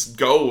his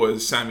goal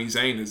as Sami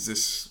Zayn as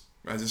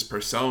this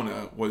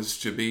persona was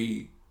to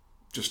be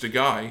just a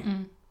guy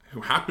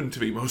who happened to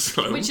be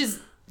Muslim. Which is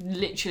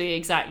literally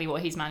exactly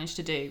what he's managed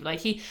to do.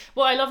 Like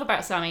what I love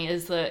about Sammy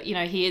is that, you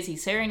know,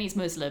 he's Syrian, he's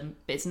Muslim,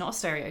 but it's not a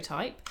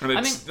stereotype. And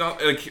it's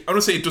not like, I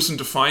don't say it doesn't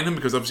define him,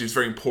 because obviously it's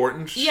very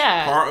important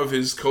part of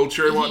his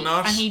culture and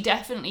whatnot. And he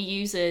definitely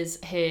uses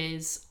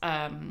his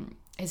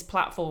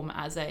platform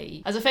as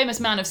a famous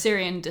man of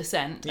Syrian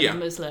descent and a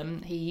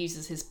Muslim. He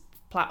uses his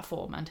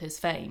platform and his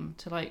fame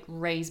to like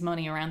raise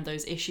money around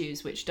those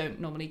issues which don't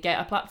normally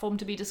get a platform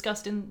to be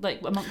discussed in,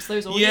 like, amongst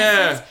those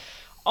audiences.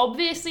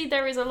 Obviously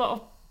there is a lot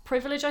of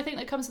privilege, I think,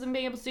 that comes with him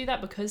being able to do that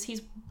because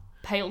he's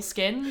pale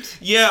skinned.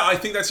 I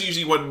think that's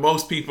usually when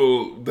most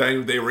people they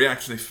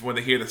react when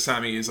they hear that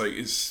Sammy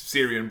is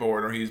Syrian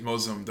born or he's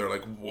Muslim. They're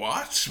like,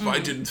 what? I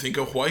didn't think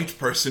a white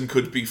person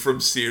could be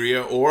from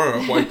Syria or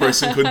a white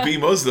person could be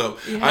Muslim.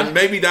 And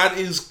maybe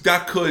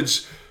that could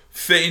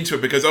fit into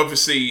it, because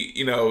obviously,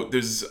 you know,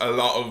 there's a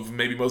lot of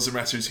maybe Muslim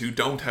wrestlers who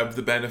don't have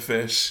the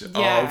benefit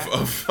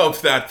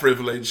of that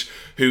privilege,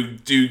 who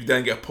do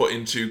then get put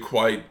into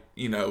quite,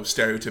 you know,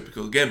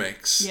 stereotypical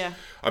gimmicks.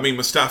 I mean,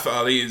 Mustafa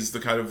Ali is the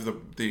kind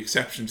of the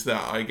exception to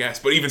that, I guess.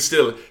 But even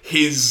still,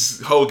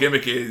 his whole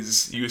gimmick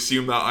is, you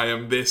assume that I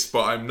am this,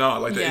 but I'm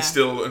not. Like, that it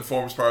still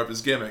informs part of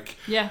his gimmick.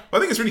 I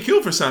think it's really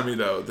cool for Sammy,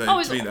 though,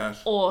 to be that.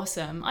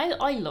 Awesome.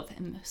 I love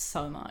him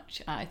so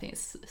much. I think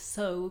it's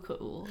so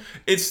cool.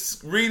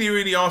 It's really,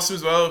 really awesome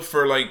as well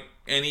for, like,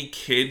 any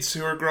kids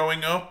who are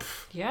growing up.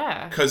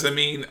 Because, I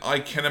mean, I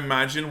can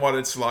imagine what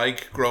it's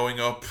like growing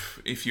up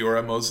if you're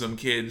a Muslim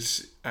kid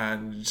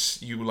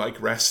and you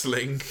like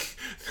wrestling,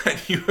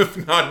 that you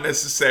have not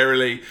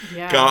necessarily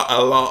got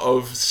a lot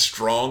of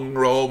strong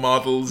role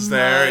models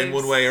there in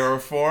one way or a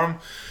form.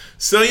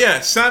 So yeah,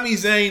 Sami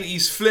Zayn,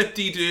 he's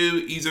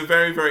flippy-doo. He's a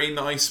very, very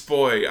nice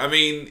boy. I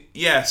mean,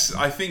 yes,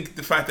 I think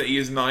the fact that he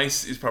is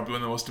nice is probably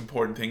one of the most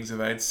important things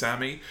about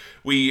Sami.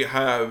 We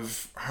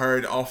have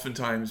heard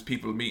oftentimes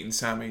people meeting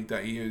Sami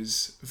that he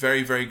is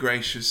very, very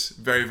gracious,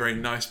 very, very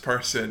nice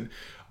person.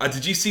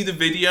 Did you see the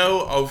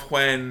video of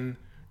when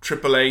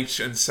Triple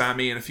H and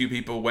Sami and a few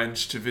people went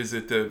to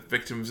visit the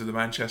victims of the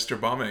Manchester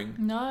bombing?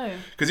 No.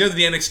 Because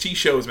the NXT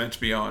show was meant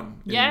to be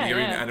on in the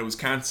arena and it was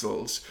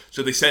cancelled.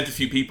 So they sent a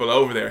few people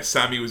over there.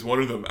 Sami was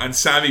one of them. And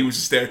Sami was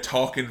just there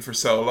talking for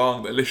so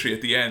long that literally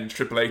at the end,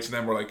 Triple H and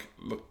them were like,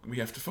 look, we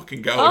have to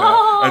fucking go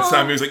now. And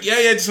Sami was like,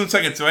 yeah, just 1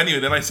 second. So anyway,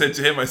 then I said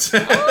to him, I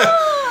said...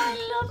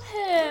 I love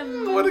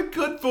him. What a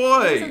good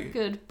boy. He's a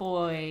good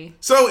boy.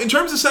 So, in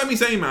terms of Sami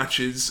Zayn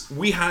matches,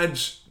 we had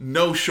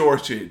no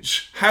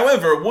shortage.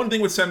 However, one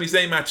thing with Sami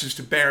Zayn matches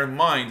to bear in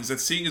mind is that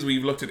seeing as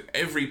we've looked at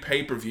every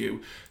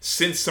pay-per-view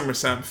since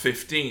SummerSlam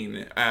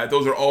 15,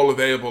 those are all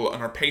available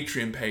on our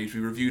Patreon page.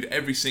 We reviewed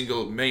every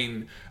single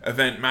main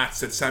event match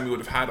that Sami would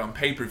have had on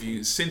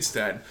pay-per-views since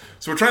then.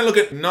 So we're trying to look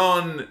at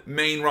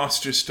non-main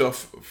roster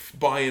stuff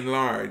by and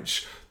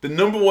large. The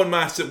number one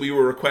match that we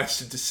were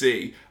requested to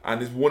see,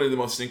 and is one of the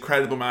most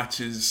incredible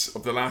matches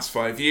of the last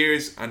 5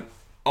 years, and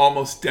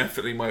almost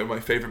definitely one of my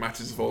favourite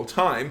matches of all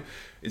time,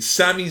 is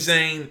Sami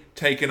Zayn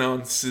taking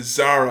on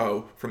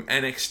Cesaro from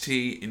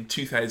NXT in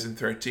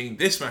 2013.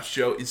 This match,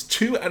 Joe, is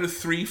 2 out of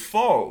 3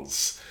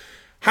 falls.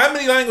 How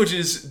many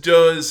languages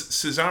does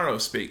Cesaro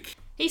speak?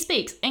 He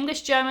speaks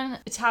English, German,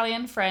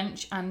 Italian,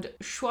 French, and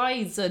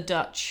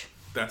Schweizerdeutsch.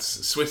 That's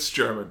Swiss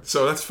German.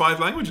 So that's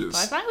 5 languages.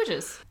 5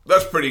 languages.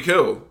 That's pretty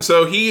cool.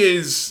 So he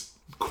is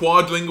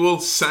quadlingual,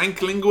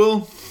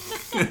 sanklingual,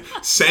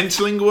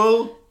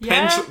 centlingual,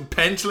 Yeah.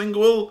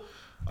 pentlingual.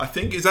 I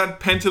think, is that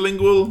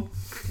pentalingual?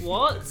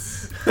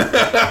 What's the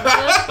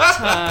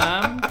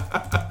term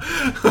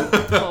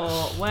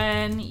for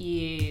when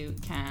you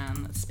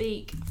can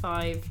speak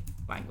 5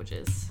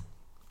 languages?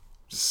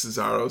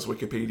 Cesaro's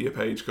Wikipedia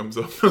page comes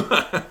up.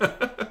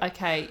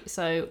 Okay,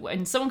 so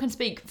when someone can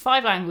speak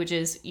 5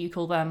 languages, you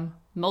call them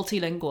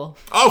multilingual.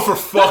 Oh, for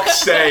fuck's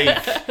sake!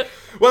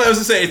 Well, I was going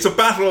to say, it's a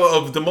battle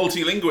of the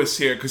multilinguists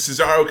here, because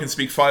Cesaro can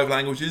speak 5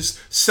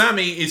 languages.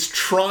 Sami is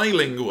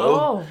trilingual.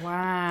 Oh,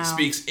 wow.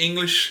 Speaks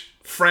English,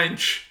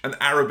 French, and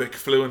Arabic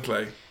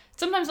fluently.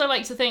 Sometimes I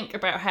like to think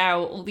about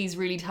how all these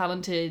really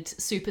talented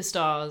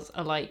superstars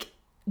are like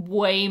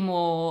way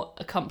more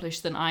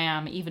accomplished than I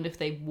am, even if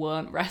they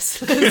weren't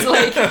wrestlers.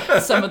 Like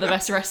some of the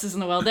best wrestlers in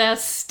the world, they're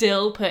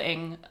still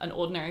putting an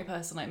ordinary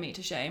person like me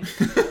to shame.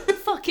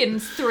 Fucking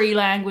 3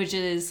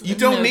 languages. You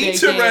don't no need big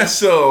to deal.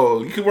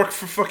 wrestle. You could work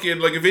for fucking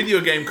like a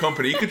video game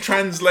company. You could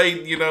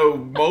translate,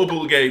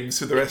 mobile games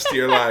for the rest of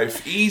your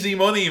life. Easy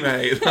money,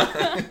 mate.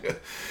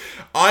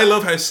 I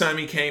love how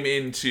Sami came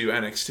into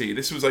NXT.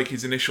 This was like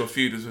his initial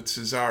feud was with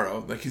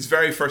Cesaro. Like his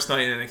very first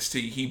night in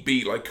NXT, he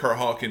beat like Kurt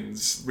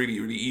Hawkins really,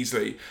 really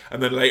easily.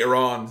 And then later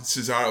on,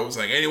 Cesaro was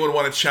like, anyone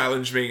want to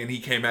challenge me? And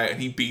he came out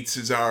and he beat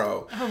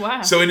Cesaro. Oh,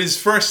 wow. So in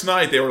his first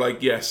night, they were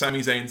like, yeah,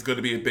 Sami Zayn's going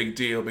to be a big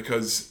deal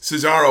because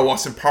Cesaro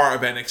wasn't part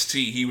of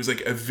NXT. He was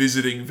like a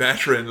visiting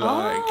veteran.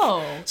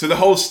 Oh. So the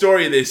whole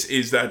story of this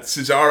is that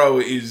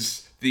Cesaro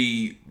is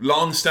the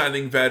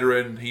long-standing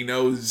veteran. He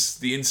knows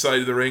the inside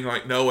of the ring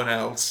like no one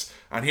else.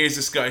 And here's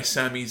this guy,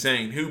 Sami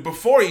Zayn, who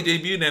before he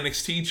debuted in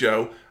NXT,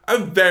 Joe, a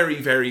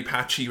very, very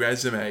patchy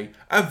resume.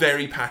 A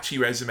very patchy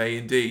resume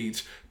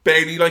indeed.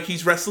 Barely like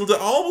he's wrestled at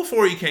all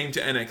before he came to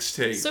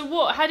NXT. So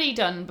what had he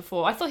done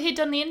before? I thought he'd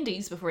done the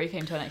indies before he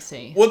came to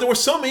NXT. Well, there were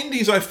some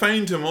indies I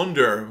found him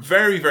under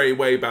very, very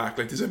way back.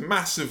 Like, there's a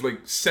massive,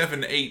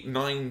 7, 8,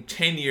 9,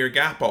 10-year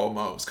gap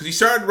almost. Because he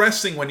started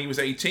wrestling when he was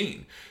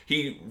 18.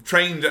 He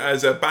trained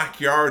as a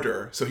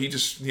backyarder, so he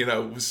just,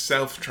 was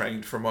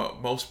self-trained for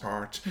most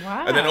part.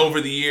 Wow. And then over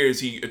the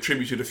years, he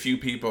attributed a few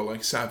people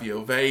like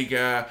Savio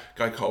Vega, a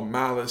guy called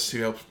Malice,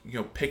 who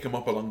helped, pick him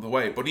up along the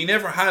way. But he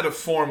never had a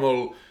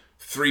formal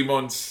 3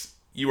 months,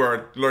 you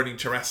are learning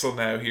to wrestle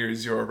now,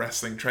 here's your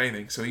wrestling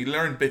training. So he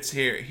learned bits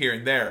here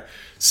and there.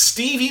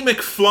 Stevie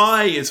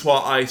McFly is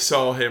what I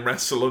saw him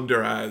wrestle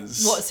under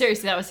as. What,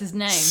 seriously, that was his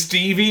name?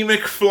 Stevie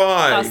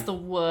McFly. That's the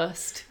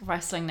worst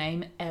wrestling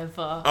name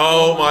ever.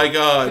 Oh my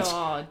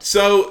god.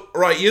 So,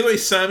 right, you know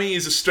Sami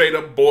is a straight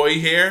up boy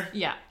here?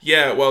 Yeah.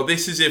 Yeah, well,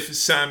 this is if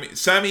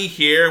Sami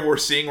here, we're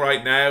seeing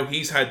right now,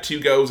 he's had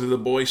 2 goes of the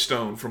Boy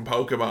Stone from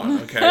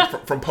Pokemon, okay?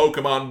 from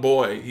Pokemon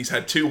Boy. He's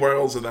had 2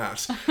 whirls of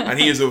that, and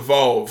he has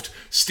evolved.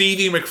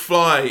 Stevie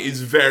McFly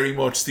is very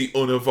much the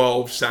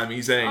unevolved Sami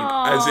Zayn.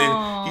 As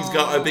in, he's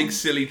got a big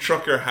silly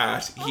trucker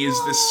hat. He is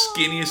the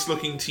skinniest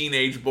looking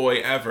teenage boy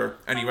ever,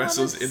 and he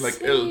wrestles in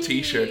like a little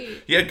t-shirt.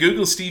 Yeah,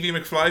 Google Stevie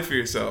McFly for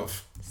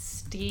yourself.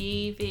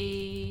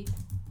 Stevie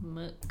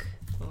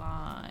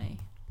McFly.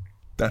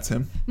 That's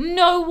him.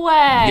 No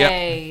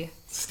way! Yep.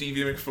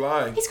 Stevie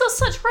McFly. He's got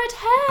such red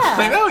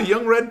hair. I know,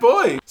 young red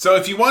boy. So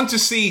if you want to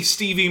see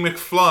Stevie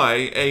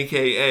McFly,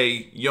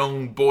 aka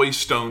young boy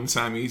stone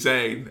Sami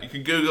Zayn, you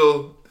can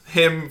Google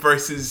him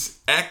versus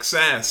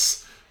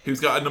XS, who's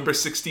got a number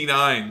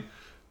 69.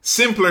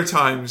 Simpler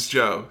times,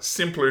 Joe.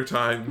 Simpler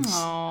times.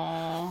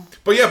 Aww.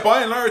 But yeah,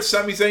 by and large,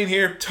 Sami Zayn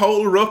here,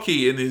 total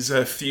rookie in his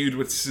feud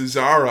with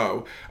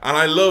Cesaro. And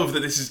I love that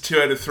this is 2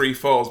 out of 3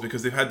 falls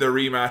because they've had their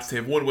rematch. They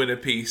have 1 win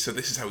apiece. So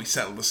this is how we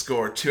settle the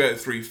score. 2 out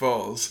of 3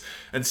 falls.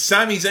 And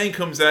Sami Zayn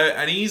comes out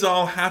and he's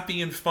all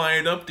happy and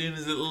fired up doing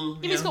his little,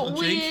 He's got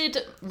jig. weird,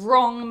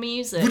 wrong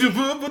music. Don't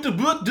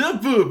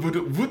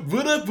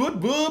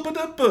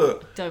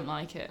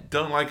like it.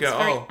 Don't like it It's at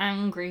very all.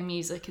 angry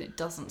music and it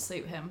doesn't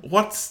suit him.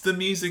 What's the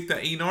music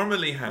that he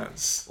normally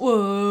has?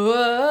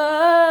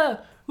 Whoa,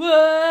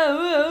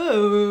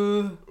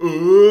 whoa,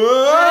 whoa.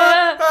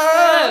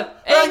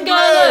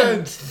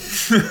 England!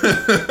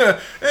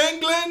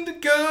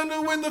 England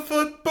gonna win the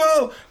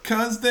football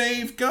cause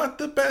they've got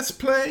the best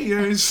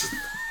players.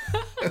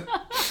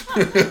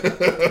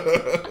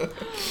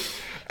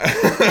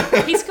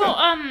 He's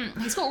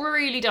got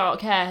really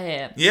dark hair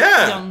here.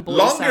 Yeah, Young boy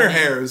longer Sammy.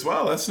 hair as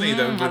well, hasn't he,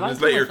 than I in like his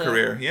him later with the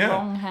career. Yeah,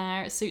 long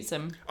hair, it suits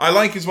him. I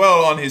like as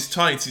well on his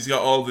tights. He's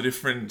got all the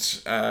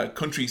different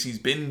countries he's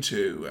been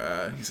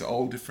to. He's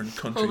all different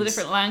countries. All the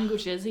different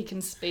languages he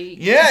can speak.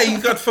 Yeah,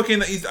 he's got fucking.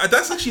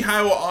 That's actually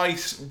how I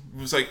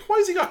was like, why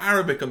has he got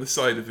Arabic on the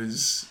side of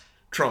his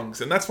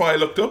trunks? And that's why I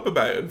looked up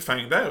about it and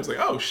found out. I was like,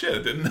 oh shit,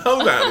 I didn't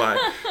know that. Like,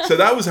 so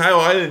that was how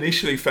I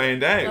initially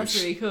found out. That's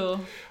really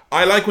cool.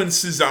 I like when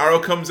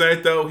Cesaro comes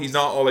out though. He's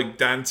not all like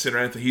dancing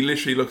around. He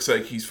literally looks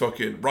like he's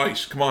fucking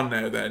right. Come on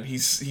now, then.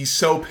 He's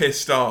so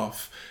pissed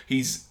off.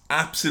 He's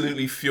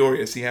absolutely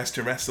furious. He has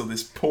to wrestle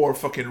this poor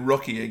fucking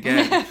rookie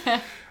again.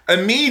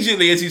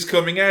 Immediately as he's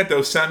coming out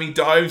though, Sammy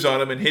dives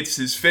on him and hits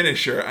his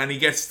finisher, and he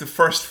gets the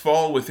first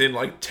fall within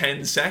like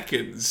 10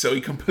 seconds. So he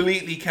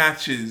completely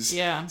catches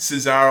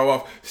Cesaro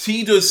off.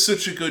 He does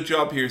such a good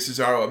job here,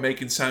 Cesaro, at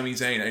making Sami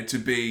Zayn out to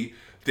be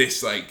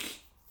this like,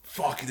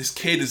 fuck, this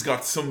kid has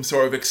got some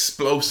sort of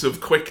explosive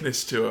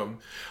quickness to him.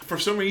 For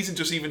some reason,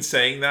 just even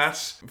saying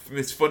that,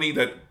 it's funny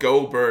that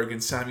Goldberg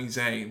and Sami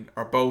Zayn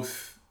are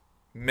both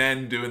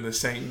men doing the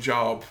same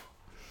job.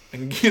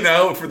 And,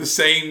 for the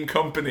same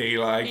company,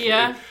 like...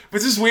 Yeah. But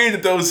it's just weird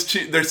that those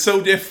they're so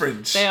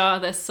different.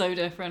 They're so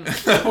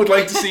different. I would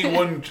like to see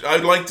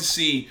I'd like to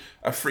see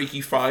a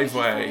Freaky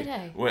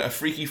Five-Way. A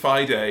Freaky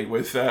Friday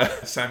with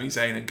Sami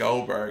Zayn and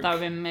Goldberg. That would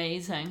be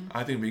amazing. I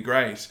think it'd be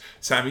great.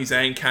 Sami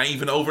Zayn can't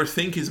even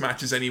overthink his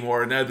matches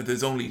anymore now that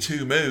there's only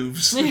 2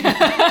 moves.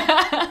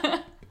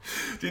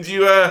 Did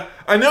you,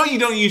 I know you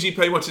don't usually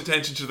pay much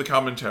attention to the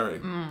commentary.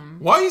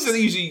 Why is it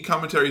usually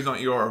commentary is not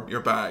your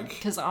bag?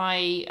 Because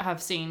I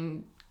have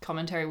seen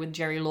commentary with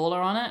Jerry Lawler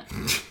on it.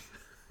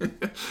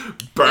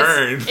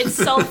 Burn. It's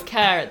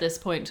self-care at this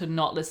point to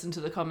not listen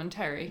to the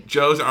commentary.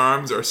 Joe's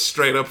arms are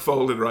straight up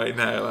folded right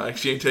now. Like,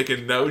 she ain't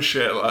taking no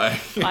shit,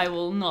 like. I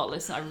will not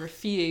listen. I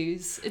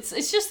refuse.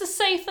 It's just the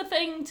safer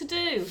thing to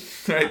do.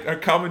 Right, our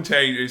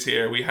commentators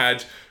here, we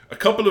had a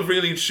couple of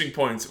really interesting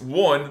points.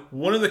 One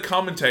of the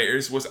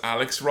commentators was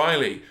Alex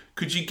Riley.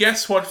 Could you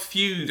guess what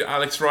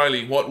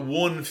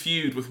one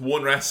feud with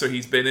one wrestler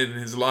he's been in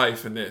his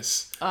life in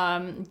this?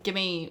 Give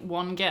me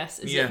one guess.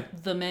 Is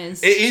it The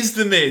Miz? It is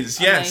The Miz,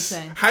 yes.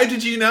 Amazing. How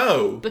did you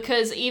know?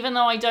 Because even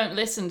though I don't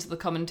listen to the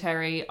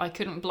commentary, I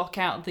couldn't block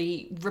out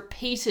the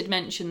repeated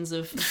mentions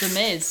of The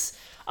Miz.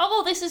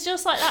 Oh, this is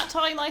just like that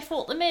time I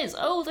fought The Miz.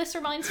 Oh, this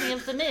reminds me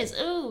of The Miz.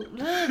 Oh,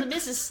 The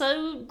Miz is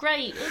so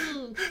great.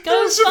 Ooh,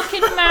 go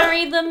fucking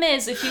marry The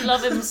Miz if you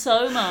love him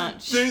so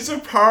much. There's a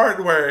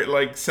part where,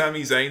 like,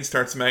 Sami Zayn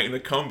starts making a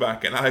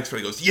comeback and Alex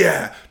Riley goes,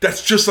 yeah,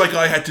 that's just like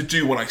I had to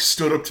do when I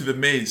stood up to The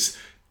Miz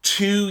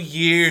 2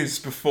 years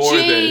before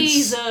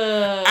Jesus. this.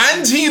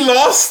 And he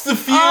lost the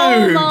feud.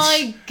 Oh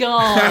my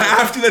God.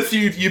 After that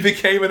feud, you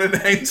became an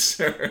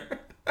announcer.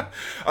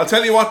 I'll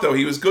tell you what though,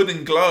 he was good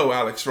in Glow,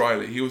 Alex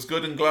Riley. He was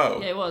good in Glow.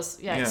 Yeah, it was.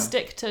 Yeah.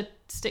 Stick to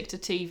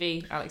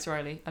TV, Alex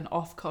Riley, and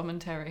off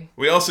commentary.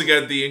 We also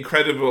get the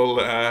incredible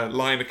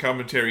line of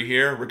commentary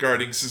here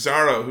regarding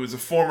Cesaro, who is a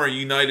former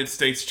United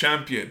States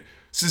champion.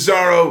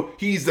 Cesaro,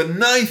 he's the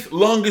 9th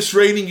longest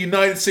reigning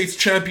United States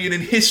champion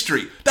in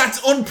history. That's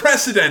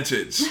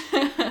unprecedented.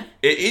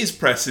 It is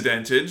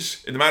precedented.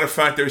 As a matter of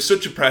fact, there is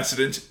such a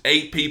precedent.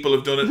 8 people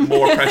have done it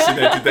more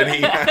precedented than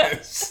he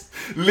has.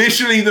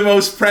 Literally the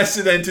most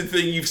precedented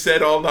thing you've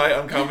said all night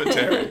on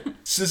commentary.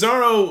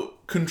 Cesaro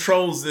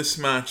controls this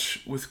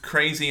match with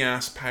crazy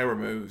ass power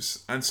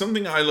moves. And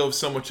something I love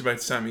so much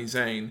about Sami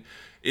Zayn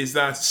is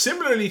that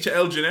similarly to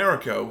El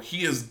Generico,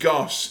 he has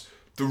got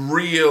the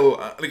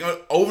real,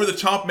 over the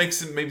top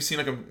makes it maybe seem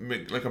like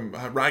I'm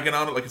ragging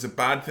on it like it's a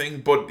bad thing,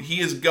 but he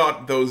has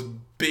got those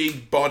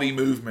big body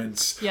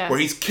movements where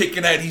he's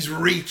kicking out, he's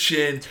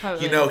reaching,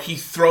 totally. He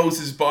throws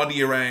his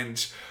body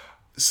around.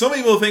 Some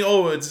people think,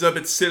 oh, it's a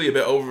bit silly, a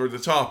bit over the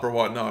top or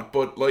whatnot,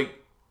 but like,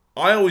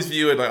 I always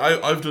view it like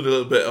I've done a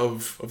little bit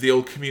of the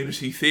old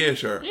community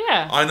theatre.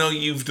 Yeah. I know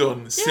you've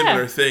done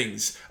similar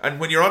things. And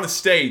when you're on a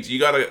stage,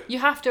 you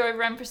have to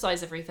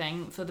overemphasize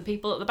everything for the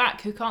people at the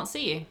back who can't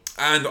see you.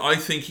 And I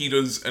think he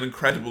does an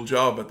incredible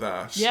job at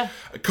that. Yeah.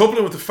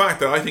 Coupled with the fact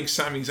that I think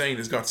Sami Zayn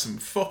has got some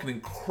fucking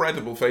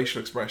incredible facial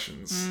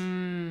expressions.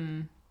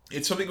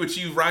 it's something which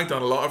you've ragged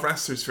on a lot of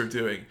wrestlers for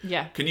doing.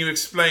 Yeah. Can you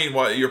explain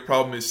what your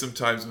problem is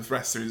sometimes with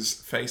wrestlers'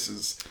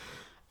 faces?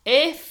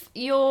 If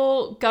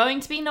you're going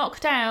to be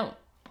knocked out,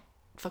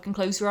 fucking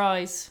close your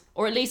eyes.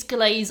 Or at least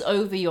glaze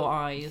over your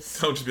eyes.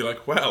 Don't just be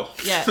like, well.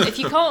 Yeah, if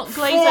you can't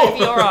glaze over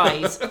your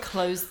eyes,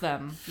 close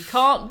them. You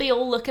can't be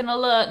all looking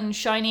alert and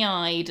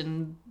shiny-eyed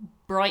and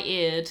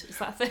bright-eared. Is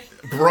that a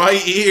thing?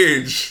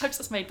 Bright-eared. I've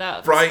just made that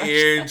up.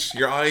 Bright-eared.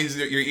 Your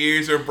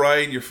ears are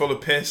bright. You're full of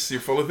piss. You're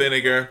full of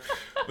vinegar.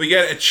 We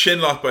get a chin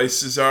lock by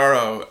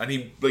Cesaro, and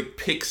he like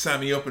picks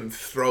Sammy up and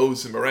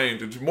throws him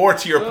around. And more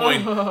to your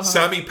point,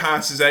 Sammy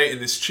passes out in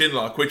this chin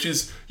lock, which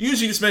is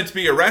usually just meant to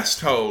be a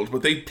rest hold,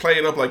 but they play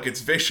it up like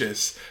it's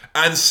vicious.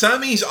 And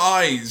Sammy's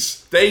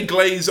eyes, they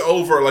glaze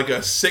over like a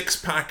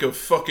 6-pack of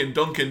fucking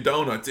Dunkin'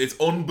 Donuts. It's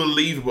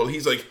unbelievable.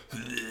 He's like,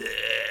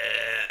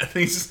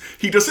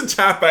 he doesn't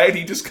tap out.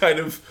 He just kind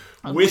of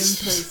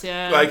wisps, whimpers,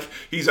 yeah. like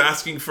he's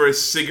asking for a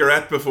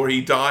cigarette before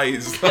he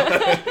dies.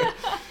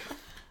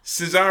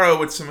 Cesaro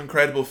with some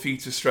incredible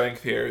feats of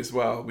strength here as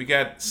well. We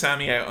get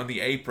Sammy out on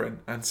the apron,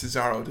 and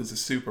Cesaro does a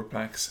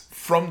superplex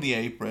from the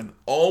apron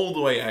all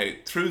the way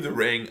out through the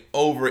ring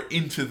over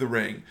into the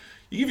ring.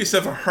 You give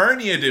yourself a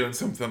hernia doing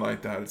something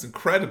like that. It's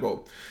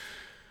incredible.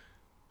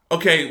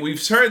 Okay,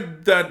 we've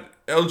heard that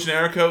El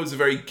Generico is a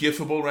very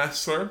gifable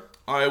wrestler.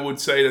 I would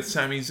say that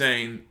Sami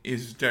Zayn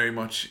is very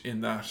much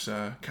in that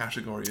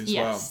category as well.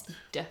 Yes,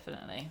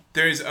 definitely.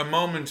 There's a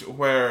moment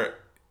where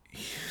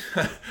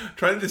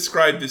trying to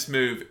describe this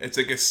move, it's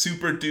like a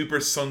super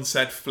duper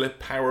sunset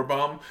flip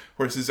powerbomb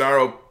where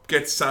Cesaro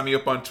gets Sammy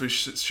up onto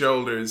his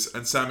shoulders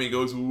and Sammy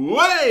goes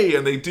way,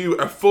 and they do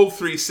a full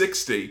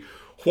 360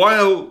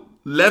 while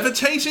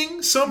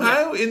levitating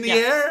somehow in the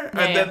air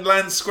and then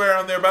land square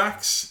on their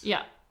backs.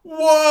 Yeah.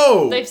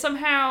 Whoa! They've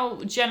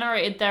somehow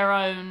generated their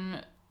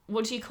own,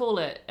 what do you call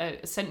it?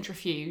 A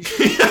centrifuge.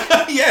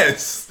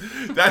 Yes,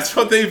 that's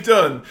what they've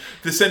done.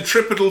 The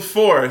centripetal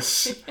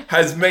force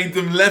has made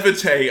them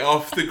levitate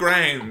off the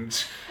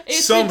ground.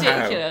 It's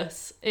somehow.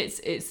 ridiculous.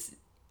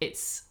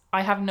 It's.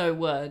 I have no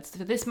words.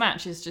 This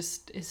match is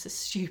just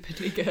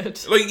stupidly good.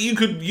 Like, you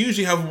could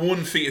usually have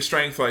one feat of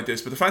strength like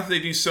this, but the fact that they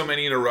do so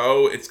many in a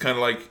row, it's kind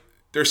of like,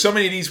 there's so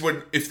many of these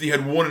where if they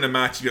had one in a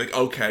match, you'd be like,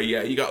 okay,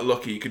 yeah, you got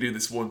lucky, you could do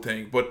this one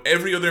thing. But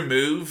every other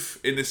move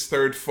in this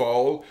third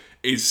fall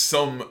is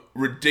some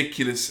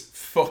ridiculous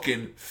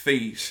fucking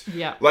feat.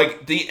 Yeah.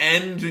 Like the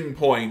ending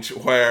point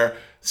where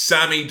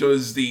Sammy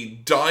does the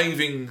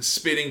diving,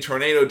 spinning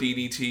tornado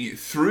DDT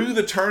through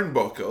the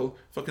turnbuckle.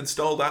 Fucking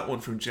stole that one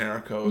from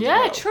Jericho as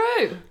well.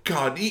 True.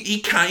 God, he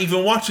can't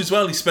even watch as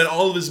well. He spent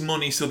all of his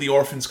money so the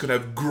orphans could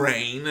have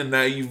grain, and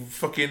now you've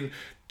fucking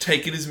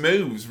taken his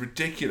moves.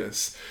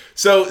 Ridiculous.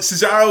 So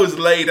Cesaro is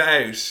laid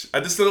out.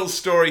 And this little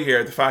story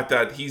here, the fact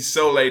that he's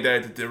so laid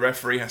out that the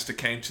referee has to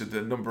count to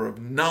the number of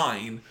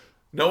 9.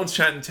 No one's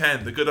chanting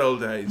 10, the good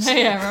old days.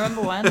 Yeah,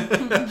 remember when? And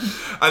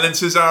then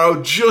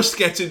Cesaro just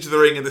gets into the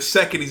ring, and the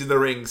second he's in the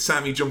ring,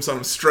 Sammy jumps on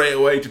him straight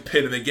away to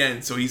pin him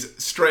again. So he's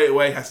straight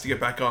away has to get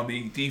back on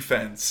the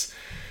defense.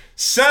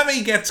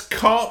 Sammy gets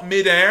caught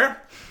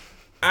midair,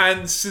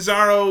 and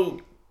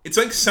Cesaro, it's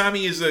like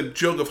Sammy is a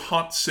jug of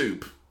hot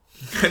soup.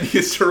 And he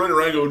has to run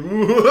around going,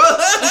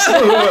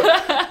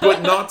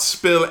 but not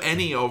spill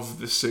any of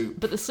the soup.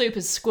 But the soup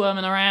is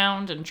squirming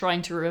around and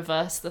trying to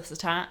reverse this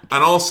attack.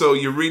 And also,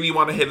 you really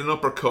want to hit an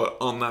uppercut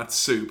on that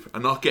soup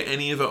and not get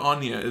any of it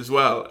on you as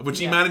well, which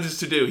he manages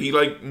to do. He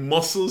like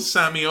muscles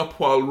Sammy up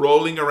while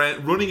running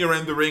around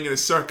the ring in a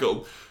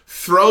circle,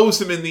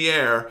 throws him in the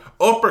air,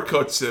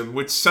 uppercuts him,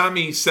 which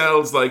Sammy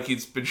sells like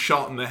he's been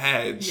shot in the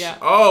head. Yeah.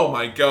 Oh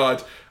my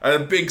god.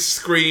 And a big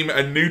scream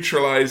and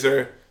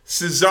neutralizer.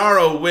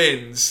 Cesaro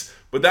wins,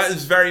 but that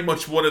is very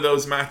much one of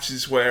those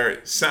matches where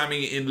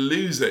Sammy, in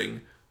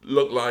losing,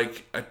 looked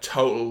like a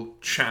total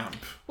champ.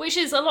 Which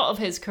is a lot of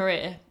his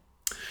career.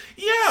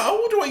 Yeah, I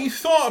wonder what you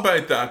thought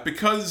about that,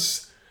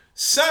 because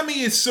Sammy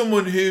is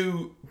someone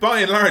who, by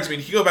and large, I mean,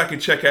 if you go back and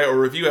check out our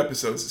review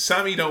episodes,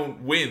 Sammy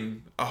don't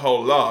win a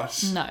whole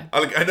lot. No.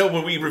 I know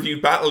when we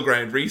reviewed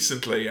Battleground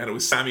recently, and it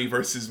was Sammy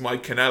versus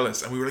Mike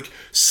Kanellis, and we were like,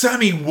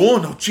 Sammy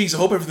won! Oh, jeez, I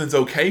hope everything's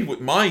okay with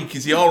Mike.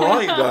 Is he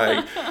alright?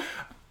 Like...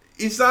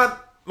 Is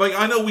that, like,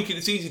 I know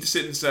it's easy to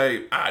sit and say,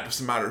 it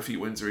doesn't matter if he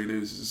wins or he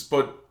loses,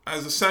 but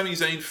as a Sami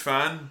Zayn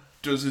fan,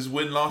 does his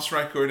win-loss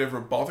record ever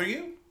bother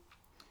you?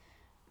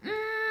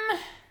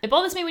 It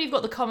bothers me when you've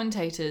got the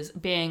commentators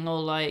being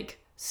all like,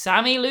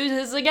 Sammy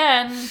loses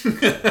again,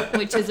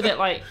 which is a bit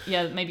like,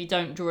 yeah, maybe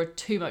don't draw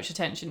too much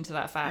attention to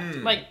that fact.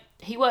 Like,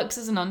 he works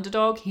as an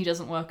underdog, he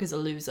doesn't work as a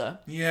loser.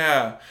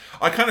 Yeah.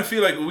 I kind of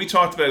feel like when we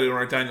talked about it in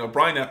our Daniel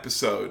Bryan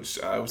episode,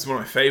 it was one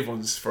of my fave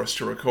ones for us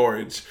to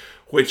record,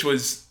 which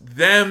was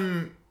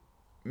them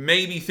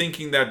maybe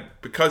thinking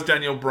that because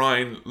Daniel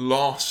Bryan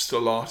lost a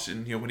lot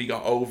in, when he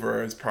got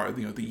over as part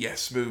of the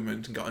Yes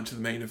movement and got into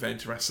the main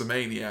event of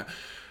WrestleMania,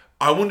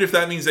 I wonder if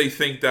that means they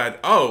think that,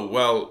 oh,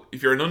 well,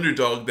 if you're an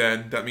underdog,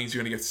 then that means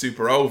you're going to get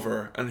super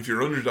over, and if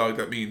you're an underdog,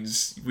 that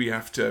means we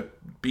have to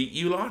beat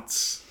you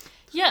lots.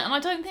 Yeah, and I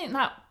don't think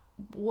that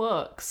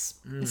works.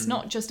 It's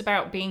not just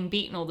about being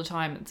beaten all the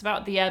time. It's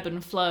about the ebb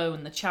and flow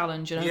and the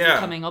challenge and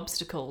overcoming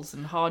obstacles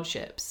and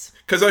hardships.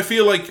 Because I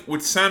feel like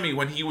with Sammy,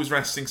 when he was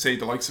wrestling, say,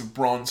 the likes of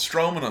Braun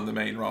Strowman on the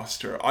main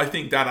roster, I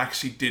think that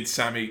actually did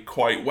Sammy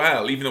quite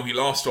well, even though he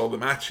lost all the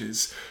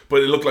matches.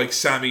 But it looked like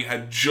Sammy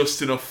had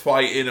just enough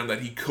fight in him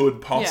that he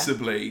could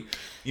possibly,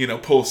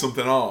 pull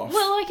something off.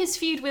 Well, like his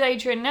feud with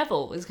Adrian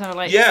Neville is kind of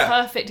like Yeah.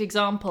 a perfect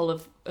example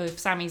of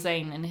Sami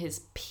Zayn in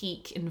his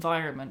peak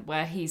environment,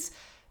 where he's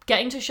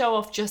getting to show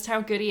off just how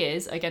good he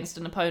is against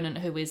an opponent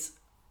who is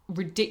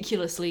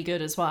ridiculously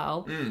good as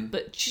well,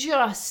 but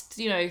just,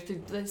 through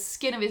the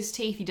skin of his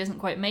teeth, he doesn't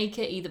quite make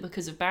it, either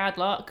because of bad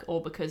luck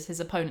or because his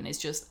opponent is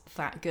just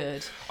that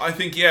good. I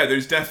think,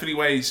 there's definitely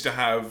ways to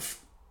have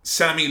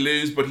Sammy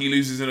lose, but he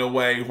loses in a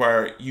way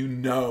where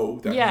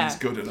that he's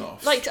good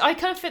enough. Like, I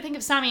kind of think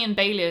of Sammy and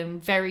Bayley in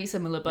very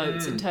similar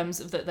boats in terms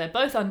of that they're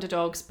both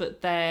underdogs,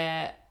 but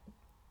their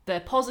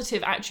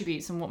positive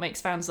attributes and what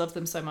makes fans love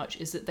them so much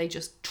is that they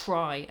just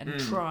try and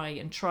try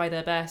and try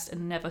their best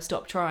and never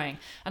stop trying.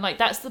 And like,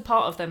 that's the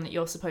part of them that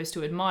you're supposed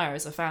to admire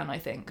as a fan, I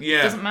think. Yeah.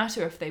 It doesn't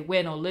matter if they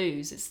win or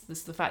lose.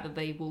 It's the fact that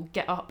they will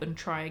get up and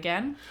try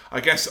again. I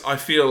guess I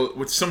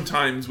feel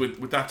sometimes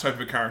with that type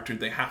of a character,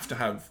 they have to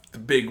have the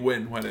big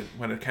win when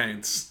it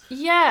counts.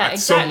 Yeah, At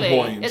exactly. some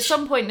point. At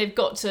some point, they've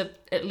got to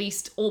at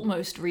least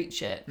almost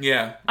reach it.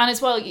 Yeah. And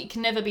as well, it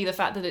can never be the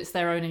fact that it's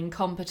their own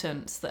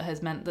incompetence that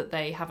has meant that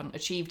they haven't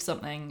achieved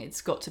something. It's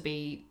got to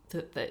be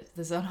that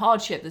there's a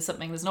hardship, there's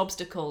an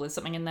obstacle, there's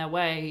something in their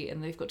way,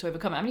 and they've got to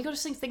overcome it. I mean, you've got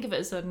to think of it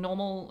as a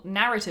normal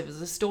narrative, as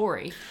a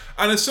story.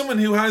 And as someone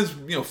who has,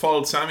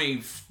 followed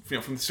Sammy,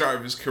 from the start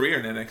of his career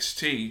in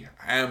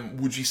NXT,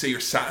 would you say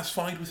you're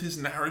satisfied with his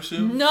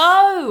narrative?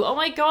 No! Oh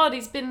my god,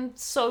 he's been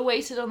so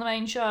wasted on the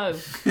main show.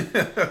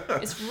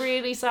 It's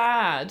really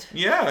sad.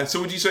 Yeah,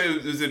 so would you say,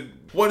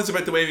 what is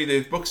about the way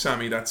they've booked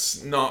Sammy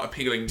that's not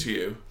appealing to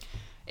you?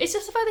 It's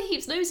just the fact that he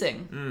keeps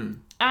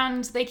losing.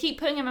 And they keep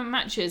putting him in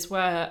matches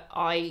where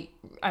I'm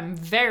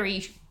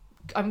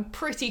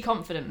pretty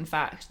confident, in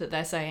fact, that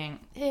they're saying,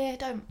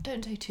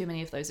 don't do too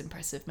many of those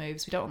impressive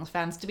moves. We don't want the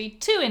fans to be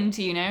too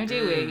into you now,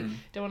 do we?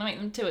 Don't want to make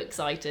them too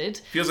excited.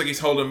 Feels like he's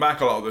holding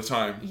back a lot of the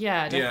time.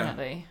 Yeah,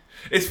 definitely.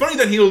 Yeah. It's funny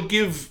that he'll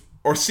give,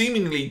 or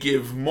seemingly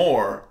give,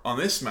 more on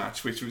this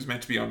match, which was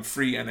meant to be on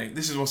free NXT.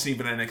 This wasn't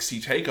even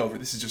NXT TakeOver.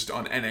 This is just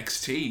on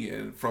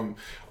NXT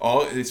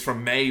it's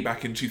from May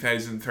back in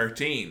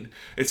 2013.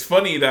 It's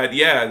funny that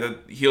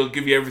he'll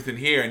give you everything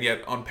here, and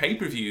yet on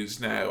pay-per-views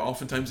now,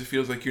 oftentimes it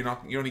feels like you're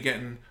only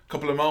getting a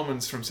couple of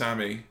moments from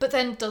Sammy. But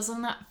then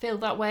doesn't that feel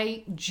that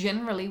way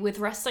generally with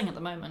wrestling at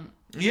the moment?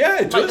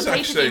 Yeah, it does, the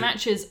actually. pay-per-view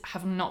matches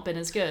have not been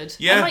as good.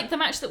 Yeah. And the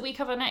match that we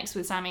cover next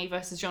with Sammy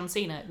versus John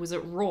Cena was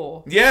at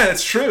Raw. Yeah,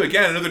 that's true.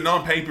 Again, another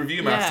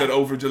non-pay-per-view match that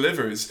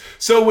over-delivers.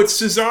 So with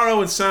Cesaro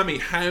and Sammy,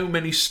 how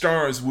many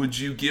stars would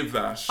you give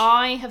that?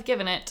 I have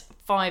given it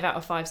 5 out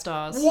of 5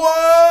 stars.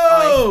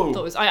 Whoa!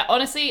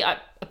 Honestly,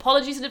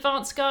 apologies in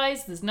advance,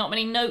 guys. There's not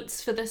many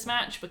notes for this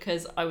match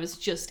because I was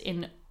just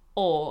in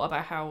awe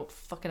about how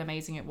fucking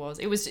amazing it was.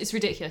 It's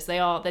ridiculous.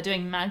 They're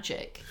doing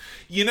magic.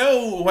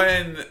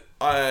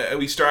 When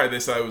we started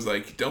this, I was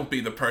like, don't be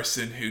the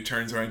person who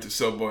turns around to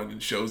someone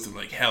and shows them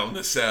like Hell in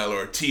a Cell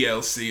or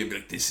TLC and be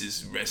like, this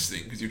is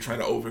wrestling, because you're trying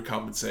to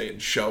overcompensate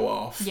and show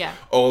off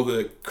all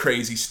the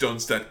crazy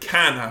stunts that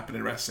can happen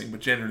in wrestling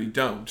but generally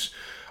don't.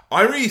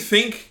 I really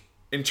think,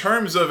 in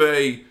terms of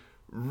a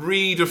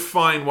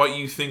redefine what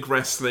you think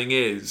wrestling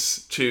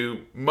is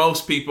to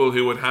most people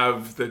who would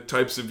have the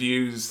types of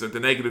views, the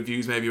negative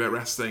views maybe about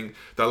wrestling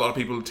that a lot of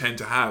people tend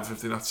to have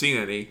if they've not seen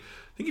any.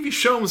 I think if you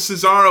show them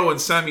Cesaro and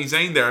Sami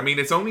Zayn there, I mean,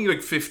 it's only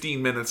like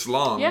 15 minutes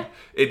long. Yeah.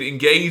 It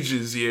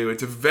engages you.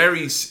 It's a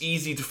very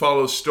easy to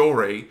follow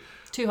story.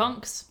 2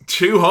 hunks.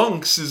 2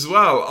 hunks as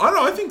well. I don't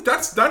know, I think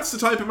that's the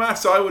type of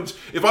match I would,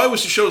 if I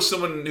was to show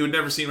someone who had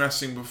never seen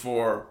wrestling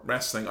before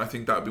wrestling, I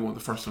think that would be one of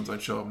the first ones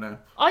I'd show them now.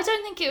 I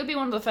don't think it would be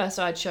one of the first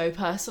I'd show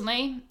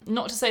personally.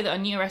 Not to say that a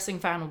new wrestling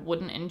fan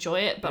wouldn't enjoy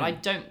it, but I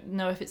don't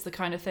know if it's the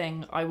kind of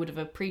thing I would have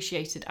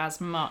appreciated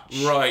as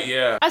much. Right,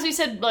 yeah. As we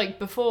said like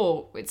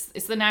before, it's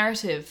the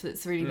narrative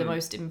that's really the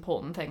most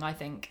important thing, I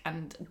think.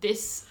 And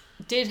this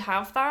did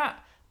have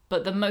that.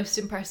 But the most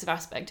impressive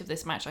aspect of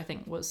this match, I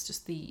think, was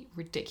just the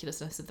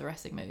ridiculousness of the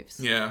wrestling moves.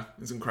 Yeah,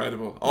 it's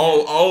incredible.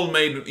 All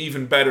made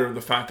even better of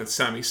the fact that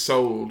Sammy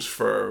sold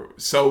for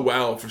so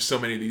well for so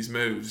many of these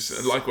moves.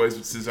 And likewise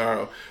with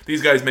Cesaro.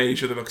 These guys made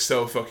each other look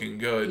so fucking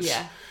good.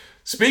 Yeah.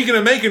 Speaking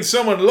of making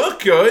someone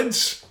look good,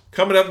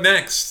 coming up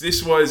next,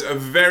 this was a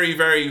very,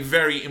 very,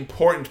 very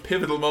important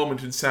pivotal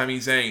moment in Sami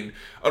Zayn.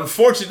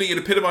 Unfortunately, it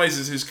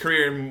epitomizes his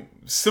career in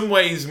some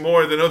ways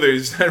more than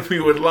others that we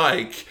would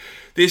like.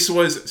 This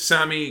was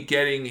Sammy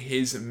getting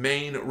his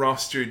main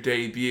roster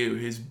debut,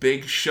 his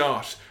big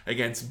shot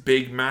against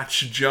Big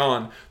Match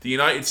John, the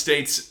United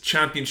States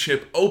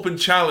Championship Open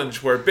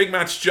Challenge, where Big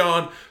Match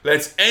John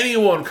lets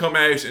anyone come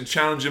out and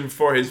challenge him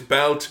for his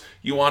belt.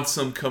 You want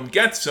some, come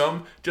get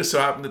some. Just so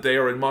happened that they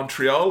are in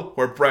Montreal,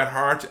 where Bret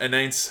Hart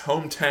announced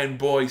hometown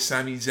boy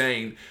Sami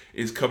Zayn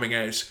is coming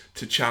out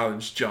to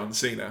challenge John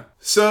Cena.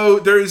 So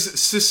there's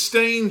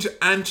sustained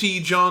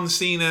anti-John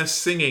Cena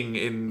singing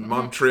in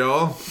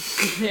Montreal.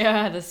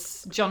 Yeah,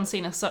 this John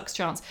Cena sucks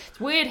chants. It's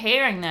weird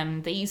hearing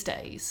them these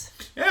days.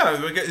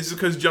 Yeah, it's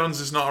because John's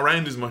just not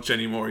around as much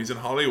anymore. He's in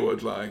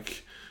Hollywood,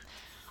 like...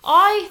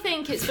 I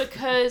think it's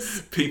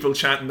because... People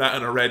chanting that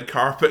on a red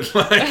carpet,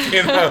 like,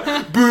 you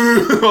know,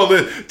 boo! All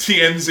the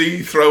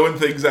TMZ throwing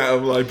things at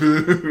him, like,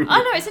 boo!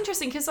 I know, it's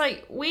interesting, because,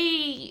 like,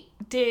 we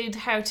did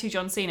How to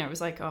John Cena. It was,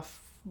 like, our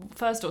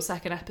first or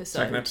second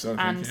episode. Second episode,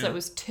 I think, and so yeah. it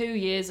was 2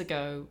 years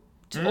ago,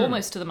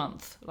 almost to the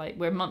month. Like,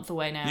 we're a month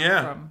away now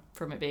Yeah.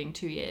 from it being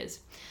 2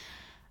 years.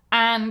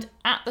 And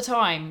at the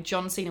time,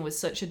 John Cena was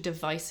such a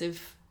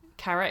divisive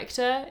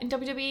character in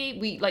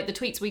WWE. The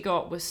tweets we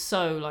got were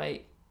so,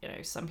 like, you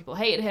know, some people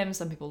hated him,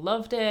 some people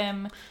loved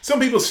him.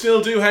 Some people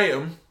still do hate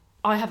him.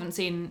 I haven't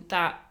seen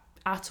that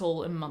at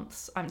all in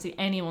months. I haven't seen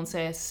anyone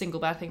say a single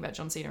bad thing about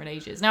John Cena in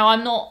ages. Now,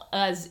 I'm not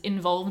as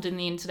involved in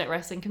the internet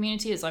wrestling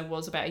community as I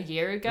was about a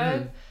year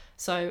ago.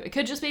 So it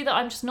could just be that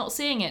I'm just not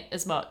seeing it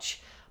as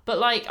much. But,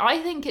 like,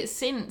 I think it's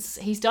since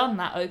he's done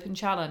that open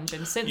challenge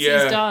and since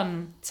Yeah. he's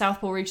done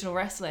Southpaw Regional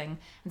Wrestling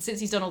and since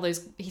he's done all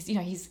those,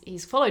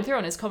 he's followed through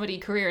on his comedy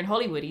career in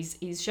Hollywood.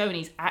 He's shown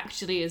he's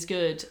actually as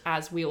good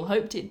as we all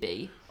hoped he'd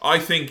be. I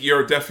think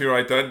you're definitely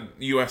right. That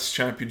US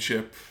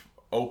Championship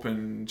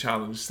Open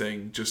Challenge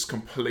thing just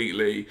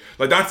completely...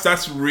 Like,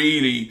 that's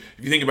really...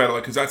 If you think about it,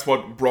 like, because that's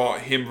what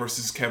brought him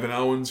versus Kevin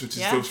Owens, which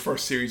is Yeah. those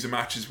first series of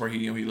matches where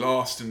he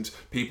lost and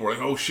people were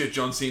like, oh shit,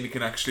 John Cena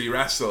can actually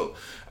wrestle.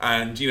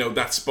 And, you know,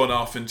 that spun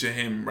off into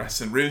him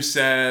wrestling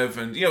Rusev.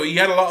 And, you know, he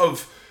had a lot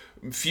of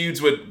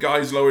feuds with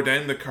guys lower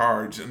down the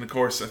card. And, of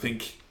course, I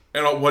think...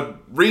 You know,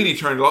 what really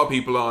turned a lot of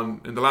people on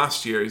in the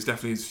last year is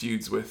definitely his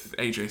feuds with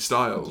AJ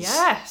Styles.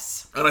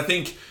 Yes. And I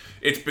think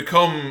it's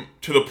become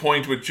to the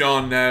point with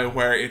John now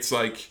where it's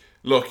like,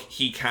 look,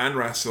 he can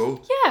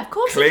wrestle. Yeah, of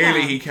course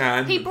Clearly he he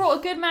can. He brought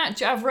a good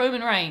match out of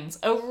Roman Reigns.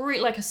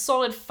 Like a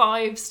solid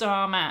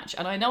 5-star match.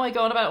 And I know I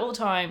go on about it all the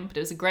time, but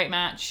it was a great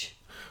match.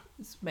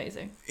 It's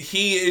amazing.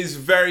 He is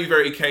very,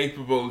 very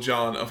capable,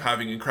 John, of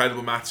having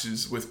incredible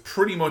matches with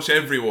pretty much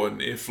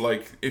everyone if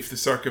the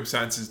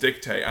circumstances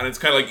dictate. And it's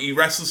kind of like he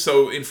wrestles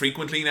so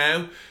infrequently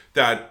now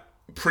that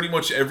pretty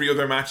much every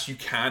other match you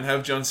can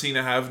have John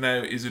Cena have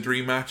now is a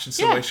dream match in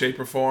some Yeah. way, shape,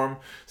 or form.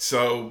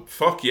 So,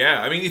 fuck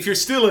yeah. I mean, if you're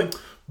still like,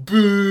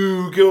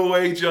 boo, go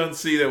away, John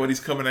Cena, when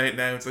he's coming out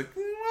now, it's like,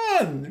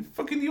 on,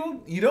 fucking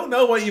you don't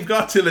know what you've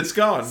got till it's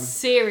gone.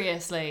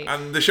 Seriously.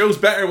 And the show's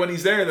better when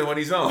he's there than when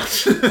he's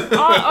not.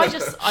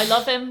 I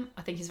love him.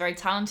 I think he's a very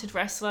talented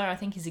wrestler. I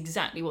think he's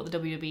exactly what the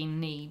WWE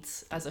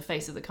needs as a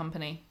face of the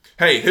company.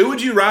 Hey, who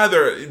would you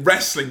rather,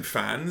 wrestling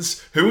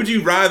fans, who would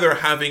you rather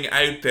having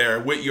out there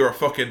with your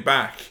fucking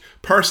back?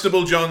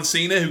 Personable John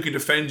Cena, who can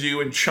defend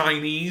you in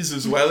Chinese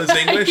as well as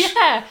English?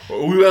 Yeah.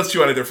 Or who else do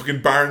you want out there?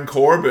 Fucking Baron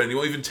Corbin. You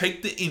won't even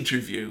take the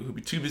interview. He'll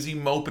be too busy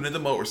moping at the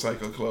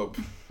motorcycle club.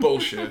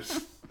 Bullshit.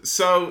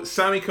 So,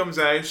 Sammy comes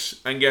out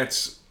and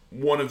gets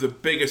one of the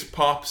biggest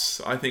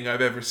pops I think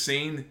I've ever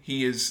seen.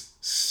 He is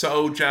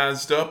so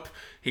jazzed up.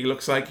 He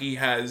looks like he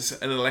has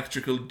an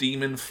electrical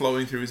demon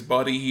flowing through his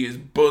body. He is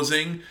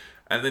buzzing.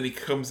 And then he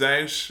comes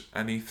out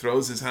and he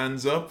throws his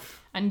hands up.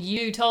 And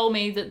you told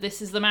me that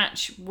this is the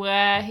match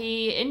where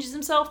he injures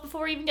himself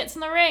before he even gets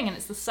in the ring, and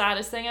it's the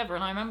saddest thing ever,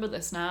 and I remember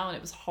this now, and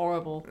it was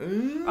horrible.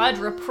 I'd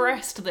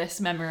repressed this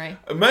memory.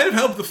 It might have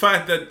helped the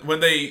fact that when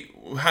they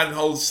had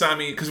hold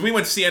Sammy, because we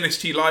went to see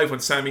NXT Live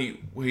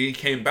when he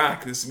came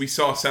back, we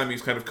saw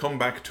Sammy's kind of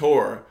comeback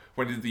tour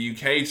when he did the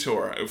UK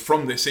tour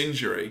from this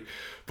injury.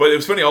 But it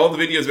was funny, all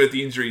the videos about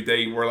the injury,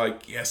 they were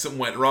like, yeah, something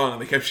went wrong,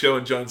 and they kept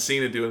showing John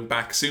Cena doing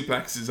back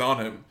suplexes on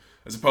him,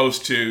 as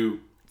opposed to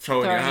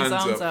throwing your hands his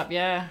arms up,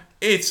 yeah.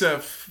 It's a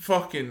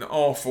fucking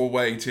awful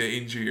way to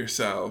injure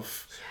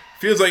yourself.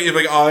 Feels like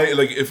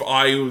if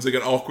I was like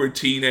an awkward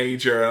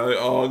teenager, and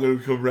I'm gonna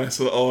come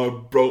wrestle. Oh, I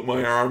broke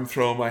my arm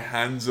throwing my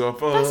hands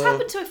up. Oh. That's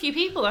happened to a few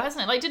people, though,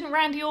 hasn't it? Like, didn't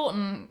Randy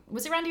Orton?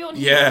 Was it Randy Orton?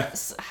 who Yeah.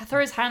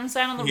 threw his hands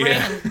down on the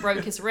Yeah. ring and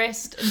broke his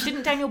wrist. And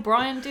didn't Daniel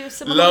Bryan do a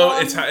similar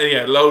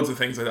one? Loads of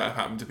things like that have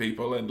happened to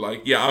people, and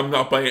I'm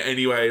not by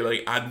any way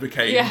like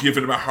advocating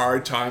giving them a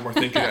hard time or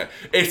thinking that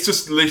it's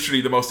just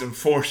literally the most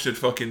unfortunate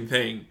fucking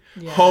thing.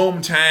 Yeah.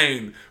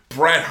 Hometown.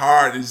 Bret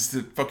Hart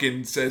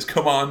says,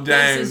 come on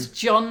down. This is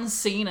John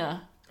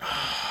Cena.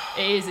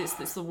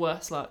 It's the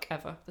worst luck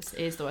ever. This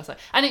is the worst luck.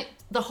 And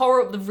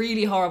the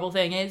really horrible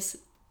thing is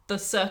the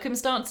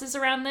circumstances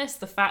around this,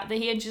 the fact that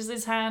he injures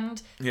his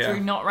hand through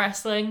not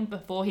wrestling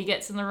before he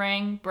gets in the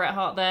ring, Bret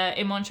Hart there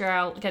in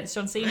Montreal against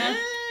John Cena.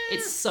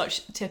 It's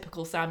such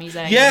typical Sami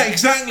Zayn. Yeah,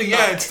 exactly.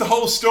 Yeah, it's the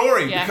whole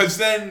story. Yeah. Because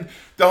then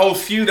the whole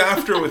feud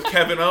after with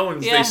Kevin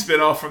Owens, Yeah. they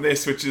spin off from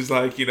this, which is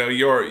like,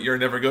 you're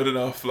never good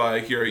enough.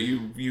 Like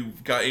you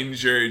got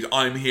injured.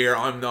 I'm here.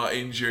 I'm not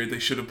injured. They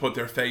should have put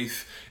their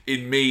faith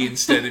in me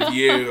instead of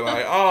you.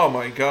 Like, oh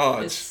my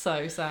god. It's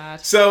so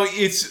sad. So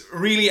it's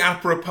really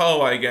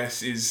apropos, I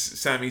guess, is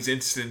Sammy's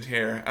incident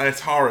here, and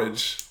it's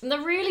horrid. And the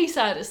really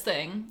saddest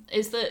thing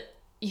is that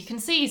you can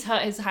see he's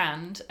hurt his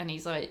hand and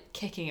he's like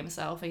kicking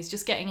himself. He's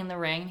just getting in the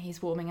ring.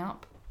 He's warming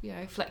up,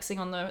 flexing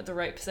on the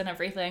ropes and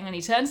everything. And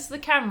he turns to the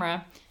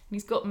camera and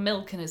he's got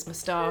milk in his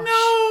moustache.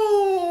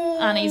 No!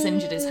 And he's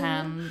injured his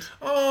hand.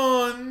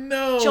 Oh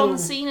no! John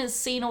Cena's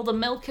seen all the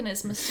milk in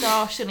his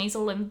moustache and he's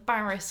all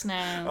embarrassed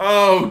now.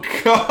 Oh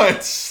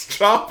god!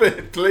 Stop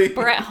it, please.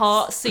 Bret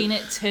Hart's seen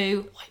it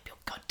too. Wipe your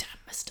goddamn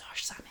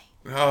moustache, Sammy.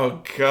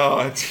 Oh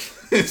god,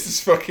 this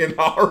is fucking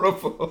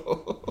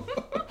horrible.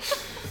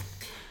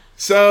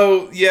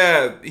 So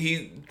yeah,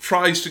 he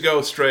tries to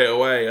go straight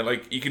away, and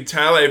like you can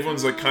tell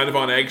everyone's like kind of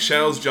on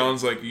eggshells.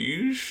 John's like,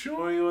 "You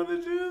sure you want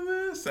to do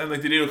this?" And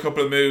like they do a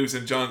couple of moves,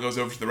 and John goes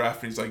over to the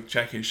ref and he's like,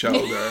 "Check his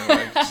shoulder,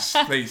 like just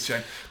please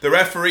check." The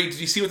referee, did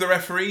you see what the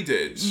referee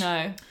did?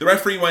 No. The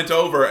referee went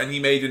over and he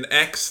made an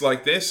X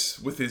like this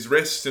with his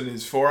wrist and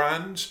his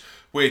forehand,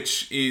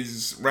 which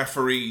is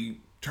referee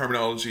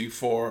terminology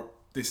for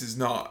this is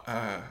not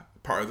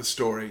part of the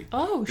story.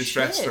 Oh, this shit.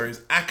 wrestler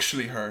is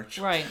actually hurt.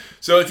 Right.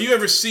 So if you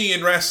ever see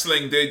in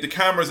wrestling, the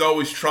cameras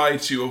always try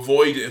to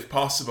avoid it if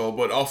possible,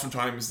 but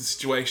oftentimes the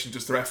situation,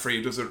 just the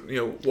referee does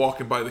it,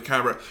 walking by the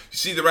camera. You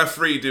see the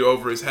referee do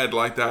over his head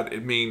like that,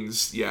 it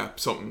means, yeah,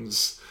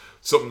 something's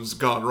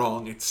gone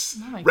wrong. It's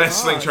my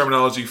wrestling God.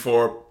 terminology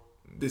for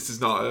this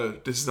is not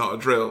a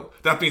drill.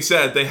 That being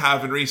said, they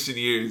have in recent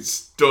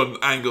years done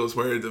angles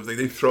where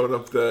they've thrown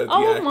up the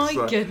Oh X, my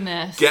like,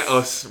 goodness. get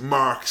us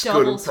marks good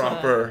Double and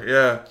proper.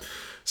 Yeah.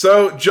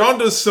 So John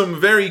does some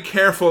very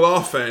careful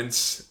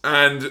offense,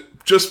 and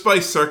just by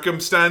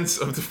circumstance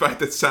of the fact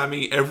that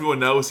Sammy, everyone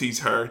knows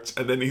he's hurt,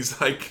 and then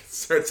he's like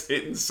starts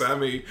hitting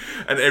Sammy,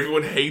 and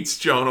everyone hates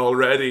John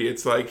already.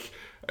 It's like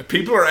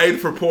people are out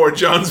for poor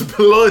John's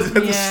blood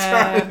at the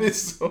start of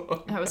this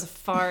one. That was a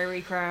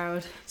fiery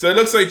crowd. So it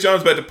looks like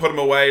John's about to put him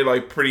away,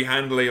 like pretty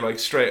handily, like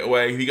straight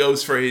away. He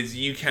goes for his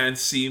 "you can't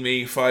see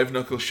me"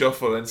 5-knuckle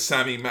shuffle, and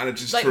Sammy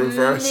manages Like to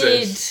reverse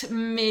it.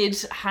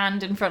 mid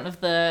hand in front of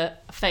the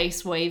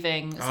face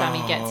waving.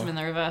 Sammy gets him in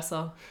the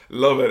reversal.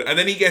 Love it. And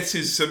then he gets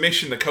his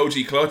submission, the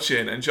Koji clutch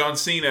in, and John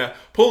Cena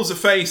pulls a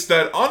face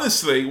that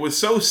honestly was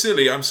so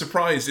silly, I'm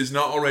surprised is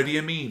not already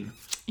a meme.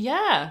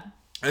 Yeah.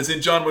 As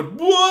in John went,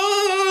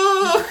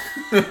 whoa!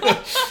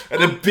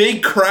 And a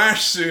big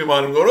crash zoom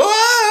on him going,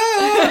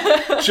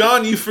 whoa!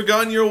 John, you've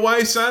forgotten your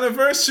wife's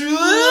anniversary.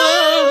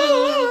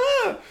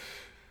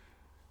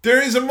 There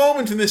is a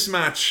moment in this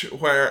match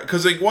where,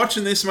 because like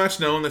watching this match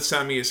knowing that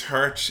Sammy is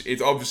hurt,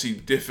 it's obviously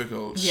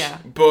difficult. Yeah.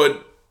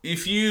 But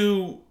if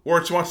you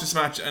were to watch this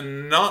match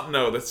and not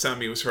know that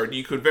Sammy was hurt,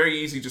 you could very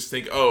easily just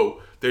think,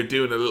 oh, they're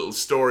doing a little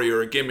story or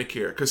a gimmick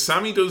here. Because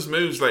Sammy does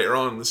moves later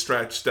on in the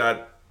stretch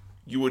that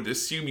you would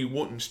assume he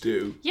wouldn't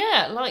do.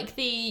 Yeah, like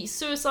the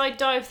suicide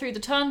dive through the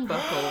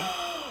turnbuckle.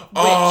 Which,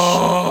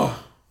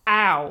 Oh!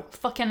 ow.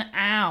 Fucking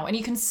ow. And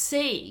you can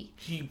see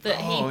that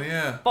he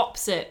yeah.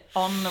 bops it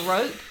on the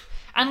rope.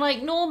 And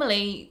like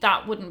normally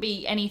that wouldn't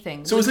be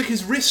anything. So it's like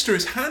his wrist or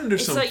his hand or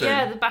It's something. like,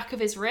 yeah, the back of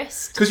his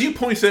wrist. Because you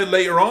pointed out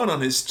later on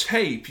his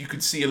tape, you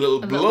could see a little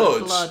blood. little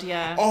bit of blood,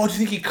 yeah. Oh, do you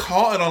think he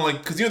caught it on like...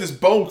 Because there's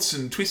bolts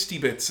and twisty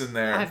bits in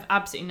there. I have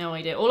absolutely no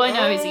idea. All I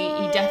know is he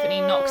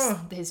definitely knocks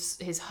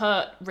his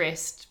hurt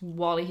wrist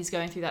while he's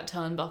going through that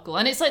turnbuckle.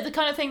 And it's like the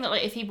kind of thing that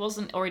like if he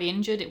wasn't already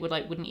injured, it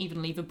wouldn't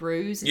even leave a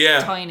bruise. It's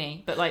Yeah.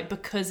 tiny. But like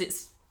because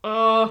it's...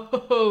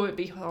 Oh, it'd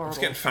be horrible. I was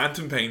getting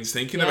phantom pains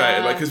thinking about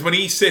it. Like, because when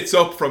he sits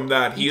up from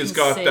that, he You has can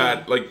got see.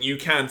 that, like, you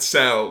can't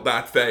sell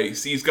that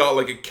face. He's got,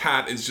 like, a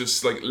cat is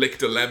just, like,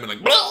 licked a lemon, like,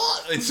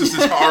 it's just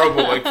this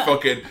horrible, like,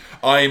 fucking,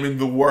 I am in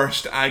the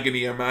worst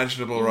agony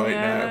imaginable right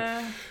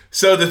now.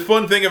 So the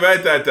fun thing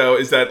about that, though,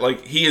 is that,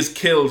 like, he has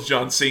killed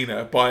John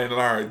Cena, by and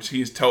large.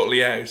 He is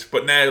totally out.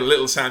 But now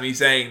little Sami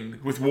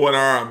Zayn, with one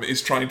arm,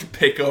 is trying to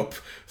pick up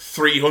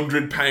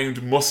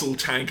 300-pound muscle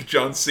tank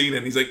John Cena.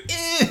 And he's like,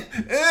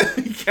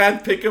 he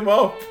can't pick him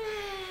up.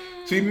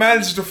 So he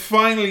manages to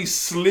finally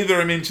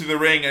slither him into the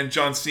ring, and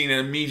John Cena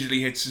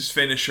immediately hits his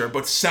finisher.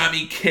 But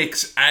Sami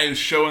kicks out,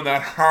 showing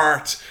that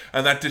heart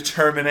and that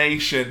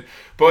determination.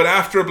 But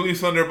after a Blue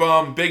Thunder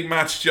Bomb, Big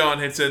Match John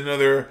hits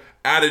another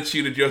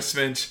attitude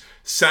adjustment.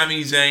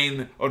 Sami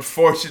Zayn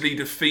unfortunately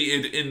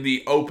defeated in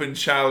the open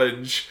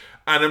challenge.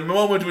 And a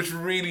moment which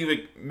really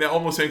like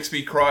almost makes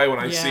me cry when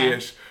I see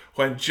it.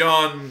 When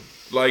John,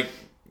 like,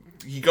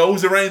 he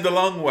goes around the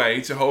long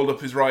way to hold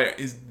up his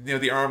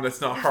the arm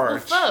that's not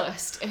hurt. Well,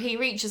 first, he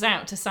reaches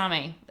out to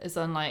Sammy, as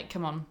in like,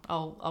 come on,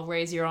 I'll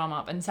raise your arm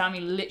up. And Sammy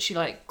literally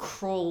like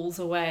crawls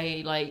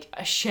away, like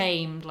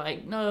ashamed,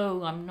 like,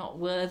 no, I'm not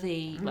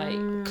worthy,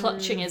 like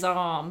clutching his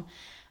arm.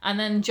 And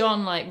then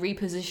John like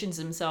repositions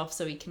himself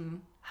so he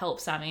can help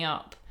Sammy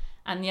up.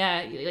 And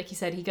yeah, like you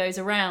said, he goes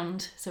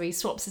around, so he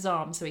swaps his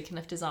arm so he can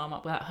lift his arm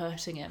up without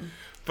hurting him.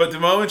 But the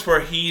moment where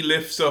he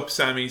lifts up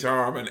Sammy's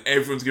arm and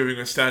everyone's giving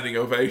a standing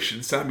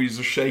ovation, Sammy's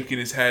just shaking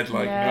his head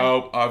like,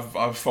 no,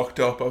 I've fucked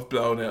up, I've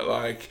blown it.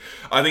 Like,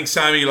 I think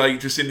Sammy, like,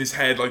 just in his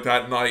head, like,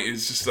 that night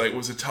is just like,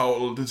 was a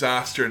total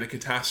disaster and a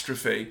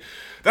catastrophe.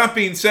 That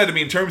being said, I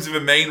mean, in terms of a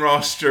main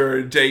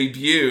roster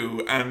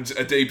debut, and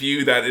a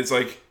debut that is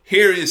like,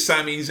 here is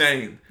Sami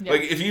Zayn. Yeah.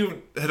 Like, if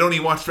you had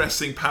only watched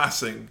Wrestling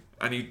Passing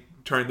and you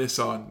turned this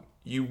on,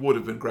 you would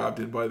have been grabbed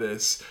in by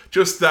this.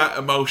 Just that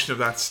emotion of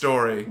that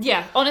story.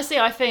 Yeah, honestly,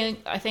 I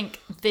think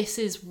this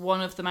is one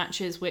of the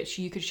matches which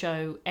you could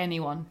show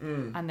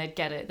anyone and they'd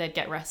get it. They'd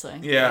get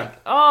wrestling. Yeah.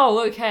 Like,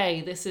 oh,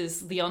 okay, this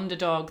is the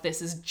underdog.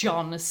 This is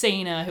John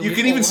Cena. Who You we've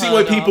can even all see heard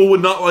why of. people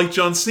would not like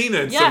John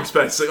Cena in Yeah. some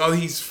respects. Like, oh,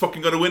 he's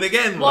fucking got to win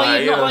again. Why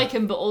you not yeah. like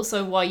him, but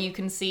also why you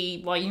can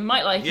see why you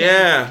might like him.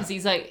 Yeah. Because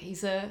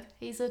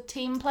he's a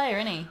team player,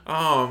 isn't he?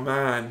 Oh,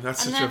 man.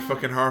 That's And such a then-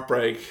 fucking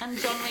heartbreak. And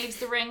John leaves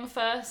the ring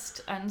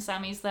first, and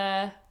Sammy's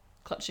there,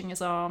 clutching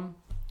his arm,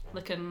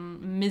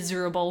 looking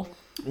miserable.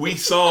 We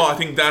saw, I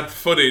think, that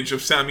footage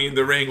of Sammy in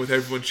the ring with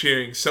everyone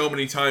cheering so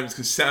many times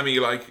because Sammy,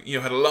 like, you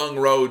know, had a long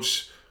road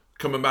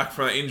coming back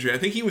from that injury. I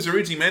think he was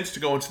originally meant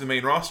to go into the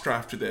main roster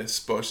after this,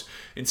 but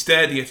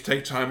instead he had to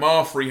take time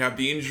off, rehab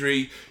the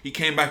injury. He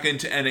came back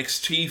into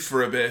NXT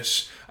for a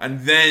bit,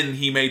 and then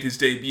he made his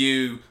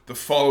debut the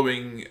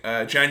following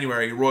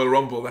January, Royal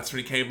Rumble. That's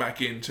when he came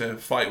back in to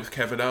fight with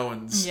Kevin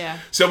Owens. Yeah.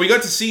 So we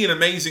got to see an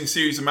amazing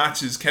series of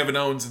matches. Kevin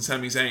Owens and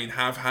Sami Zayn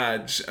have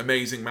had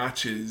amazing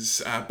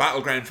matches.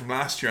 Battleground from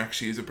last year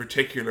actually is a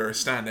particular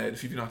standout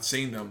if you've not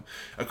seen them.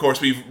 Of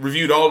course, we've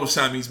reviewed all of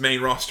Sami's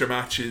main roster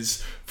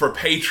matches for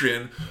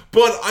Patreon,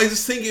 but I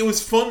just think it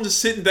was fun to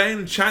sit down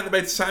and chat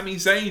about Sami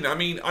Zayn. I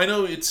mean, I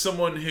know it's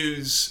someone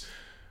who's...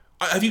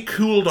 Have you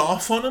cooled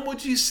off on him,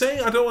 would you say?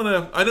 I don't want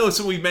to... I know it's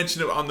we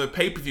mentioned it on the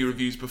pay-per-view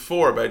reviews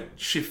before about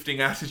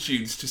shifting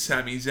attitudes to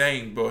Sami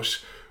Zayn,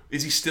 but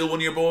is he still one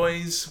of your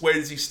boys? Where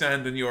does he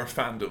stand in your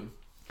fandom?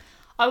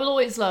 I will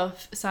always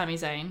love Sami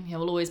Zayn. He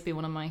will always be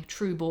one of my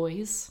true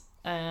boys.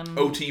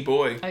 OT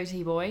boy.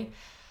 OT boy.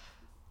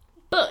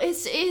 But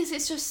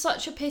it's just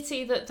such a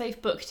pity that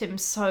they've booked him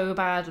so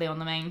badly on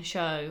the main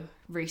show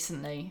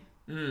recently.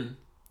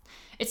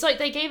 It's like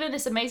they gave him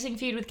this amazing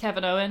feud with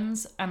Kevin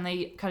Owens and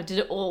they kind of did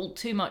it all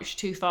too much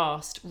too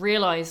fast,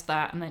 realised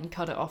that, and then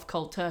cut it off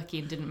cold turkey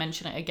and didn't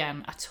mention it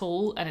again at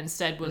all, and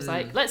instead was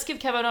like, let's give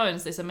Kevin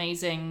Owens this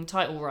amazing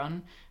title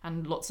run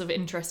and lots of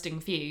interesting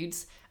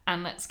feuds,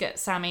 and let's get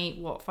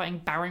Sammy, fighting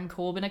Baron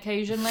Corbin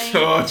occasionally.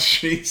 Oh,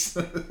 jeez.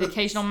 The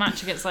occasional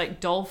match against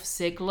like Dolph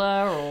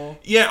Ziggler or...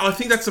 Yeah, I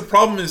think that's the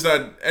problem, is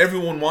that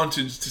everyone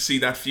wanted to see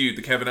that feud,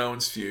 the Kevin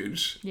Owens feud.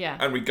 Yeah.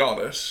 And we got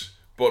it.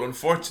 But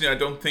unfortunately, I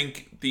don't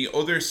think the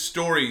other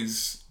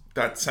stories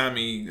that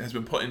Sammy has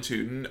been put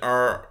into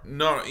are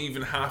not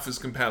even half as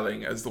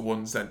compelling as the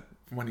ones that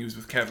when he was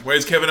with Kevin.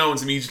 Whereas Kevin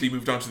Owens immediately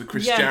moved on to the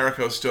Chris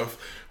Jericho stuff,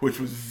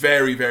 which was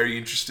very, very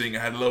interesting.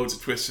 It had loads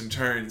of twists and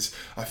turns.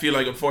 I feel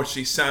like,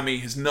 unfortunately, Sammy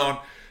has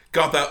not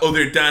got that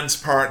other dance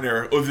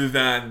partner other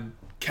than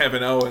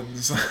Kevin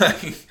Owens.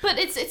 But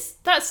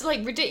that's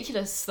like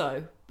ridiculous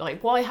though.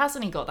 Like, why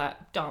hasn't he got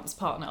that dance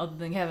partner other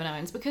than Kevin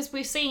Owens? Because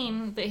we've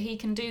seen that he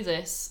can do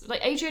this.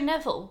 Like Adrian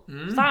Neville,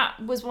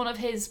 that was one of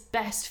his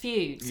best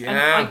feuds.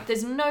 Yeah. And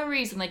there's no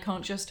reason they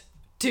can't just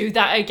do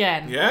that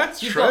again. Yeah,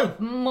 it's You've true. got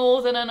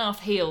more than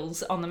enough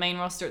heels on the main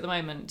roster at the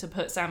moment to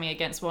put Sammy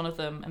against one of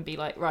them and be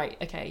like, right,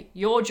 okay,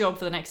 your job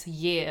for the next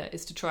year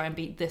is to try and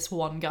beat this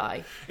one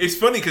guy. It's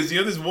funny because, you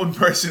know, there's one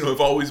person who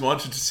I've always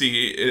wanted to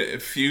see a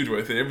feud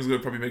with, and everyone's going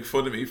to probably make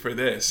fun of me for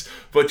this,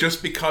 but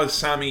just because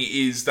Sammy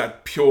is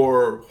that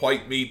pure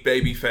white meat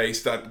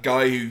babyface, that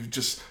guy who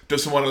just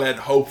doesn't want to let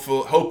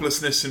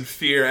hopelessness and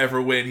fear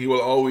ever win, he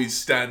will always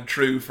stand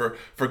true for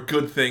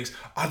good things.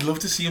 I'd love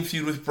to see him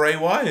feud with Bray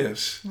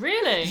Wyatt.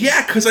 Really?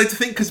 Yeah,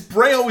 because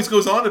Bray always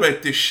goes on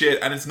about this shit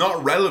and it's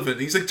not relevant.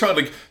 He's like trying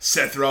to, like,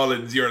 Seth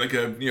Rollins, you're like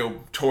a, you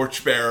know,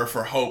 torchbearer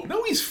for hope.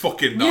 No, he's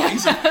fucking not.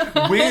 He's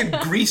a weird,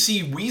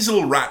 greasy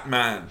weasel rat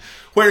man.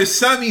 Whereas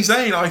Sami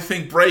Zayn, I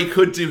think Bray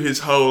could do his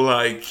whole,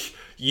 like,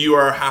 you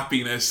are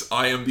happiness,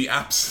 I am the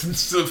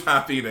absence of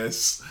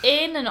happiness.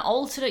 In an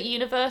alternate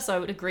universe, I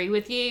would agree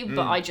with you,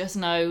 but I just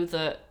know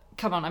that,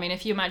 come on, I mean,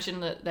 if you imagine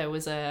that there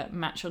was a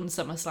match on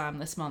SummerSlam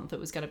this month that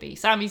was going to be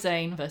Sami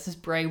Zayn versus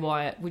Bray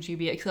Wyatt, would you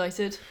be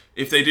excited?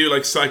 If they do,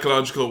 like,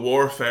 psychological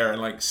warfare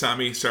and, like,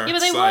 Sami starts, Yeah,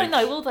 but they like, won't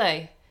though, will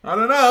they? I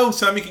don't know,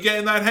 Sami could get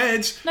in that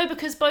head. No,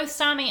 because both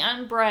Sami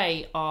and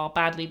Bray are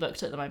badly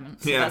booked at the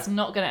moment, so that's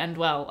not going to end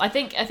well. I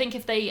think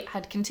if they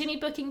had continued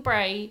booking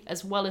Bray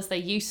as well as they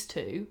used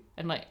to,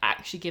 and like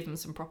actually give them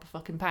some proper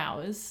fucking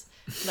powers,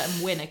 let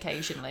them win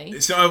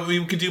occasionally. So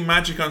we could do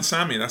magic on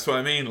Sami, that's what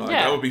I mean. Like,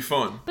 Yeah. that would be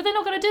fun. But they're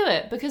not going to do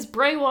it because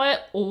Bray Wyatt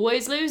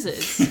always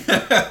loses.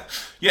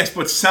 Yes,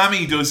 but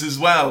Sami does as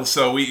well.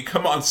 So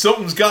come on,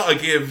 something's got to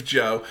give,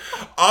 Joe.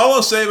 All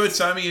I'll say about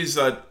Sami is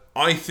that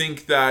I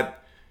think that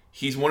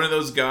he's one of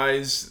those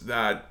guys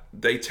that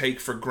they take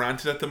for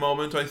granted at the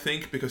moment, I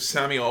think, because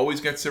Sammy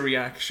always gets a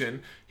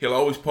reaction. He'll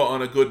always put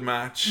on a good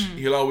match.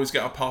 He'll always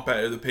get a pop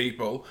out of the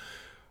people.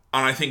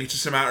 And I think it's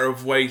just a matter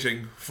of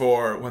waiting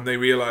for when they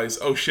realise,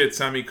 oh shit,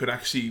 Sammy could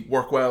actually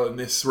work well in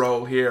this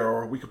role here,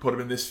 or we could put him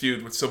in this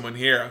feud with someone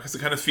here. Because I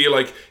kind of feel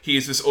like he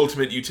is this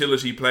ultimate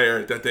utility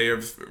player that they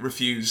have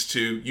refused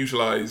to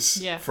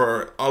utilise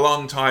for a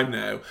long time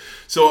now.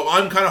 So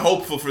I'm kind of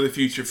hopeful for the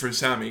future for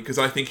Sammy, because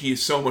I think he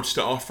has so much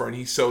to offer and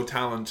he's so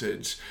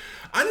talented.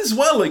 And as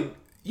well, like,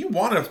 you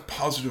want a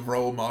positive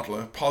role model,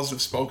 a positive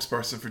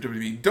spokesperson for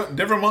WWE.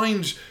 Never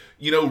mind,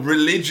 you know,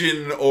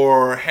 religion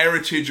or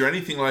heritage or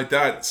anything like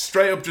that.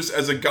 Straight up just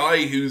as a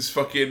guy who's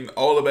fucking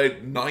all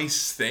about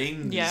nice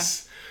things. Yeah.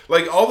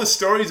 Like, all the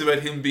stories about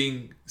him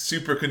being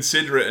super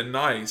considerate and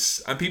nice,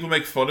 and people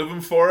make fun of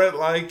him for it.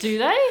 Like, Do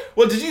they?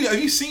 well, have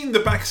you seen the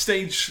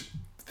backstage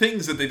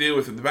things that they do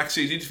with him, the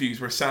backstage interviews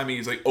where Sammy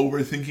is like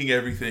overthinking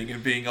everything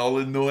and being all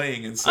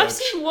annoying and such? I've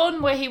seen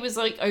one where he was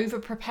like over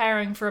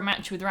preparing for a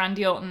match with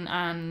Randy Orton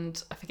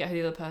and I forget who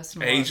the other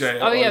person was. AJ.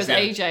 Oh yeah, it was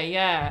AJ,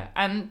 yeah.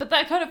 But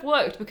that kind of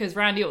worked because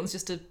Randy Orton's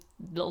just a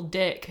little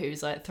dick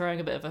who's like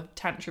throwing a bit of a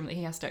tantrum that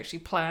he has to actually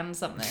plan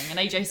something, and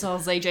AJ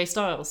Styles is AJ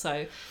Styles,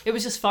 so it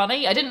was just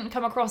funny. I didn't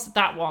come across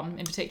that one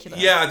in particular.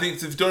 Yeah, I think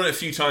they've done it a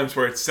few times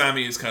where it's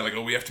Sammy is kind of like,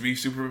 oh, we have to be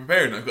super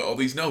prepared, and I've got all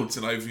these notes,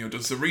 and I've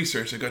done some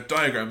research, I've got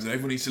diagrams, and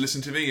everyone needs to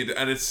listen to me,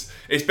 and it's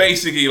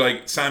basically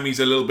like Sammy's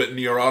a little bit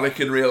neurotic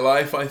in real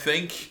life, I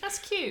think. That's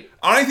cute.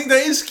 I think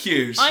that is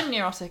cute. I'm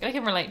neurotic. I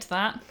can relate to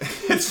that.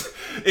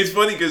 It's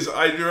funny because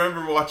I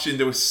remember watching,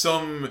 there was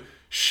some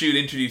shoot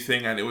interview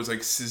thing, and it was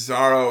like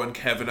Cesaro and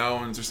Kevin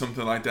Owens or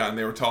something like that, and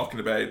they were talking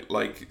about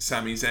like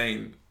Sami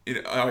Zayn in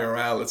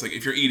IRL. It's like,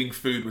 if you're eating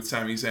food with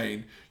Sami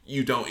Zayn,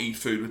 you don't eat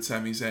food with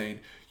Sami Zayn.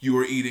 You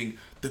are eating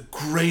the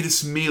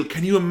greatest meal.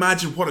 Can you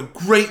imagine what a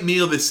great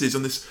meal this is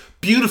on this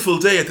beautiful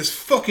day at this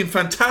fucking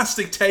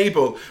fantastic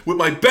table with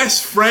my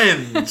best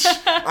friend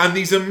and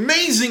these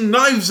amazing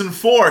knives and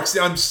forks.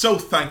 I'm so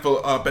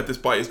thankful. I bet this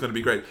bite is going to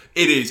be great.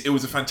 It is. It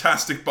was a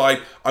fantastic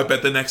bite. I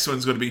bet the next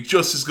one's going to be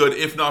just as good,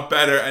 if not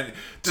better. And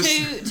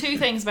just... Two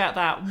things about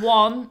that.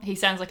 One, he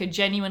sounds like a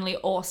genuinely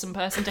awesome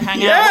person to hang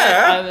out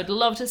Yeah. with. I would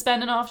love to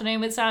spend an afternoon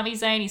with Sami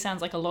Zayn. He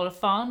sounds like a lot of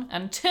fun.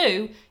 And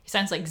two, he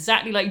sounds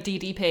exactly like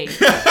DDP.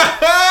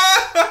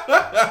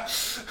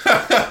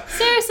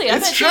 Seriously, I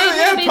It's bet true, he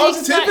yeah, would be the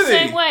exact positivity.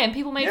 same way, and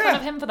people made fun Yeah.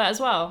 of him for that as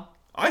well.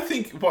 I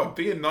think,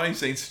 being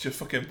nice ain't such a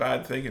fucking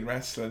bad thing in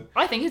wrestling.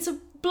 I think it's a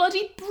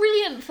bloody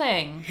brilliant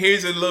thing.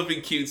 Here's a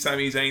lovely, cute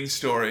Sami Zayn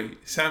story.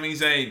 Sami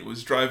Zayn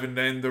was driving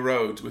down the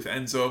road with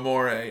Enzo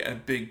Amore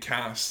and Big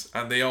Cass,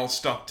 and they all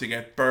stopped to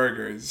get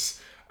burgers.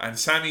 And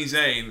Sami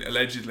Zayn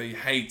allegedly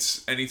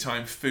hates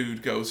anytime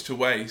food goes to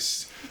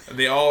waste. And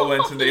they all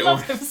went and they I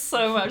love him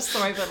so much.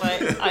 Sorry, but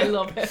like, I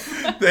love him.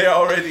 they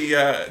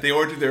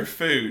ordered their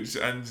food,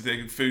 and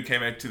the food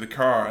came out to the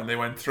car, and they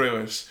went through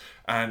it.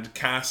 And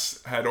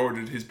Cass had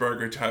ordered his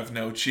burger to have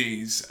no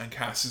cheese, and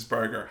Cass's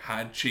burger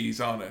had cheese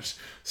on it.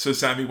 So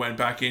Sammy went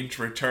back in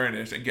to return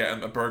it and get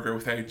him a burger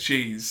without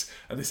cheese.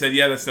 And they said,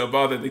 yeah, that's no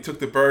bother. They took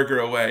the burger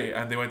away,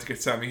 and they went to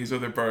get Sammy his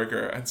other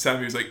burger. And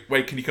Sammy was like,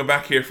 wait, can you come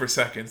back here for a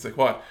second? It's like,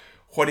 what?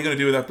 What are you going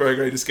to do with that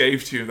burger I just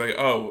gave to you? And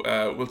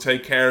like, we'll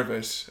take care of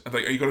it. And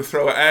like, are you going to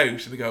throw it out? And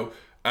they go,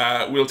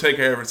 we'll take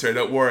care of it, sir,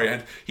 don't worry.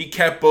 And he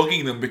kept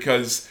bugging them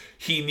because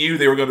he knew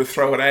they were going to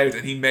throw it out,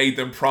 and he made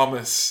them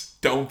promise,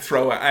 don't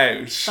throw it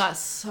out. That's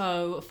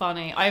so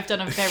funny. I've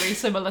done a very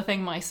similar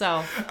thing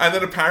myself. And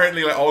then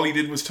apparently, like, all he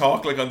did was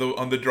talk, like,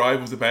 on the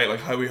drive was about, like,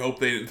 how we hope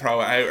they didn't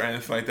throw it out or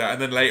anything like that.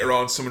 And then later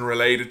on, someone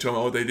related to him,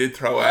 oh, they did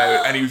throw it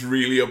out, and he was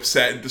really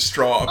upset and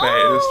distraught about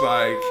it. It's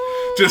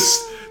like,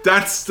 just...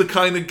 That's the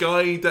kind of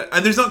guy that...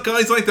 And there's not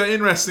guys like that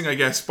in wrestling, I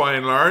guess, by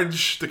and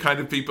large. The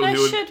kind of people There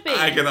who should would be.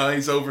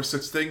 agonise over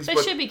such things. There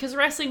But should be, because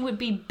wrestling would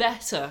be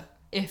better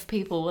if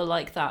people were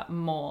like that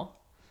more.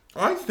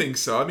 I think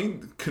so. I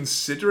mean,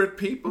 considerate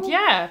people?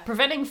 Yeah,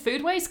 preventing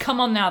food waste? Come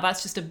on now,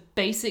 that's just a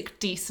basic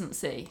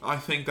decency. I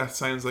think that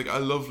sounds like a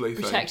lovely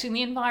thing. Protecting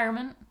the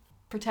environment.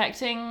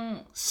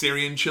 Protecting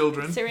Syrian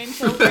children. Syrian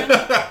children.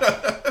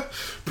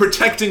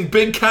 Protecting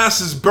Big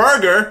Cass's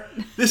burger.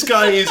 This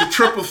guy is a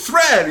triple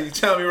threat. You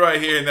tell me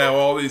right here now,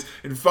 all these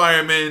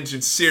environment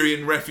and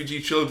Syrian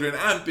refugee children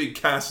and Big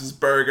Cass's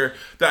burger.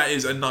 That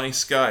is a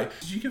nice guy.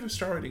 Did you give a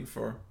star rating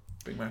for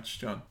Big Match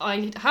John?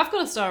 I have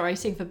got a star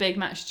rating for Big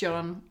Match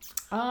John.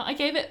 I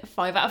gave it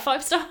 5 out of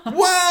 5 stars.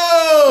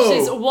 Whoa! Which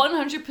is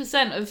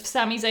 100% of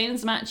Sami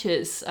Zayn's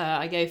matches.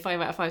 I gave 5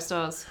 out of 5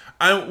 stars.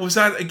 And was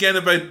that again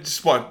about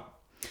just what?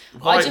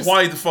 Why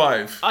the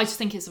 5? I just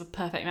think it's a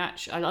perfect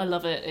match. I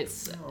love it.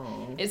 It's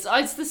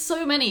there's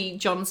so many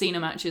John Cena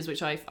matches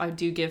which I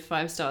do give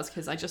 5 stars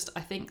because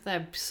I think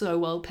they're so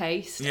well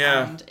paced.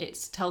 Yeah. And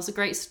it tells a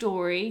great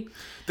story.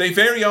 They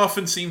very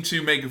often seem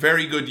to make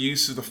very good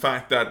use of the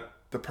fact that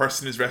the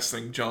person is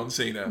wrestling John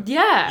Cena.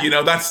 Yeah. You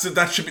know, that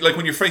should be like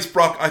when you face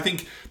Brock. I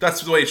think that's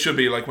the way it should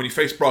be. Like when you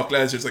face Brock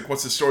Lesnar, it's like,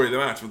 what's the story of the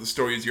match? Well, the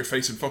story is you're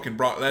facing fucking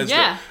Brock Lesnar.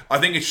 Yeah. I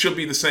think it should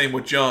be the same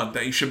with John.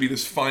 That he should be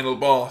this final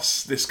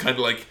boss, this kind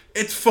of like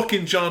it's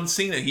fucking John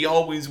Cena. He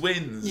always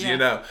wins, Yeah. you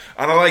know.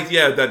 And I like,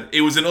 that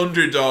it was an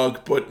underdog,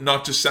 but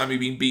not just Sammy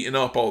being beaten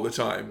up all the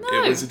time.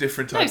 No. It was a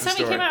different type of Sammy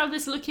story. came out of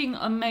this looking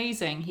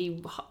amazing.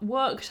 He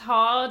worked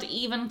hard,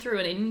 even through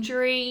an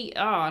injury.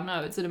 Oh,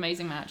 no, it's an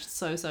amazing match. It's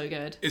so, so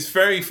good. It's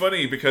very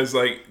funny because,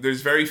 like,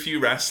 there's very few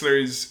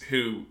wrestlers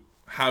who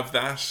have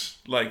that,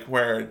 like,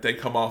 where they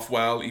come off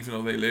well even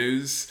though they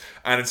lose.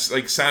 And it's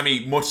like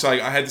Sammy, much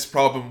like I had this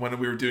problem when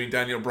we were doing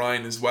Daniel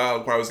Bryan as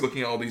well, where I was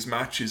looking at all these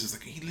matches. It's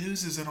like, he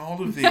loses in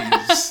all of these.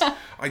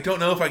 I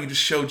don't know if I can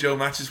just show Joe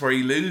matches where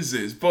he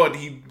loses, but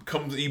he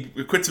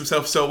quits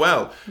himself so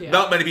well. Yeah.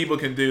 Not many people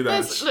can do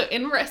that. Look,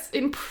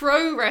 in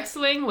pro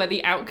wrestling, where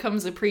the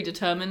outcomes are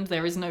predetermined,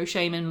 there is no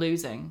shame in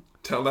losing.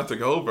 Tell that to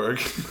Goldberg.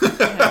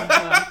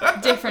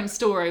 Different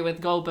story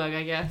with Goldberg,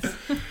 I guess.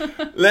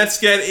 Let's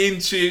get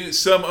into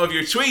some of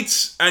your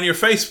tweets and your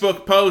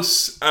Facebook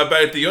posts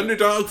about the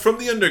underdog from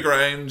the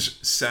underground,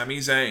 Sami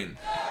Zayn.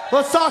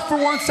 Let's talk for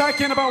 1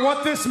 second about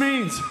what this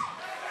means.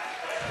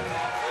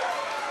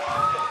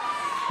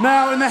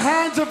 Now, in the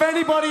hands of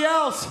anybody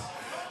else,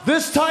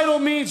 this title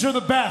means you're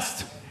the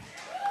best.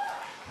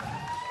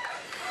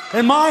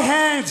 In my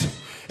hands,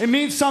 it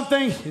means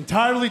something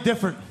entirely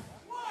different.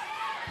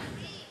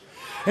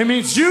 It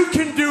means you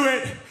can do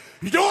it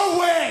your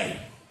way.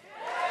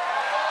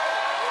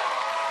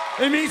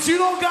 It means you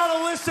don't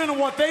gotta listen to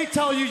what they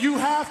tell you you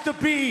have to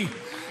be.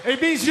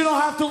 It means you don't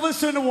have to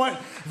listen to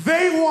what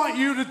they want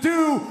you to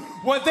do,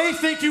 what they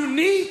think you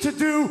need to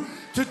do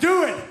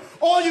it.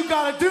 All you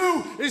gotta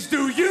do is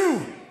do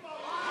you.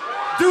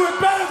 Do it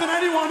better than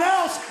anyone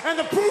else, and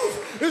the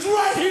proof is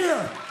right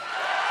here.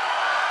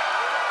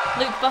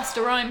 Luke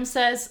Buster Rhymes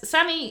says,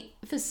 Sammy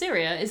for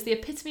Syria is the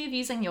epitome of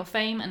using your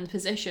fame and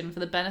position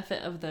for the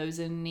benefit of those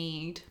in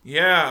need.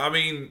 Yeah, I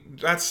mean,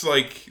 that's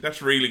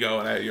really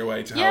going out of your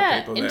way to help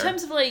people there. In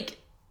terms of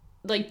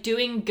like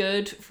doing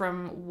good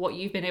from what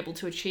you've been able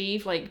to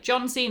achieve. Like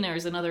John Cena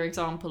is another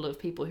example of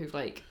people who've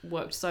like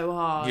worked so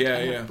hard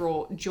and have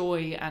brought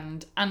joy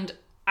and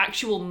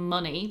actual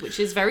money, which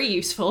is very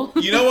useful.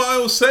 You know what I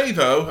will say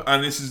though,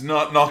 and this is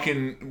not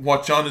knocking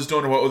what John has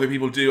done or what other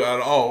people do at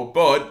all,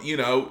 but you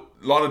know,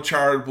 a lot of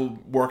charitable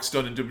work's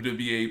done in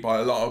WWE by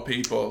a lot of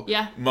people.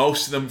 Yeah.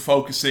 Most of them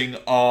focusing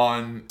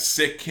on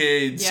sick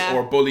kids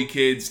or bully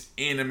kids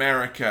in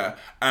America.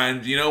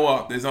 And you know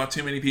what? There's not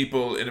too many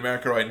people in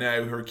America right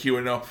now who are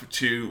queuing up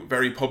to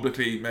very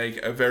publicly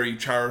make a very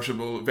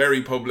charitable,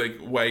 very public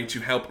way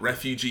to help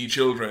refugee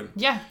children.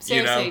 Yeah,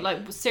 seriously. You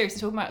know?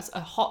 Seriously talking about a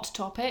hot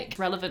topic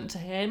relevant to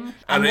him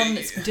And one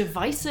that's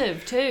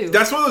divisive too.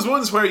 That's one of those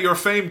ones where your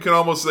fame can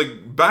almost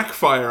like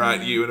backfire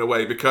at you in a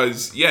way,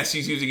 because yes,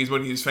 he's using his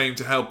money, his fame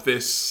to help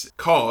this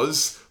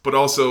cause, but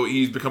also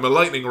he's become a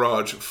lightning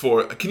rod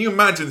for... Can you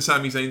imagine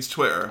Sami Zayn's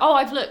Twitter? Oh,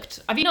 I've looked.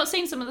 Have you not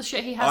seen some of the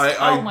shit he has?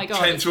 Oh my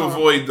god. I tend to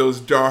avoid those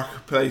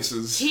dark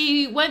places.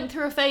 He went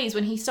through a phase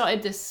when he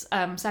started this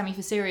Sammy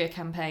for Syria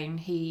campaign.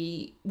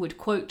 He would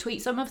quote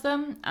tweet some of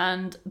them,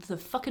 and the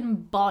fucking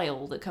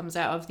bile that comes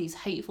out of these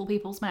hateful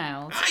people's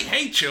mouths. I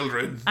hate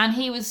children. And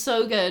he was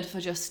so good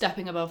for just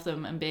stepping above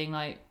them and being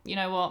like, you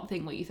know what,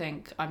 think what you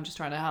think. I'm just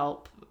trying to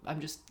help. I'm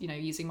just,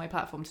 using my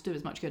platform to do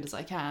as much good as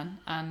I can.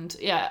 And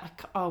yeah,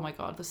 oh my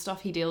god, the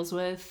stuff he deals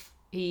with,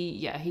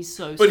 he's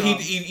so But strong.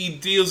 he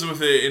deals with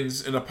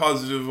it in a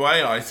positive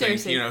way, I think.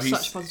 Seriously,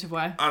 such a positive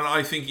way. And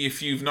I think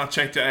if you've not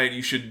checked it out,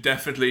 you should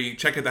definitely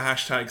check out the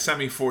hashtag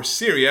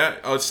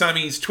Sammy4Syria.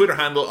 Sammy's Twitter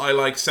handle, I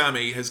like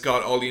Sammy, has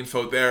got all the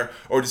info there.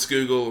 Or just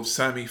Google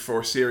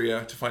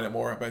Sammy4Syria to find out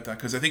more about that.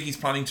 Because I think he's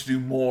planning to do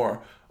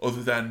more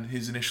other than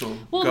his initial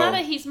Well, goal. now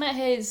that he's met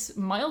his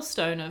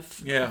milestone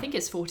of, Yeah. I think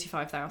it's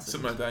 45,000.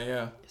 Something like that,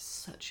 yeah.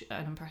 Such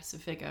an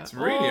impressive figure. It's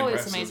really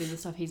impressive. It's amazing the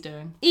stuff he's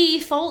doing. E.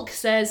 Falk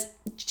says,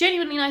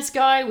 genuinely nice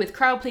guy with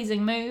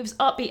crowd-pleasing moves,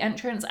 upbeat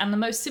entrance, and the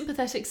most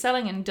sympathetic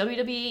selling in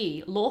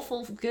WWE.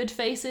 Lawful good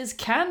faces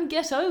can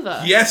get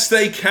over. Yes,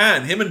 they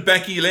can. Him and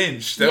Becky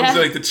Lynch. That was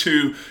like the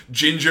two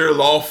ginger,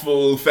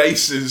 lawful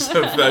faces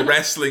of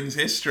wrestling's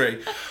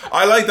history.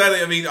 I like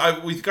that. I mean,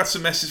 we've got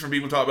some messages from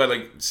people talking about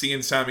like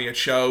seeing Sammy at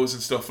shows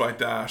and stuff like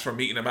that, or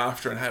meeting him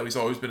after, and how he's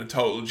always been a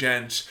total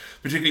gent.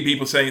 Particularly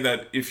people saying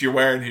that if you're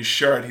wearing his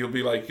shirt, he'll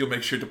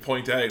make sure to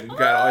point out and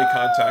get eye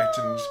contact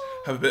and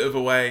have a bit of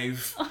a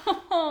wave.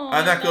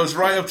 And that goes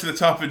right up to the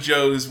top of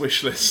Joe's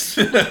wish list.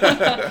 Look,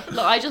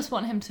 I just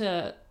want him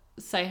to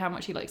say how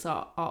much he likes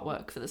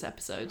artwork for this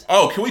episode.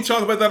 Oh, can we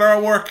talk about that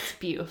artwork?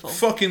 Beautiful.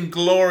 Fucking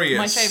glorious.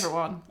 My favourite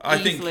one. I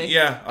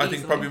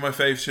think probably my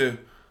fave too.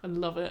 I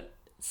love it.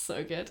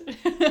 So good.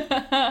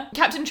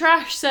 Captain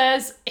Trash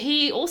says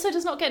he also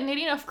does not get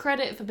nearly enough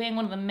credit for being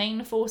one of the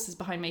main forces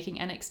behind making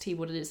NXT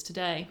what it is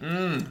today.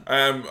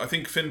 I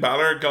think Finn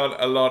Balor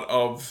got a lot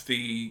of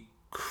the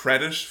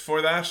credit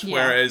for that,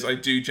 whereas I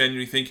do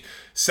genuinely think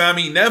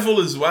Sammy, Neville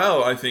as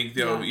well. I think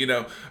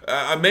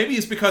maybe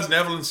it's because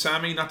Neville and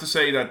Sammy, not to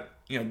say that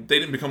they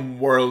didn't become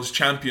world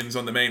champions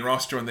on the main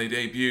roster when they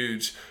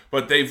debuted,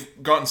 but they've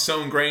gotten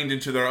so ingrained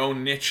into their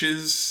own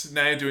niches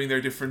now, doing their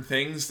different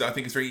things, that I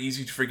think it's very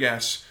easy to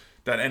forget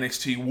that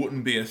NXT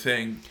wouldn't be a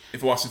thing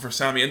if it wasn't for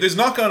Sami. And there's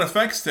knock-on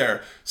effects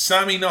there.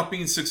 Sami not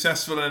being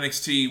successful in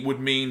NXT would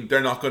mean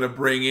they're not going to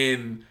bring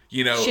in,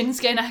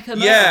 Shinsuke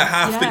Nakamura. Yeah,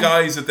 half the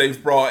guys that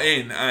they've brought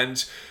in.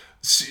 And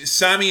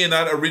Sami and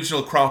that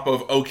original crop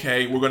of,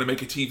 okay, we're going to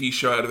make a TV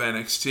show out of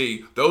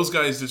NXT. Those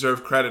guys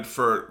deserve credit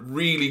for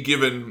really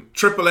giving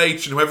Triple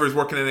H and whoever is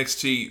working in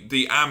NXT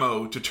the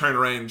ammo to turn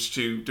around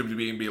to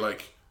WWE and be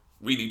like,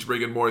 we need to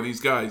bring in more of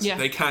these guys. Yeah.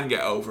 They can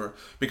get over.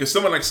 Because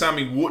someone like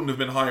Sami wouldn't have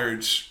been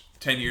hired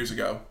 10 years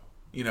ago.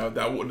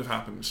 That wouldn't have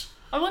happened.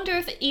 I wonder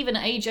if even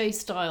AJ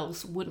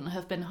Styles wouldn't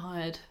have been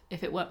hired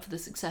if it weren't for the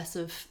success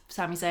of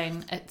Sami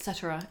Zayn,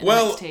 etc. in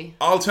NXT.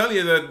 I'll tell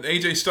you that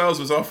AJ Styles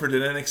was offered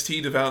an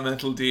NXT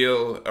developmental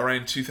deal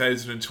around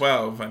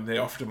 2012, and they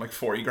offered him like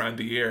 40 grand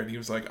a year, and he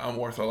was like, I'm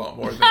worth a lot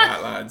more than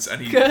that, lads.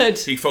 And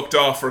he fucked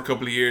off for a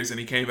couple of years, and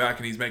he came back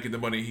and he's making the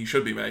money he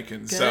should be making.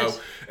 Good. So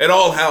it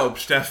all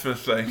helped,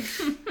 definitely.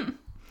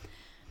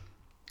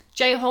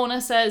 Jay Horner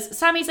says,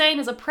 Sami Zayn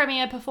is a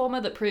premier performer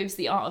that proves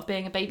the art of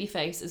being a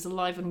babyface is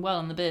alive and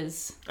well in the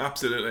biz.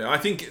 Absolutely. I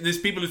think there's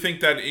people who think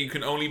that you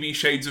can only be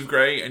shades of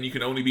grey and you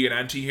can only be an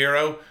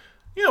anti-hero.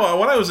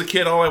 When I was a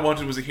kid, all I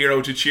wanted was a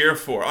hero to cheer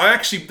for.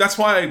 That's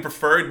why I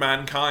preferred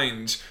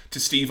Mankind to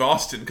Steve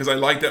Austin, because I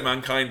liked that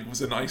Mankind was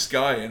a nice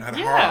guy and had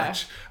a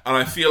heart. And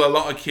I feel a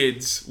lot of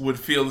kids would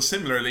feel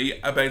similarly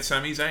about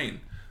Sami Zayn.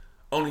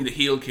 Only the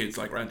heel kids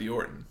like Randy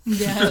Orton.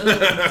 Yeah, the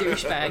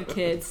douchebag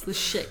kids, the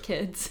shit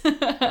kids.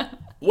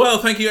 Well,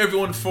 thank you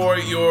everyone for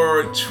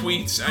your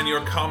tweets and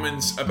your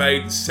comments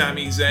about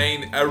Sami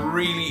Zayn. A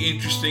really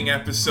interesting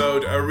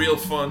episode, a real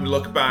fun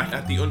look back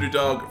at the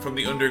underdog from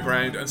the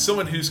underground, and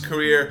someone whose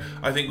career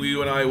I think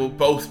you and I will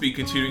both be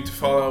continuing to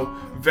follow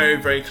very,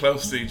 very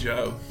closely,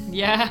 Joe.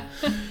 Yeah.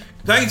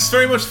 Thanks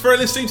very much for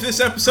listening to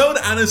this episode,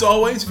 and as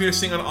always, if you're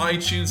listening on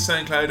iTunes,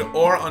 SoundCloud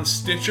or on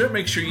Stitcher,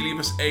 make sure you leave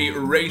us a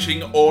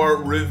rating or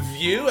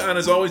review. And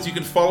as always, you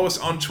can follow us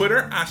on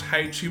Twitter at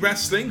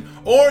HowToWrestling,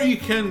 or you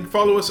can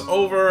follow us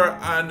over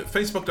on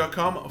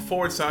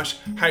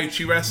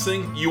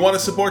Facebook.com/HowToWrestling. You want to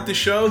support the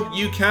show?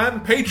 You can.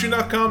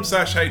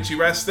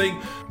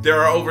 Patreon.com/HowToWrestling. There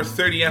are over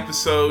 30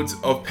 episodes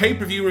of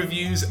pay-per-view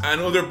reviews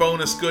and other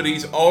bonus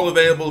goodies, all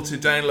available to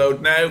download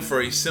now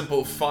for a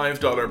simple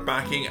 $5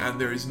 backing, and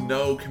there is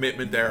no commitment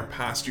there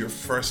past your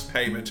first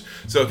payment.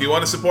 So if you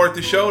want to support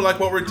the show like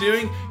what we're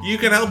doing, you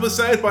can help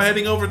us out by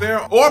heading over there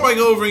or by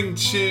going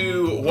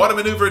to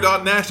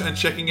whatamaneuver.net and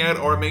checking out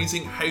our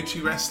amazing How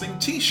To Wrestling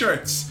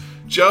t-shirts.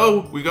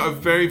 Joe, we've got a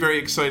very, very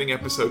exciting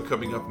episode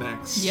coming up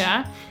next.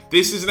 Yeah.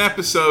 This is an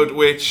episode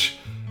which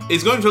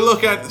is going to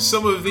look at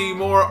some of the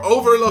more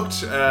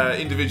overlooked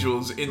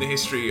individuals in the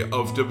history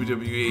of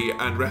WWE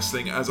and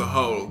wrestling as a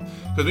whole.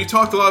 Because we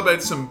talked a lot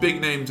about some big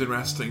names in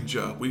wrestling,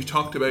 Joe. We've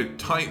talked about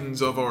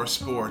titans of our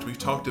sport. We've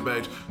talked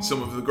about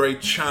some of the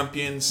great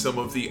champions, some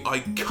of the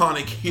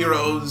iconic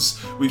heroes.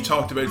 We've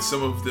talked about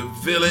some of the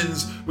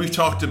villains. We've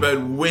talked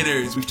about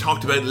winners. We've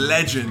talked about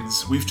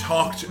legends. We've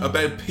talked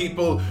about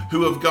people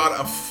who have got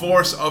a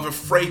force of a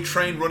freight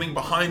train running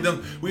behind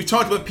them. We've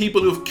talked about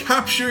people who have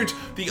captured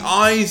the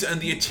eyes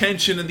and the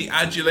attention and the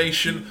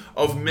adulation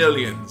of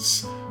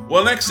millions.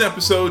 Well, next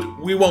episode,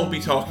 we won't be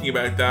talking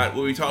about that.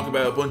 We'll be talking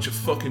about a bunch of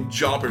fucking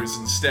jobbers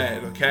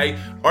instead, okay?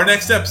 Our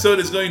next episode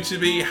is going to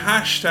be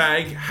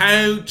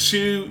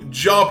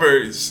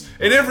 #HowToJobbers.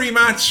 In every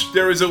match,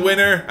 there is a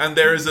winner and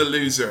there is a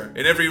loser.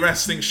 In every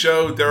wrestling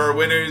show, there are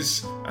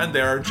winners and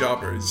there are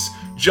jobbers.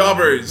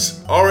 Jobbers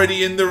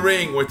already in the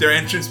ring with their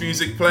entrance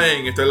music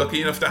playing, if they're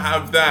lucky enough to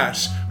have that,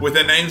 with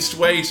announced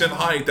weight and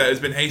height that has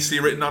been hastily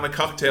written on a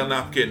cocktail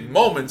napkin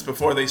moments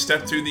before they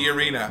step through the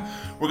arena.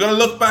 We're going to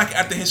look back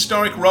at the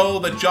historic role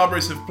that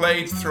jobbers have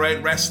played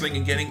throughout wrestling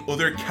in getting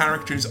other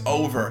characters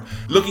over.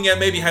 Looking at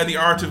maybe how the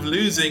art of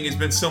losing has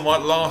been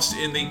somewhat lost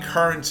in the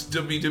current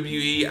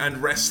WWE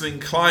and wrestling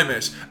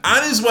climate.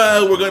 And as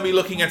well, we're going to be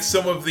looking at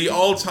some of the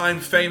all-time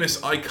famous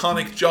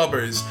iconic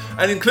jobbers,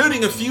 and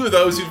including a few of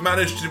those who've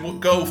managed to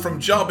go from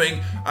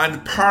jobbing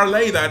and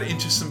parlay that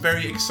into some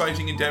very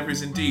exciting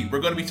endeavors indeed. We're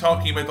going to be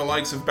talking about the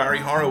likes of Barry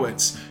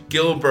Horowitz,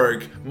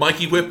 Gillberg,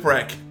 Mikey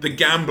Whipwreck, The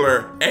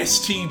Gambler,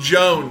 S.T.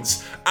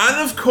 Jones,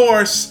 and of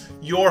course,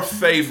 your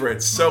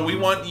favorites. So we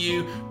want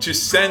you to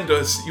send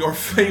us your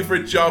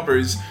favorite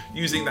jobbers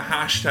using the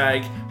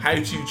hashtag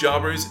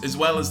 #HowToJobbers, as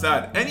well as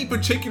that. Any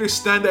particular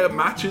standout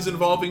matches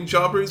involving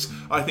jobbers?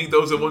 I think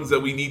those are ones that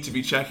we need to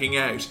be checking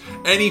out.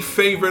 Any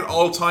favorite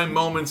all-time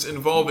moments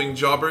involving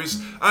jobbers?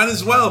 And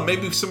as well,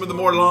 maybe some of the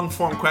more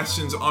long-form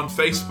questions on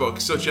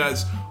Facebook, such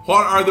as,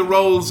 what are the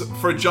roles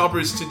for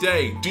jobbers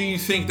today? Do you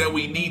think that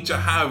we need to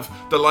have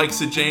the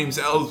likes of James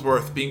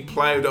Ellsworth being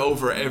ploughed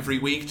over every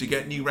week to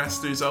get new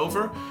wrestlers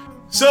over?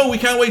 So we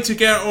can't wait to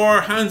get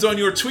our hands on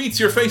your tweets,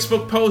 your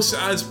Facebook posts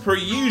as per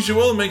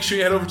usual. Make sure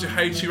you head over to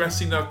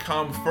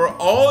howtowrestling.com for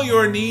all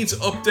your needs,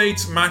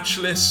 updates, match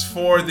lists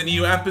for the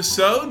new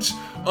episode.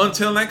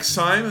 Until next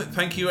time,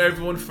 thank you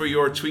everyone for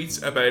your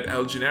tweets about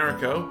El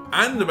Generico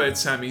and about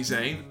Sami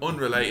Zayn,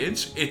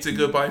 unrelated. It's a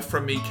goodbye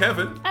from me,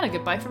 Kevin. And a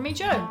goodbye from me,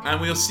 Joe.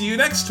 And we'll see you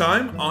next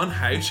time on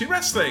How To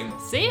Wrestling.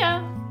 See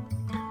ya!